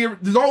never seen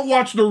don't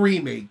watch the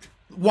remake.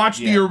 Watch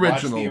the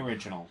original. Watch the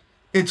original.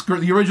 It's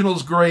the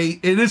original's great.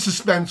 It is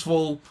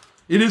suspenseful.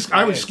 It is.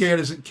 I was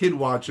scared as a kid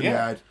watching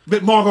that.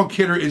 But Margot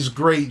Kidder is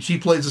great. She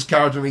plays this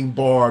character named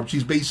Barb.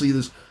 She's basically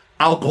this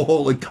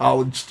alcoholic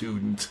college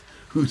student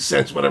who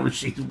says whatever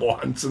she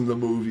wants in the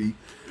movie.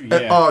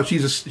 Yeah. And,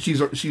 she's a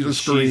scream.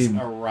 She's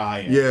a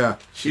riot. Yeah,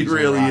 she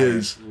really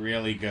is.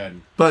 Really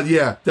good. But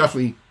yeah,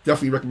 definitely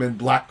recommend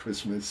Black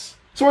Christmas.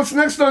 So what's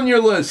next on your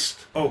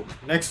list? Oh,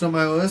 next on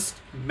my list,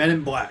 Men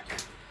in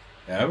Black.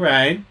 All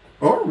right.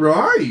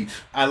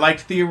 I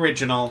liked the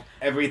original.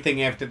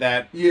 Everything after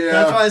that. Yeah.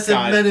 That's why I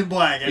said Men in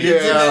Black. I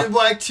didn't say Men in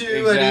Black 2.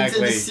 Exactly. I didn't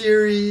say the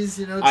series.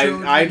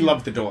 I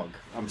love the dog.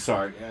 I'm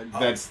sorry.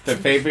 That's the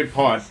favorite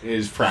part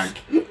is Frank.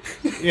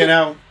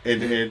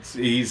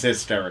 He's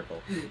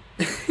hysterical.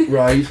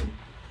 Right.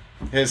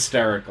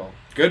 Hysterical.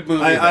 Good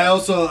movie. I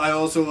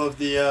also love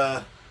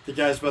the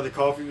guys by the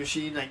coffee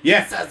machine. Like,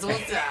 yeah. That's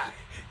what's that.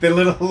 The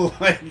little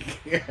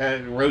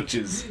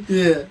roaches.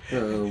 Yeah.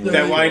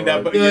 That wind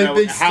up,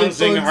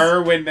 housing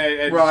her when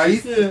they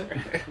right.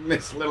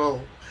 this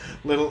little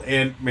little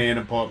Ant-Man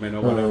apartment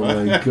or whatever.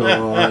 Oh my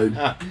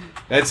god.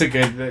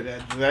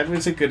 That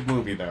was a good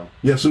movie, though.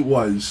 Yes, it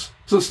was.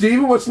 So,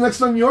 Steven, what's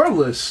next on your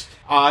list?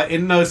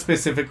 In no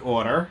specific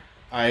order,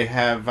 I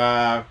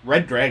have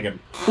Red Dragon.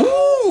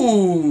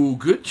 Ooh,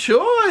 good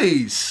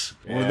choice.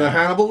 One of the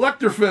Hannibal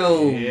Lecter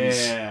films.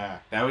 Yeah,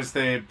 that was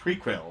the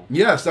prequel.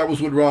 Yes, that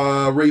was with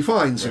Ray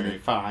Fiennes in it. Ray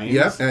Fiennes.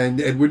 Yep,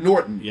 and Edward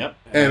Norton. Yep.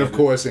 And of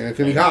course,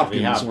 Anthony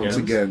Hopkins once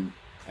again.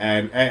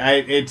 And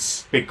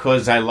it's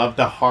because I love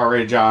the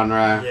horror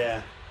genre.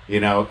 Yeah. You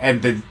know,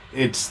 and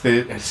it's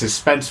the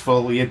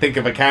suspenseful. You think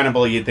of a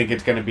cannibal, you think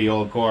it's going to be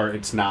all gore.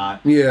 It's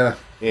not. Yeah.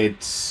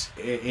 Because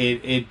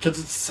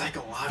it's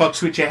psychological.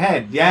 Fucks with your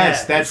head.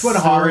 Yes, Yeah, that's what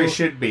horror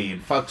should be.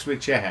 It fucks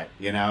with your head,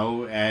 you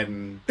know?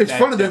 And it's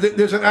funny that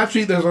there's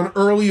an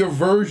earlier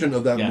version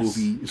of that Yes.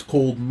 movie. It's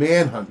called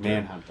Manhunter.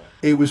 Manhunter.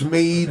 It was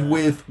made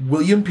with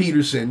William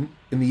Peterson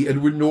in the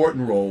Edward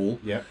Norton role.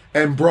 Yep.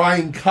 And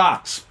Brian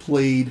Cox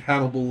played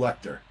Hannibal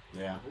Lecter.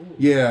 Yeah.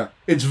 Yeah,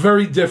 it's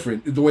very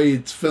different the way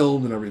it's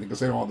filmed and everything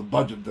because they don't have the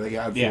budget they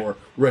had for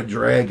Red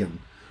Dragon.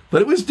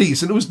 But it was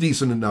decent. It was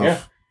decent enough. Yeah.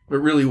 It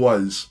really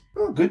was.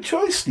 Oh, good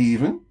choice,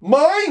 Stephen.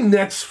 My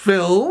next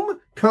film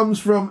comes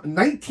from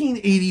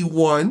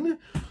 1981,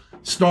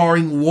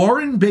 starring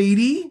Warren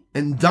Beatty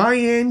and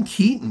Diane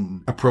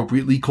Keaton,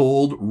 appropriately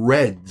called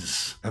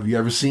Reds. Have you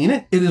ever seen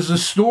it? It is a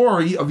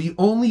story of the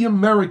only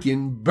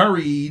American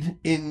buried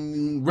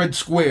in Red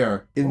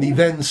Square in the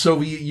then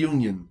Soviet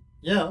Union.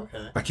 Yeah,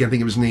 okay. I can't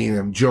think of his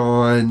name.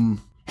 John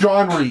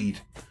Reed.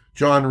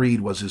 John Reed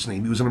was his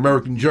name. He was an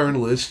American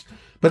journalist,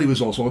 but he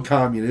was also a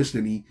communist,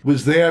 and he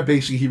was there.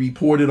 Basically, he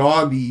reported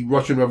on the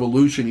Russian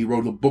Revolution. He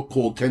wrote a book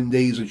called 10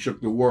 Days That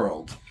Shook the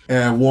World.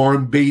 And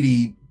Warren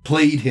Beatty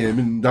played him,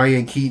 and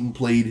Diane Keaton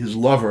played his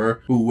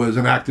lover, who was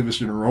an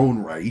activist in her own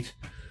right.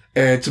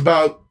 And it's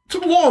a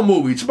long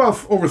movie. It's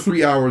about over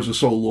 3 hours or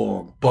so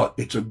long, but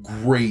it's a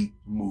great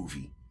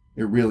movie.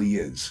 It really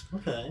is.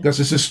 Okay. Because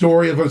it's a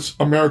story of an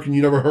American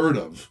you never heard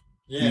of.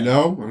 Yeah. You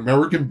know, an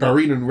American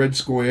buried in Red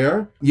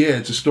Square. Yeah,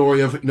 it's a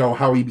story of,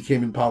 how he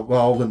became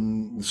involved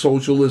in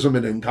socialism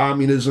and in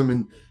communism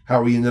and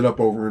how he ended up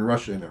over in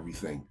Russia and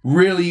everything.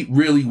 Really,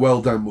 really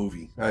well done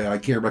movie. I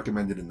can't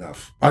recommend it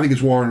enough. I think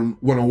it's one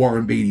of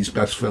Warren Beatty's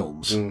best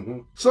films. Mm-hmm.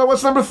 So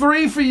what's number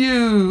 3 for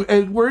you,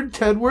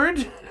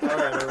 Tedward? All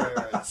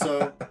right.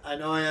 So I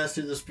know I asked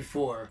you this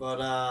before,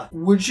 but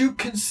would you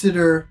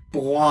consider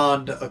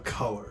blonde a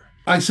color?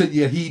 I said,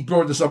 yeah, he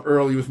brought this up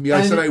early with me.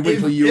 I said I'd wait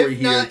till you were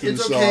here not, to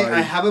it's decide. Okay,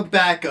 I have a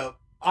backup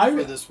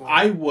for this one.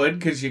 I would,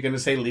 because you're going to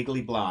say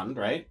Legally Blonde,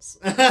 right?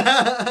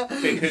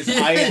 Because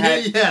I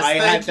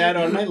had that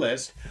on my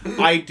list.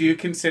 I do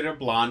consider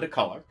blonde a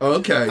color.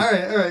 Okay.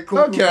 All right, cool.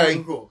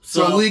 Okay. Cool.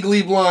 So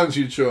Legally Blonde's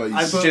your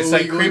choice. Just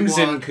like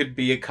crimson blonde could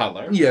be a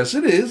color. Yes,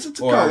 it is. It's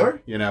a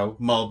color.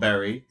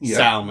 Mulberry,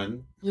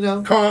 salmon.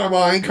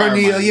 Carmine,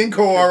 carnelian,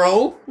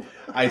 coral.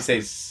 I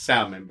say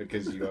salmon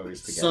because you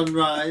always forget.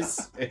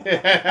 Sunrise.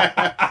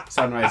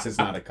 Sunrise is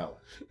not a color.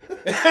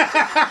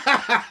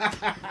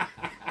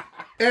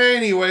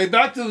 Anyway,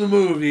 back to the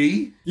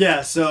movie.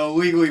 Yeah, so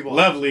Legally Blonde.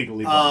 Love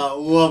Legally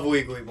Blonde. Love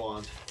Legally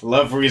Blonde.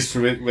 Love Reese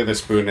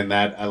Witherspoon in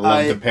that. I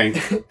love the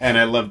pink, and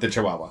I love the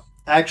Chihuahua.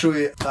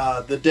 Actually,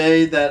 the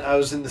day that I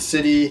was in the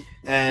city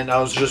and I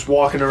was just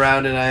walking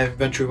around and I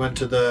eventually went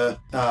to the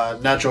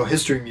Natural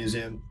History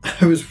Museum,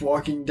 I was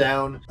walking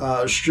down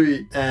a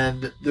street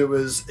and there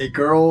was a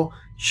girl.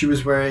 She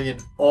was wearing an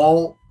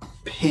all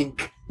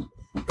pink,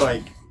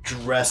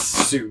 dress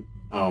suit.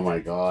 Oh my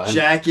god.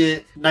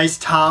 Jacket, nice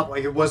top.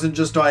 It wasn't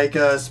just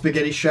a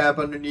spaghetti strap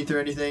underneath or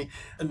anything.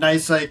 A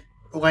nice,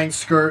 length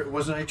skirt. It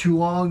wasn't too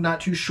long,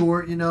 not too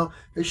short,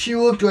 She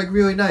looked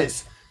really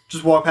nice.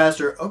 Just walked past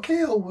her. Okay,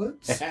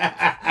 Elwoods.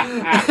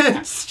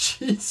 And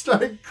she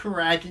started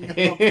cracking up,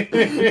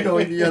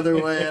 going the other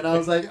way, and I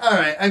was like, "All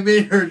right, I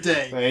made her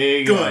day. There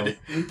you go.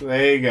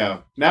 There you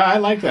go." No, I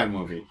like that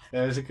movie.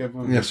 That was a good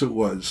movie. Yes, it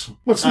was.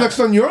 What's next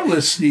on your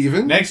list,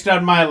 Stephen? Next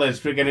on my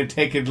list, we're going to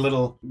take a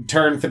little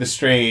turn for the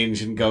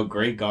strange and go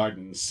Grey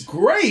Gardens.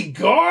 Grey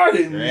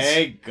Gardens.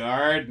 Grey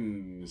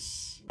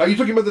Gardens. Are you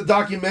talking about the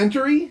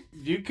documentary?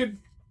 You could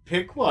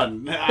pick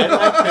one. I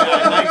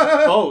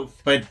like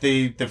both, but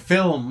the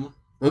film,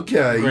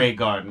 Grey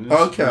Gardens.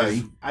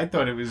 Okay, I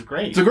thought it was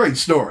great. It's a great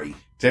story.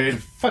 It's a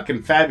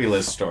fucking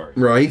fabulous story,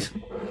 right?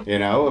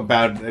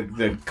 About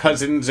the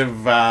cousins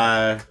of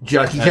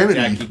Jackie Kennedy.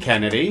 Jackie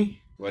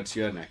Kennedy. What's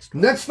your next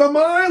one? Next on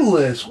my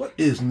list. What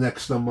is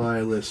next on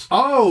my list?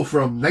 Oh,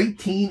 from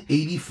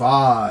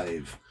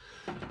 1985,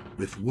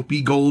 with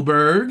Whoopi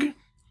Goldberg.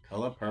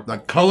 Color Purple. The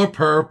Color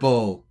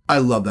Purple. I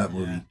love that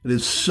movie. Yeah. It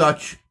is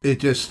such.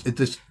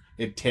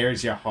 It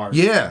tears your heart.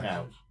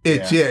 Yeah. Out.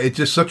 It's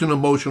just such an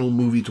emotional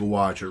movie to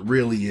watch. It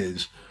really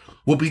is.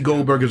 Whoopi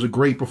Goldberg is a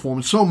great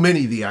performance. So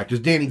many of the actors.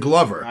 Danny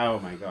Glover. Oh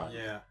my god.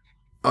 Yeah.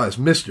 Oh, it's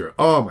Mr.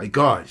 Oh my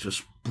god. It's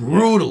just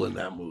brutal in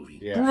that movie.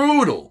 Yeah.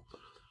 Brutal.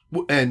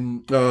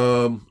 And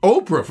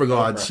Oprah, for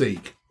God's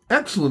sake.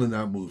 Excellent in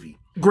that movie.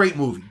 Great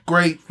movie.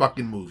 Great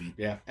fucking movie.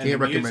 Yeah. And Can't the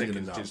recommend music it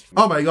is enough. just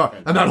Oh my god.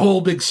 fantastic. And that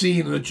whole big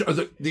scene in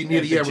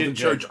near the end with the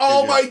church.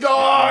 Oh my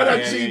god.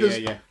 That scene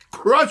just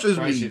crushes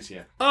me.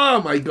 Yeah.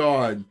 Oh my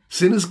god.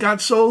 Sinners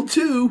Got Soul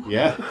too.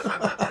 Yeah.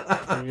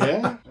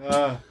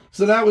 Yeah.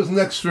 So that was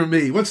next for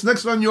me. What's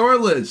next on your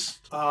list?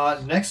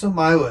 Next on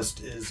my list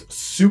is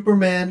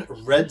Superman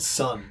Red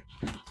Sun.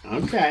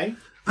 Okay.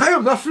 I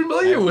am not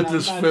familiar with I'm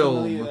this not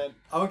film. familiar with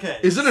Okay.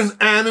 Is it an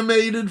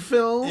animated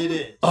film? It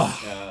is.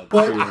 Oh.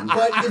 But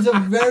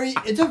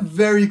it's a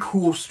very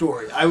cool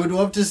story. I would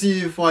love to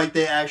see if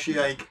they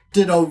actually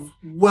did a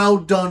well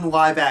done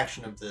live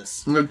action of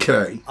this.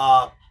 Okay.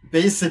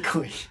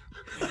 Basically,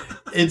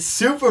 it's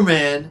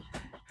Superman,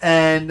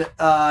 and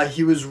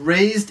he was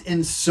raised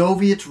in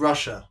Soviet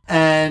Russia,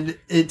 and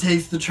it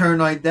takes the turn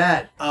like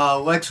that.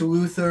 Lex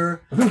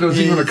Luthor. I think there was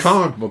even a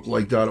comic book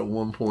like that at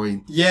one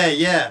point.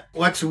 Yeah.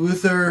 Lex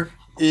Luthor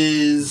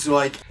is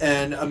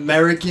an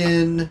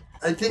American.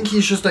 I think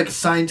he's just a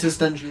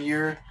scientist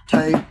engineer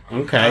type.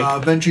 Okay.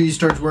 Eventually he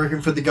starts working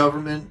for the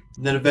government.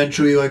 And then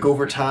eventually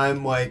over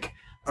time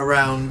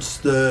around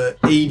the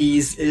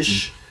 80s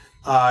ish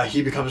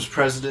he becomes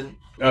president.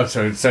 Oh,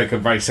 so it's like a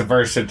vice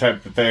versa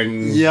type of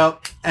thing.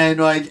 Yep. And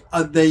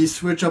they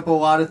switch up a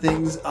lot of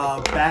things.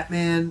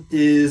 Batman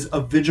is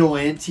a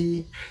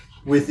vigilante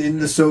within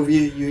the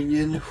Soviet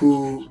Union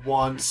who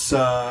wants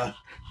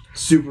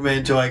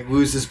Superman to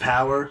lose his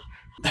power.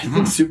 I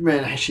think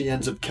Superman actually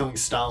ends up killing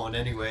Stalin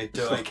anyway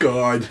to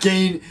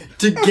gain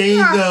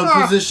the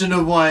position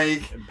of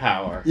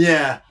Power.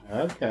 Yeah.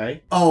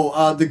 Okay.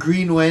 Oh, the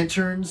Green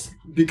Lanterns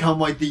become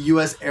the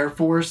U.S. Air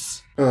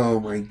Force. Oh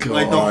my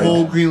god. The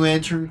whole Green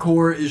Lantern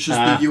Corps is just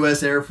the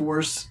U.S. Air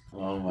Force.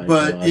 Oh my god.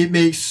 But it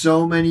makes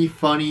so many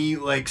funny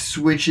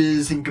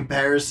switches and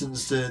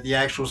comparisons to the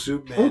actual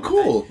Superman. Oh,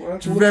 cool.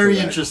 It's very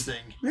interesting.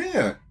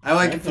 Yeah. I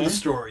like it for the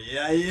story.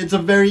 Yeah, it's a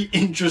very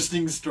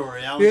interesting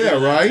story. I don't Yeah, care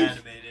that right? it's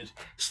animated.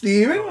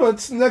 Steven,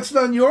 what's next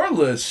on your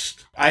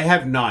list? I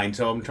have 9,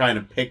 so I'm trying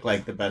to pick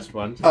the best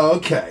ones.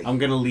 Okay. I'm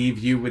gonna leave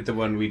you with the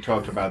one we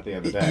talked about the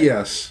other day.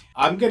 Yes.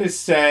 I'm gonna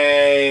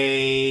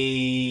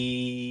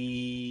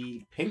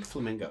say Pink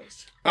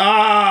Flamingos.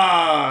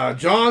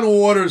 John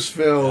Waters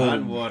film.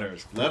 John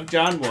Waters. Love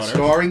John Waters.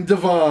 Starring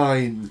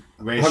Divine.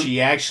 Where she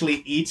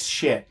actually eats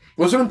shit.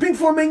 Was it in Pink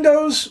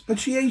Flamingos that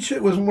she ate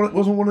shit? Wasn't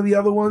one of the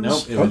other ones?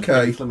 Nope, it was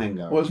Pink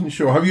Flamingo. Wasn't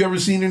sure. Have you ever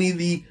seen any of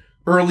the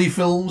early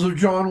films of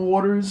John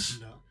Waters?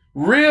 No.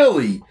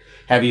 Really?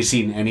 Have you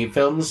seen any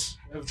films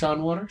of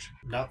John Waters?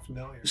 Not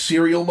familiar.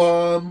 Serial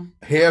Mom,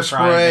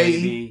 Hairspray,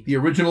 Crybaby. the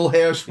original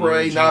Hairspray, The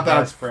original not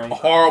that Hairspray.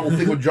 horrible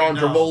thing with John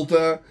No.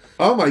 Travolta.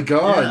 Oh my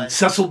God. Yeah.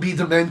 Cecil B.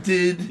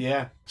 Demented.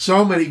 Yeah.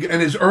 So many.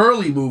 And his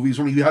early movies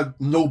when he had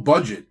no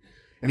budget.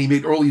 And he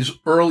made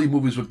early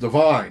movies with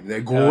Divine.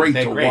 They're great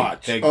to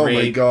watch. They're oh great.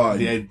 my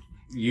God.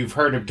 You've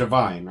heard of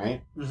Divine,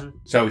 right? Mm-hmm.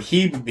 So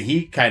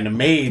he kind of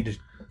made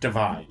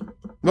Divine.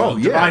 Oh,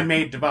 yeah. Divine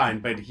made Divine,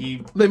 but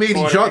They made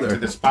brought each it other. into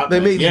the spotlight. They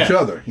made Yeah. each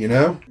other, you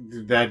know?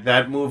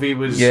 That movie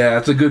was... Yeah,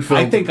 it's a good film.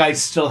 I think I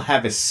still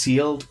have a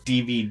sealed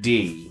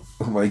DVD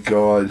Oh my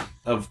God.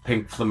 of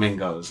Pink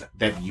Flamingos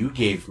that you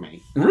gave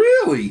me.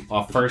 Really?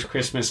 Our first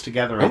Christmas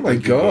together. Oh I my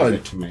think you gave God.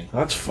 it to me.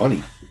 That's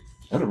funny.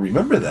 I don't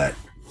remember that.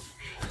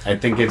 I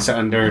think it's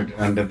under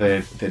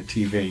the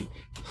TV.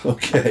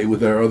 Okay,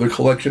 with our other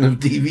collection of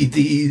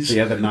DVDs. The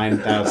other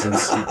 9,000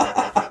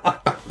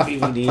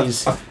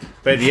 DVDs.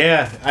 But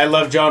yeah, I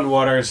love John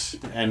Waters,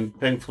 and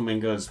Pink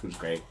Flamingos was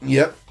great.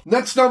 Yep.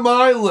 Next on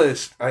my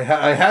list, I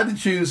had to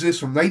choose this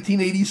from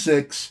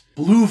 1986,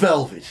 Blue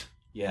Velvet,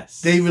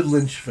 Yes. David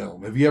Lynch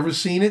film. Have you ever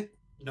seen it?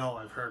 No,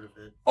 I've heard of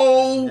it.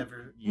 Oh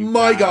Never.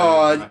 my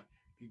God.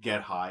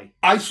 Get high.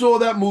 I saw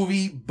that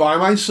movie by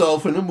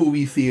myself in a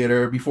movie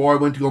theater before I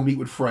went to go meet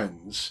with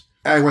friends.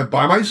 I went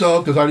by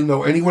myself because I didn't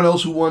know anyone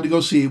else who wanted to go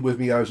see it with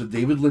me. I was a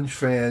David Lynch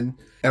fan.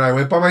 And I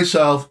went by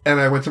myself, and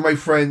I went to my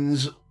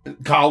friend's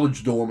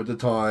college dorm at the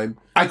time.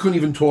 I couldn't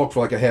even talk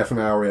for a half an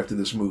hour after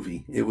this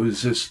movie. It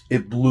was just,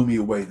 it blew me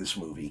away, this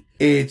movie.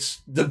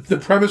 It's, the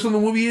premise of the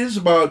movie is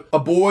about a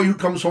boy who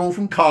comes home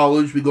from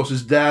college because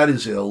his dad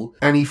is ill,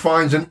 and he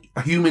finds a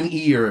human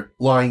ear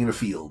lying in a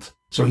field.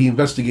 So he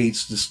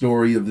investigates the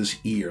story of this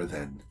ear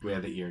then. Where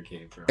the ear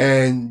came from.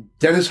 And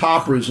Dennis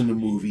Hopper is in the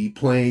movie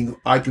playing,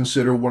 I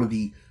consider, one of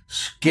the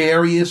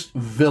scariest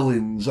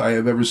villains I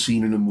have ever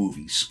seen in a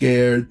movie.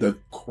 Scared the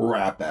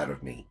crap out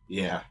of me.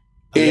 Yeah.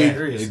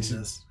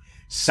 It's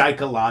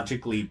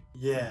psychologically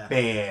yeah.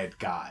 bad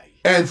guy.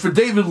 And for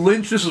David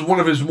Lynch, this is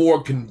one of his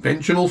more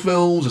conventional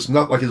films. It's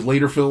not like his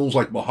later films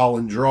like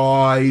Mulholland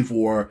Drive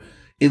or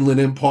Inland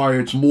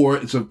Empire. It's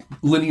a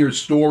linear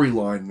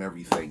storyline and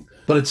everything.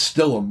 But it's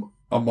still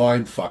a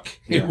mind fuck.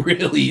 Yeah. It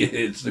really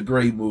is. It's a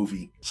great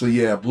movie. So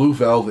yeah, Blue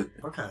Velvet.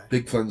 Okay.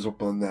 Big thumbs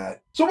up on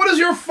that. So what is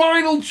your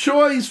final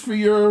choice for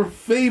your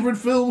favorite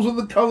films with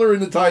the color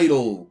in the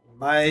title?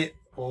 My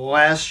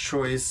last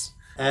choice,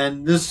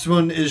 and this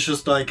one is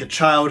just like a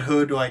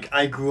childhood, like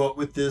I grew up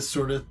with this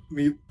sort of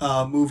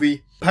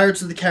movie,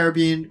 Pirates of the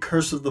Caribbean: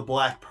 Curse of the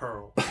Black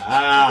Pearl.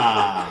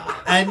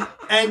 Ah.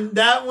 And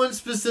that one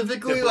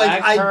specifically, The like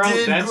Black Pearl, I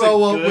did that's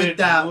grow a up with good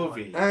that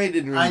movie. one. I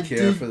didn't really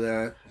care for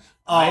that.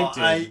 Oh,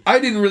 I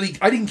did.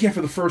 I didn't care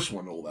for the first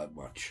one all that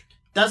much.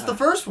 That's the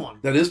first one.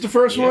 That is the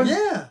first one?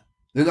 Yeah.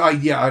 Then I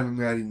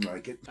didn't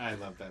like it. I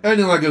love that. I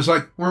didn't like it. It's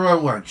like, we're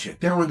on one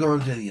ship, then we're going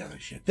to the other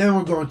ship, then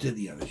we're going to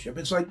the other ship.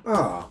 It's like,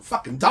 oh, I'm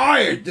fucking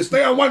tired. Just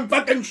stay on one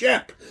fucking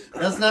ship.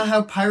 That's not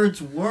how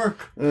pirates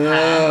work.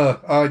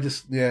 I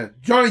just, yeah.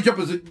 Johnny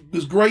Depp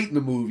was great in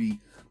the movie,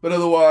 but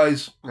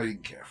otherwise, I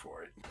didn't care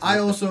for it. I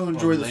also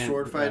enjoy the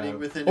sword fighting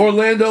within it.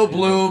 Orlando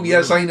Bloom,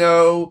 yes, I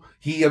know.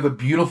 He had a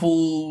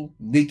beautiful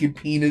naked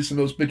penis in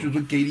those pictures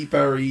with Katy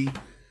Perry.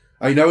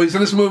 I know he's in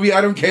this movie. I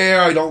don't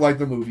care. I don't like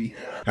the movie.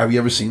 Have you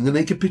ever seen the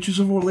naked pictures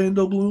of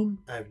Orlando Bloom?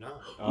 I have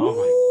not. Oh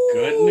my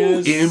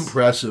goodness.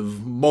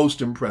 Impressive.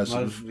 Most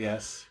impressive.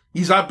 Yes.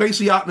 He's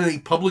basically out in a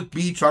public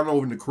beach, I don't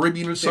know, in the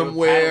Caribbean or They were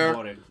somewhere.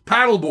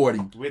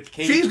 Paddleboarding. With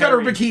Katy She's got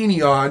her Perry.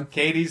 bikini on.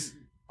 Katie's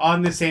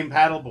on the same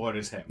paddleboard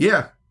as him.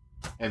 Yeah.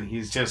 And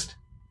he's just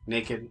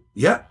naked.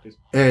 Yeah.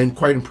 And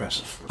quite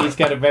impressive. He's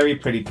got a very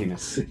pretty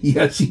penis.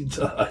 Yes, he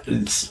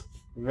does.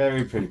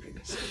 Very pretty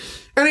penis.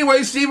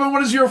 Anyway, Stephen,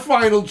 what is your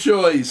final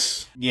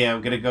choice? Yeah,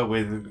 I'm gonna go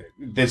with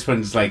this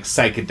one's like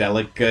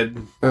psychedelic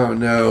good. Oh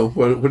no!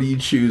 What are you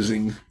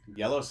choosing?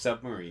 Yellow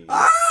Submarine.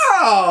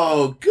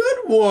 Oh, good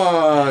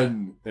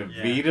one. The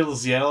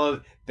Beatles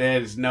Yellow.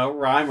 There's no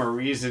rhyme or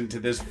reason to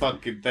this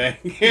fucking thing,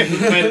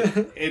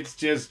 but it's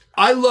just.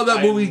 I love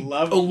that movie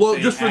love alone,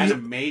 the just for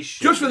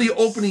animation. just for the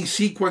opening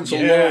sequence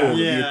alone, Yeah.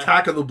 the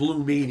attack of the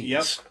Blue Meanies.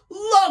 Yep.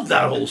 Love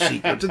that whole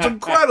sequence. It's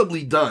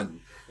incredibly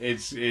done.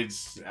 It's.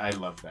 I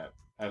love that.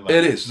 I love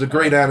It is. It's a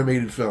great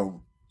animated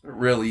film. It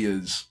really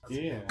is.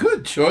 Yeah.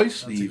 Good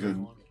choice, That's a good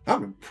Stephen. one.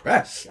 I'm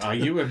impressed. Are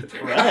you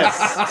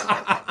impressed?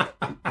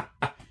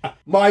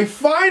 My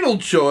final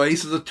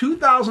choice is a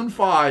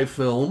 2005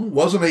 film.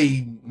 Wasn't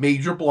a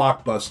major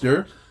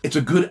blockbuster. It's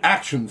a good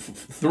action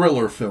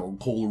thriller film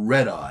called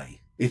Red Eye.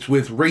 It's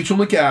with Rachel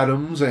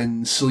McAdams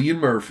and Cillian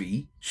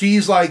Murphy.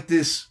 She's like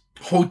this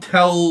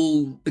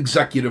hotel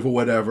executive or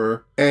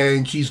whatever,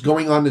 and she's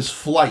going on this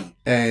flight,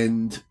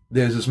 and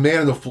there's this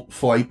man in the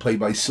flight played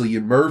by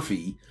Cillian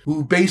Murphy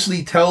who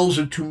basically tells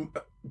her to,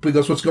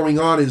 because what's going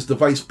on is the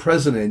vice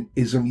president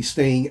is going to be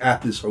staying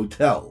at this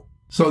hotel.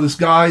 So this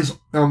guy's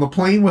on the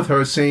plane with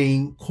her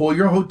saying, call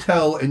your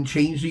hotel and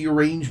change the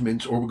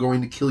arrangements or we're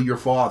going to kill your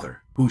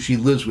father, who she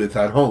lives with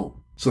at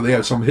home. So they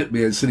have some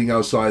hitman sitting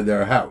outside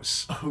their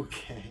house.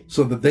 Okay.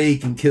 So that they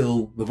can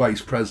kill the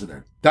vice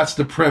president. That's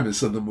the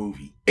premise of the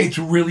movie. It's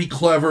really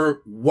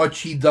clever what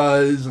she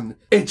does, and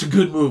it's a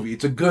good movie.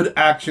 It's a good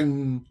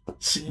action,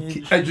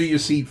 edge of your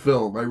seat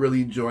film. I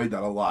really enjoyed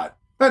that a lot.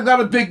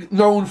 Not a big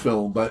known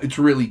film, but it's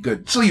really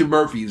good. Cillian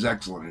Murphy is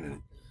excellent in it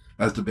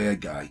as the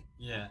bad guy.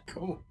 Yeah.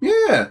 Cool.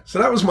 Yeah, so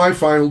that was my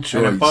final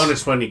choice. And a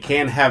bonus one, you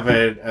can't have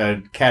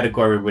a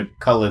category with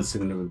colors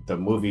in the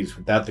movies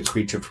without the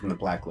creature from the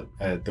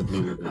the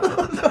Blue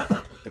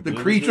Lagoon. The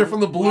creature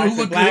from the Blue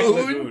Lagoon. Black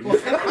Lagoon.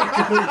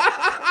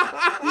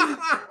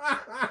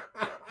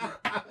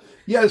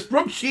 Yes,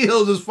 Brooke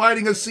Shields is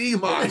fighting a sea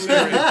monster.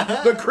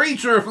 The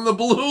creature from the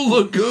Blue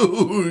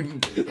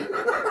Lagoon.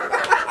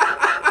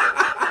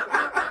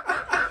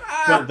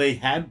 Well, they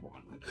had one.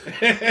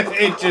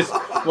 It just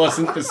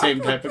wasn't the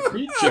same type of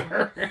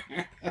creature.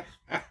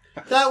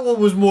 That one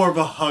was more of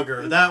a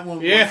hugger. That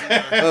one was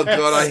Oh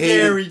God,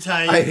 scary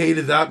type. I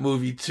hated that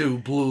movie too,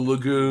 Blue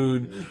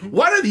Lagoon.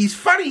 What are these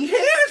funny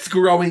hairs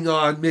growing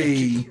on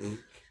me?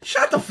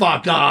 Shut the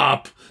fuck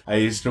up. I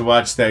used to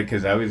watch that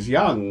because I was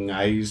young.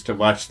 I used to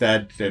watch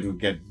that and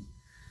get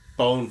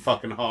bone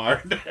fucking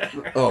hard.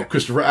 Oh,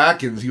 Christopher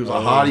Atkins, he was a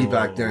hottie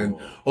back then.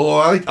 Oh,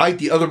 I like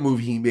the other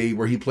movie he made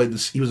where he played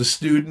this. He was a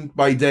student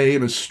by day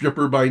and a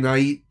stripper by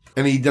night,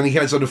 and he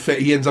has an affair.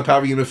 He ends up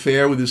having an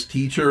affair with his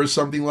teacher or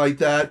something like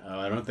that. Oh,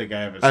 I don't think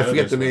I ever. I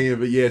forget the name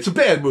of it. Yeah, it's a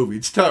bad movie.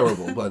 It's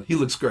terrible, but he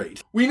looks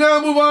great. We now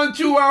move on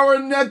to our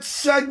next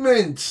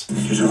segment.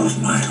 Get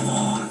off my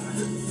lawn.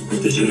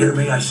 Did you hear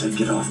me? I said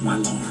get off my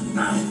lawn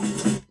now.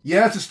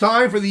 Yes, it's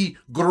time for the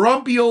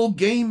Grumpy Old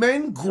Gay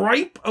Men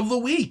Gripe of the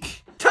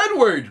Week.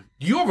 Tedward,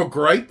 do you have a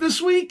gripe this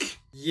week?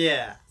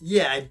 Yeah,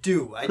 I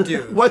do.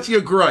 What's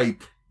your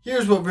gripe?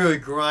 Here's what really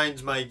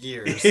grinds my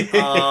gears.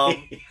 I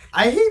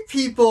hate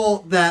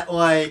people that,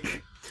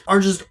 are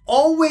just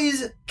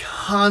always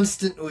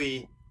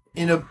constantly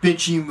in a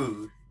bitchy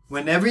mood.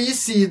 Whenever you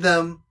see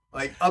them,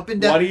 up and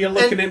down. What are you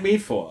looking at me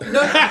for?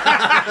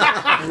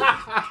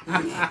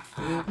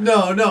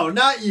 No,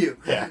 not you.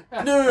 Yeah.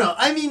 No.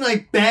 I mean,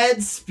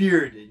 bad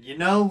spirited, you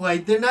know?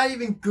 They're not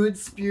even good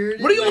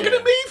spirited. What are you looking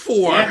at me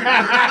for?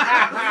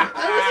 I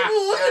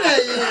wasn't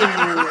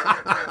even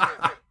looking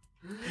at you.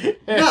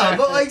 No,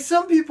 but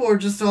some people are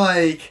just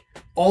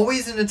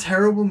always in a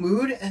terrible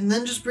mood and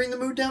then just bring the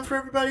mood down for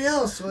everybody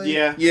else.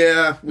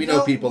 Yeah, we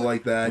know people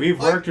like that. We've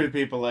worked with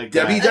people like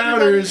Debbie that.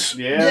 Downers.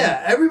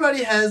 Yeah,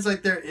 everybody has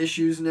their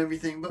issues and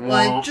everything,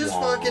 but just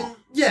fucking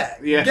Yeah,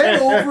 Yeah.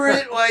 get over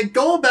it. Like,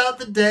 go about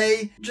the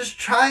day. Just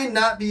try and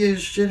not be a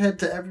shithead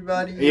to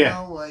everybody. You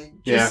know,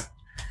 like, just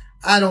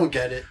I don't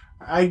get it.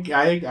 I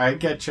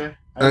get you.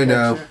 I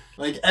know.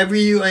 Like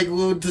every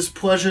little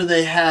displeasure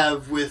they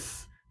have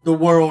with the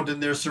world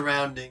and their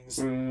surroundings.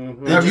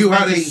 Mm-hmm. Have you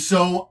had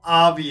so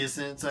obvious,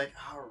 and it's like,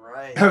 all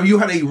right. Have you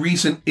had a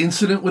recent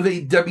incident with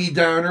a Debbie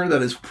Downer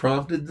that has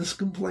prompted this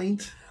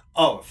complaint?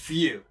 Oh, a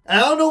few. I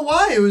don't know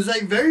why. It was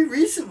like very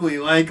recently.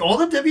 Like all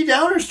the Debbie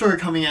Downers started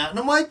coming out, and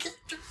I'm like,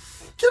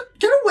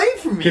 get away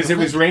from me. Because it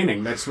was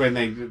raining. That's when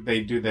they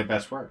do their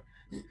best work.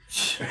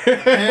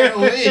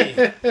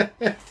 Apparently.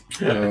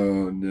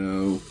 Oh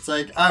no. It's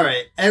like, all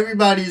right,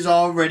 everybody's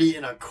already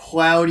in a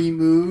cloudy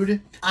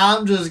mood.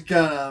 I'm just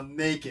gonna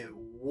make it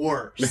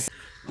worse.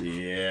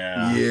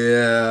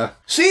 Yeah.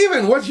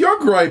 Steven, what's your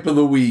gripe of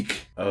the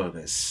week? Oh,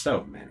 there's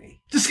so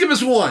many. Just give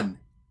us one.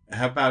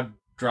 How about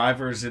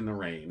drivers in the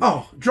rain?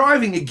 Oh,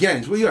 driving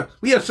again. We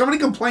have so many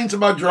complaints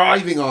about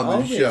driving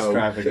on this show.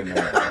 Driving in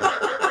the rain.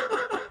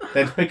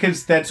 That's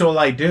because that's all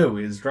I do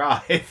is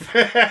drive.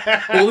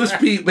 Well,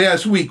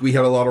 last week we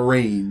had a lot of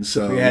rain,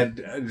 so we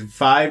had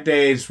 5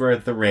 days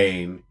worth of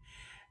rain,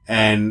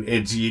 and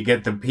you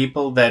get the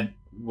people that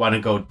want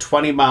to go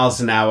 20 miles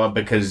an hour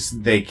because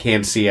they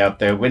can't see out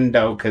their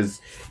window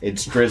because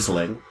it's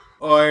drizzling,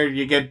 or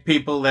you get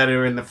people that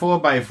are in the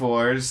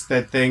 4x4s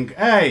that think,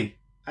 hey,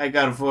 I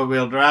got a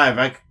 4-wheel drive,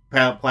 I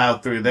can plow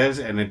through this,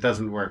 and it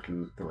doesn't work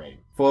in the rain.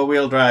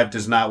 4-wheel drive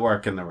does not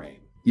work in the rain.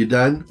 You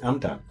done? I'm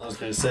done. I was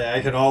going to say, I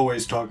could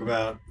always talk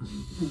about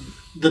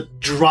the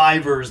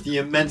drivers, the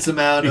immense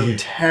amount of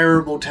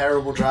terrible,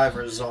 terrible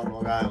drivers on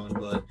Long Island,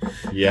 but...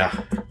 Yeah.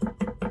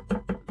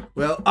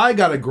 Well, I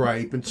got a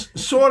gripe. It's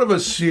sort of a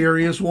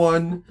serious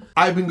one.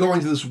 I've been going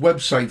to this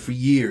website for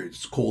years.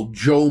 It's called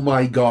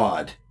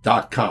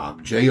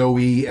JoeMyGod.com.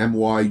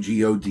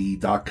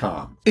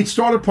 JoeMyGod.com. It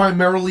started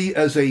primarily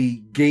as a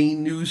gay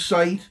news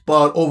site,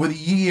 but over the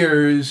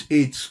years,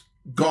 it's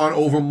gone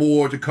over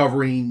more to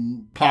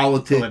covering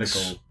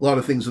politics, a lot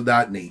of things of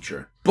that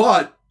nature.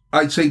 But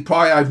I'd say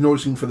probably I've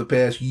noticing for the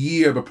past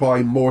year, but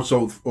probably more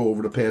so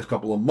over the past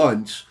couple of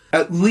months,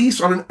 at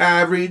least on an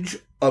average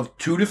of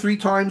 2 to 3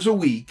 times a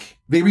week,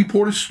 they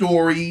report a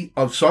story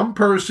of some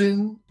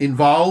person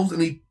involved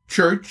in a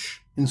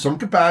church in some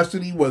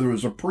capacity, whether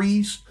it's a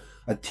priest,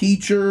 a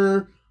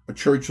teacher, a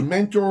church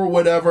mentor, or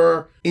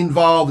whatever,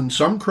 involved in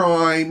some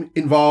crime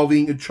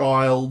involving a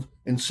child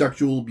in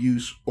sexual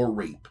abuse or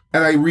rape.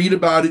 And I read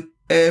about it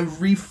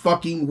every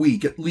fucking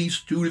week, at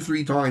least 2 to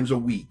 3 times a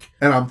week.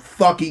 And I'm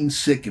fucking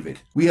sick of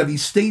it. We have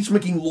these states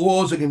making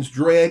laws against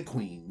drag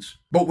queens,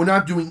 but we're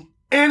not doing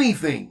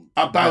anything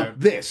about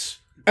this.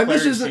 And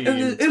this isn't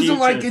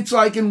like it's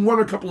like in one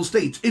or couple of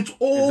states. It's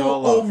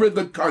all over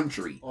the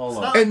country.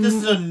 And this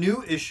is a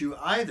new issue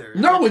either.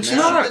 No, it's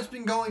not. It's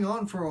been going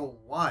on for a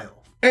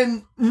while.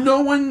 And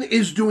no one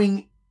is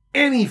doing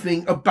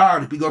anything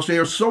about it because they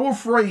are so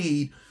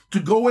afraid to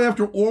go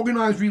after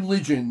organized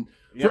religion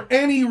for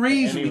any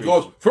reason,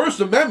 because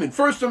First Amendment.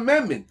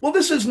 Well,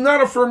 this is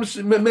not a First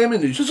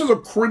Amendment issue. This is a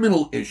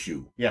criminal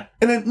issue. Yeah.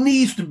 And it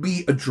needs to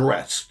be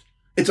addressed.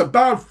 It's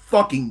about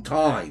fucking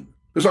time.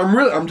 Because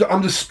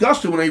I'm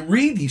disgusted when I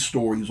read these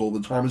stories all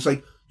the time. It's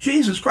like,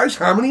 Jesus Christ,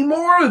 how many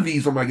more of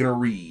these am I going to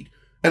read?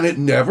 And it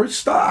never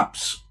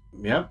stops.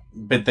 Yep.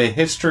 But the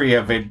history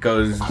of it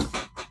goes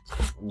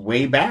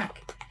way back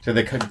to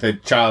the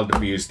child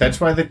abuse.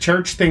 That's why the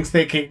church thinks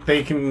they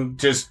can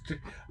just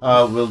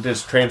we'll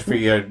just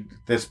transfer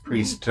this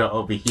priest to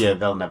over here.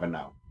 They'll never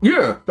know.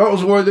 Yeah, that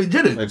was why they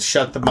did it. Let's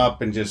shut them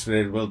up and just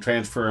we'll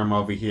transfer him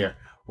over here.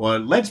 Well,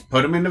 let's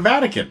put him in the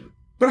Vatican.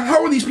 But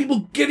how are these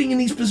people getting in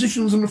these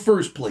positions in the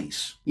first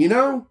place? You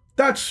know?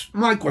 That's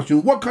my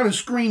question. What kind of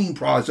screening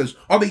process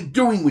are they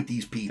doing with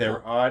these people?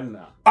 There are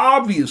none.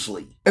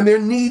 Obviously. And there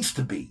needs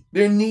to be.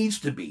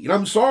 And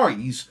I'm sorry,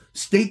 these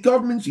state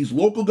governments, these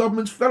local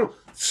governments, federal,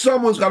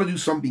 someone's got to do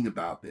something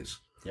about this.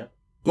 Yep.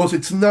 Because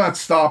it's not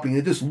stopping.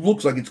 It just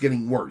looks like it's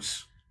getting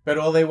worse. But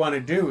all they want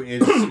to do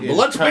is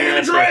let's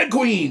ban drag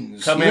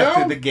queens. Come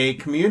after the gay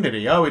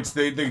community. Oh, it's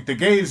the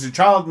gays are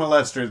child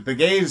molesters. The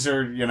gays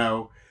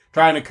are,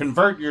 trying to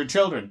convert your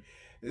children.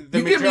 You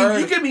give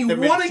me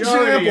one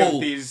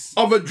example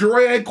of a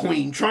drag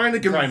queen trying to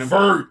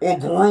convert or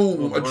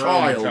groom a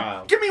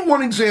child. Give me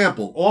one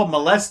example. Or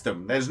molest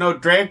them. There's no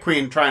drag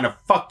queen trying to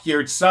fuck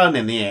your son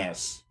in the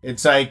ass.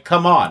 It's like,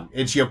 come on.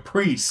 It's your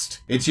priest.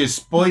 It's your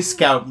Boy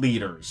Scout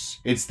leaders.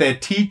 It's their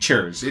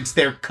teachers. It's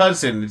their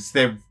cousin. It's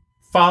their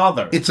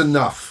father. It's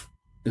enough,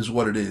 is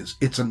what it is.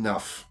 It's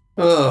enough.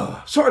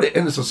 Sorry to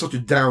end this on such a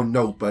down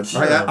note, but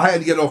sure. I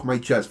had to get off my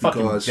chest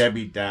because... Fucking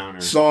Debbie Downer.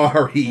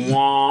 Sorry.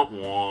 Wah,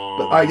 wah.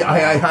 But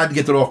I had to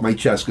get that off my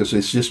chest because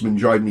it's just been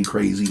driving me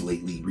crazy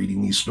lately,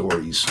 reading these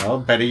stories. Well,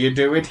 better you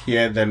do it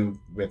here than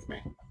with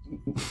me.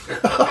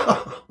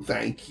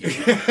 Thank you.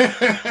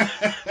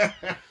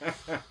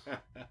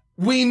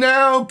 We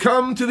now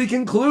come to the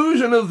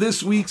conclusion of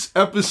this week's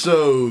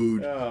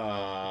episode.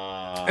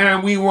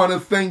 And we want to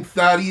thank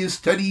Thaddeus,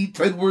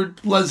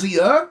 Tedward,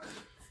 Plezia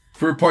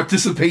for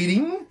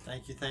participating.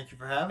 Thank you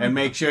for having me. And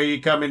make sure you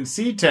come and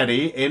see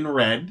Teddy in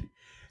red.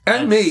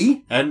 And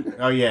me. And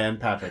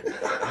Patrick.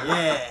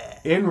 Yeah.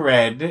 In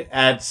red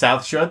at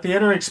South Shore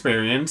Theater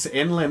Experience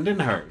in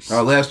Lindenhurst.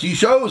 Our last 2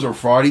 shows are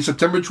Friday,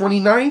 September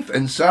 29th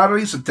and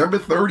Saturday, September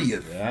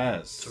 30th.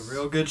 Yes. It's a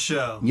real good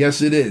show.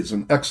 Yes, it is.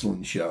 An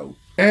excellent show.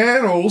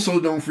 And also,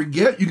 don't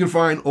forget, you can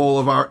find all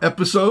of our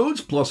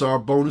episodes, plus our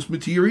bonus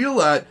material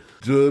at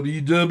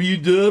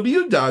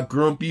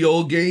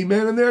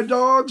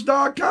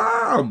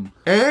www.grumpyoldgaymenandtheirdogs.com.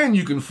 And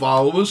you can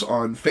follow us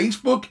on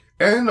Facebook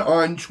and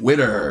on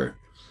Twitter.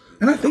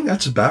 And I think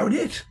that's about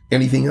it.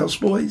 Anything else,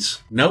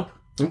 boys? Nope.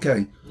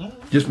 Okay.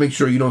 Just make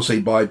sure you don't say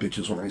bye,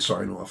 bitches, when I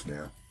sign off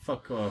now.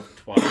 Fuck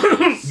off, twat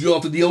face. You'll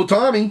have to deal with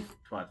Tommy.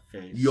 Twat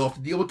face. You'll have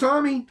to deal with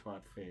Tommy.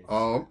 Twat face.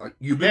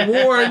 You've been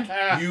warned.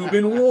 You've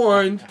been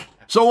warned.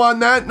 So on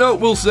that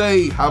note, we'll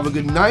say have a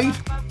good night,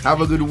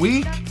 have a good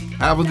week,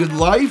 have a good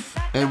life,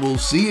 and we'll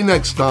see you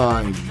next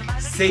time.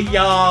 See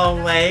y'all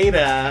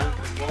later.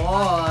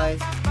 Bye.